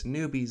Chris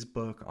Newby's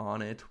book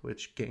on it,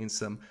 which gained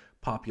some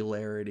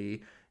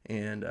popularity.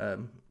 And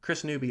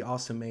Chris Newby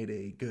also made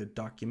a good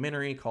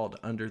documentary called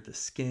Under the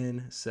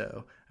Skin.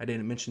 So I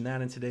didn't mention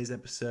that in today's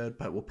episode,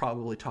 but we'll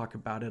probably talk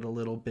about it a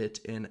little bit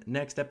in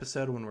next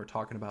episode when we're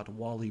talking about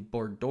Wally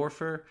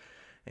Borgdorfer.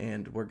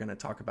 And we're going to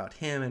talk about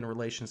him in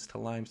relations to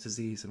Lyme's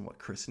disease and what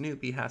Chris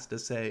Newby has to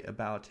say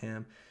about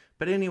him.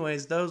 But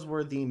anyways, those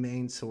were the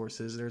main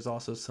sources. There's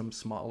also some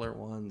smaller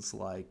ones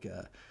like,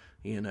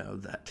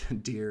 that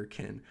deer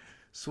can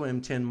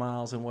swim 10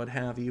 miles and what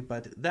have you.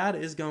 But that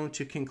is going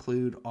to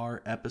conclude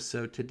our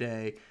episode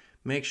today.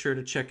 Make sure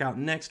to check out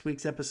next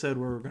week's episode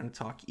where we're going to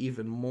talk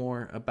even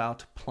more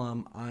about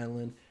Plum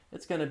Island.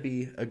 It's going to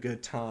be a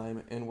good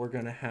time, and we're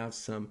going to have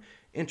some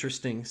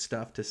interesting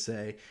stuff to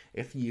say.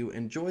 If you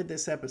enjoyed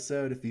this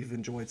episode, if you've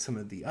enjoyed some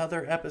of the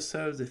other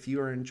episodes, if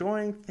you are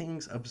enjoying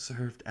Things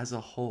Observed as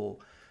a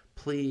whole,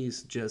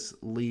 please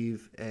just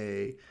leave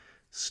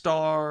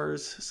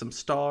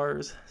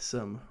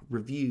some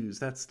reviews.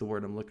 That's the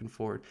word I'm looking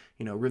for.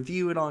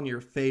 Review it on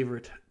your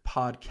favorite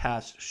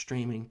podcast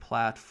streaming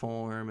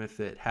platform if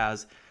it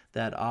has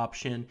that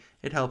option.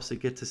 It helps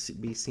it get to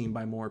be seen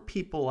by more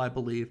people, I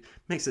believe.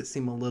 Makes it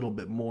seem a little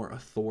bit more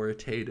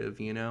authoritative,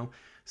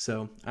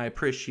 So I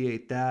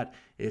appreciate that.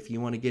 If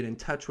you want to get in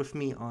touch with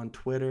me on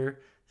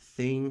Twitter,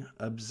 Thing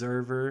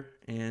Observer,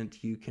 and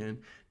you can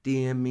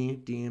DM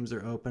me. DMs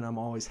are open. I'm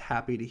always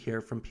happy to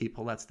hear from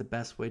people. That's the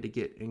best way to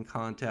get in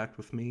contact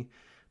with me.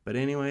 But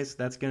anyways,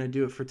 that's going to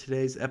do it for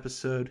today's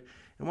episode.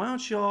 And why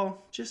don't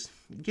y'all just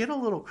get a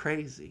little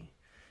crazy?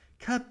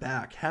 Cut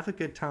back. Have a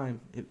good time.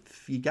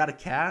 If you got a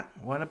cat,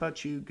 why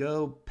about you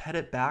go pet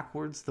it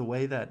backwards the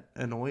way that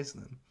annoys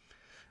them?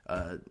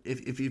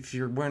 If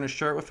you're wearing a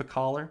shirt with a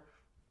collar,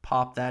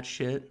 pop that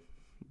shit.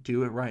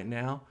 Do it right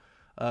now.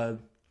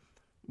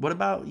 What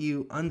about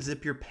you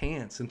unzip your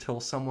pants until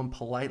someone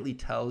politely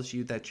tells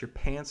you that your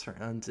pants are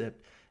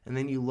unzipped, and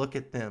then you look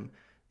at them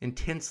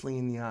intensely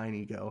in the eye and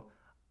you go,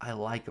 I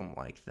like them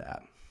like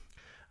that.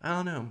 I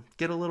don't know.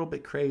 Get a little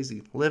bit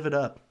crazy. Live it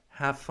up.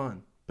 Have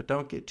fun. But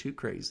don't get too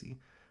crazy.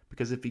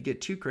 Because if you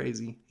get too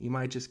crazy, you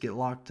might just get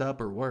locked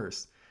up or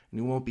worse. And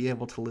you won't be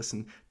able to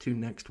listen to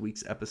next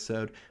week's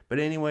episode. But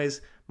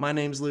anyways, my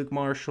name's Luke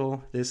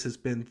Marshall. This has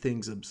been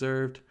Things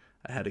Observed.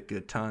 I had a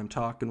good time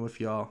talking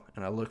with y'all,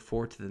 and I look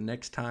forward to the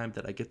next time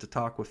that I get to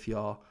talk with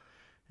y'all.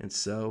 And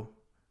so,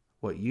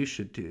 what you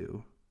should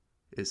do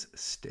is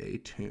stay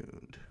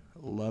tuned.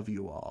 Love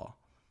you all.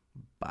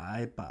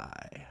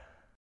 Bye-bye.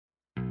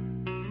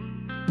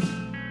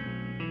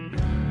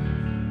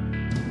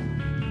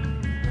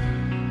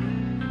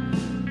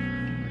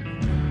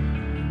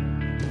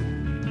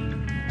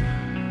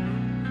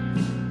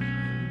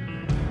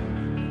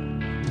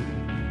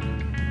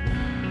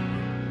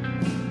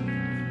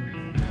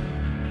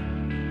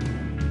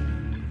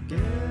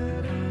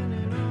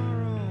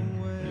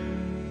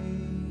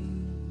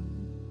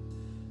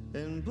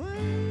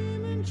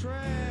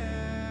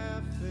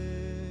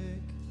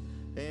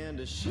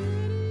 A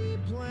shitty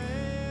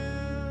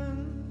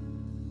plan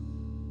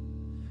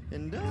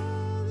and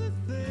all the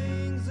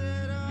things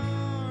that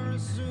are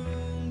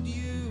assumed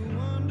you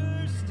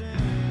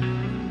understand.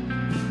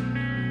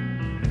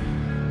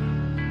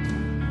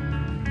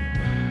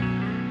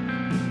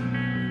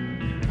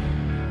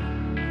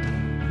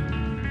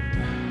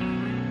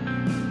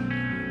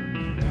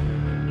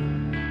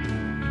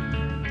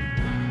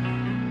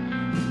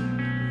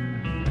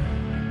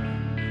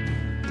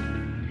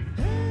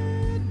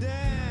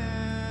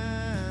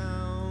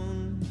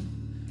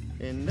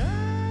 And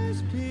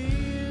eyes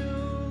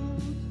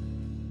peeled,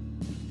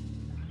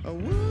 I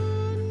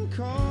wouldn't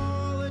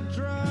call it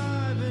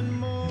driving,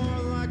 more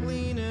like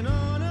leaning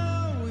on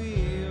a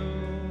wheel.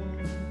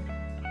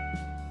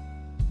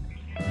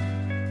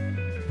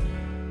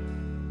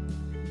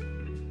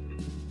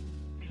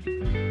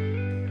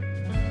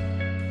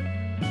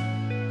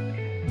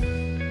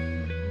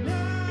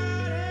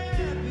 Not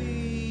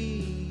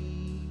happy,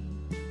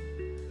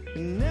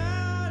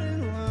 not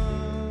in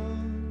love,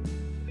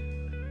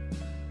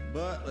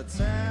 but let's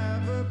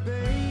have a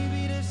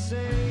baby to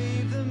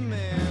save the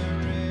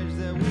marriage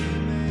that we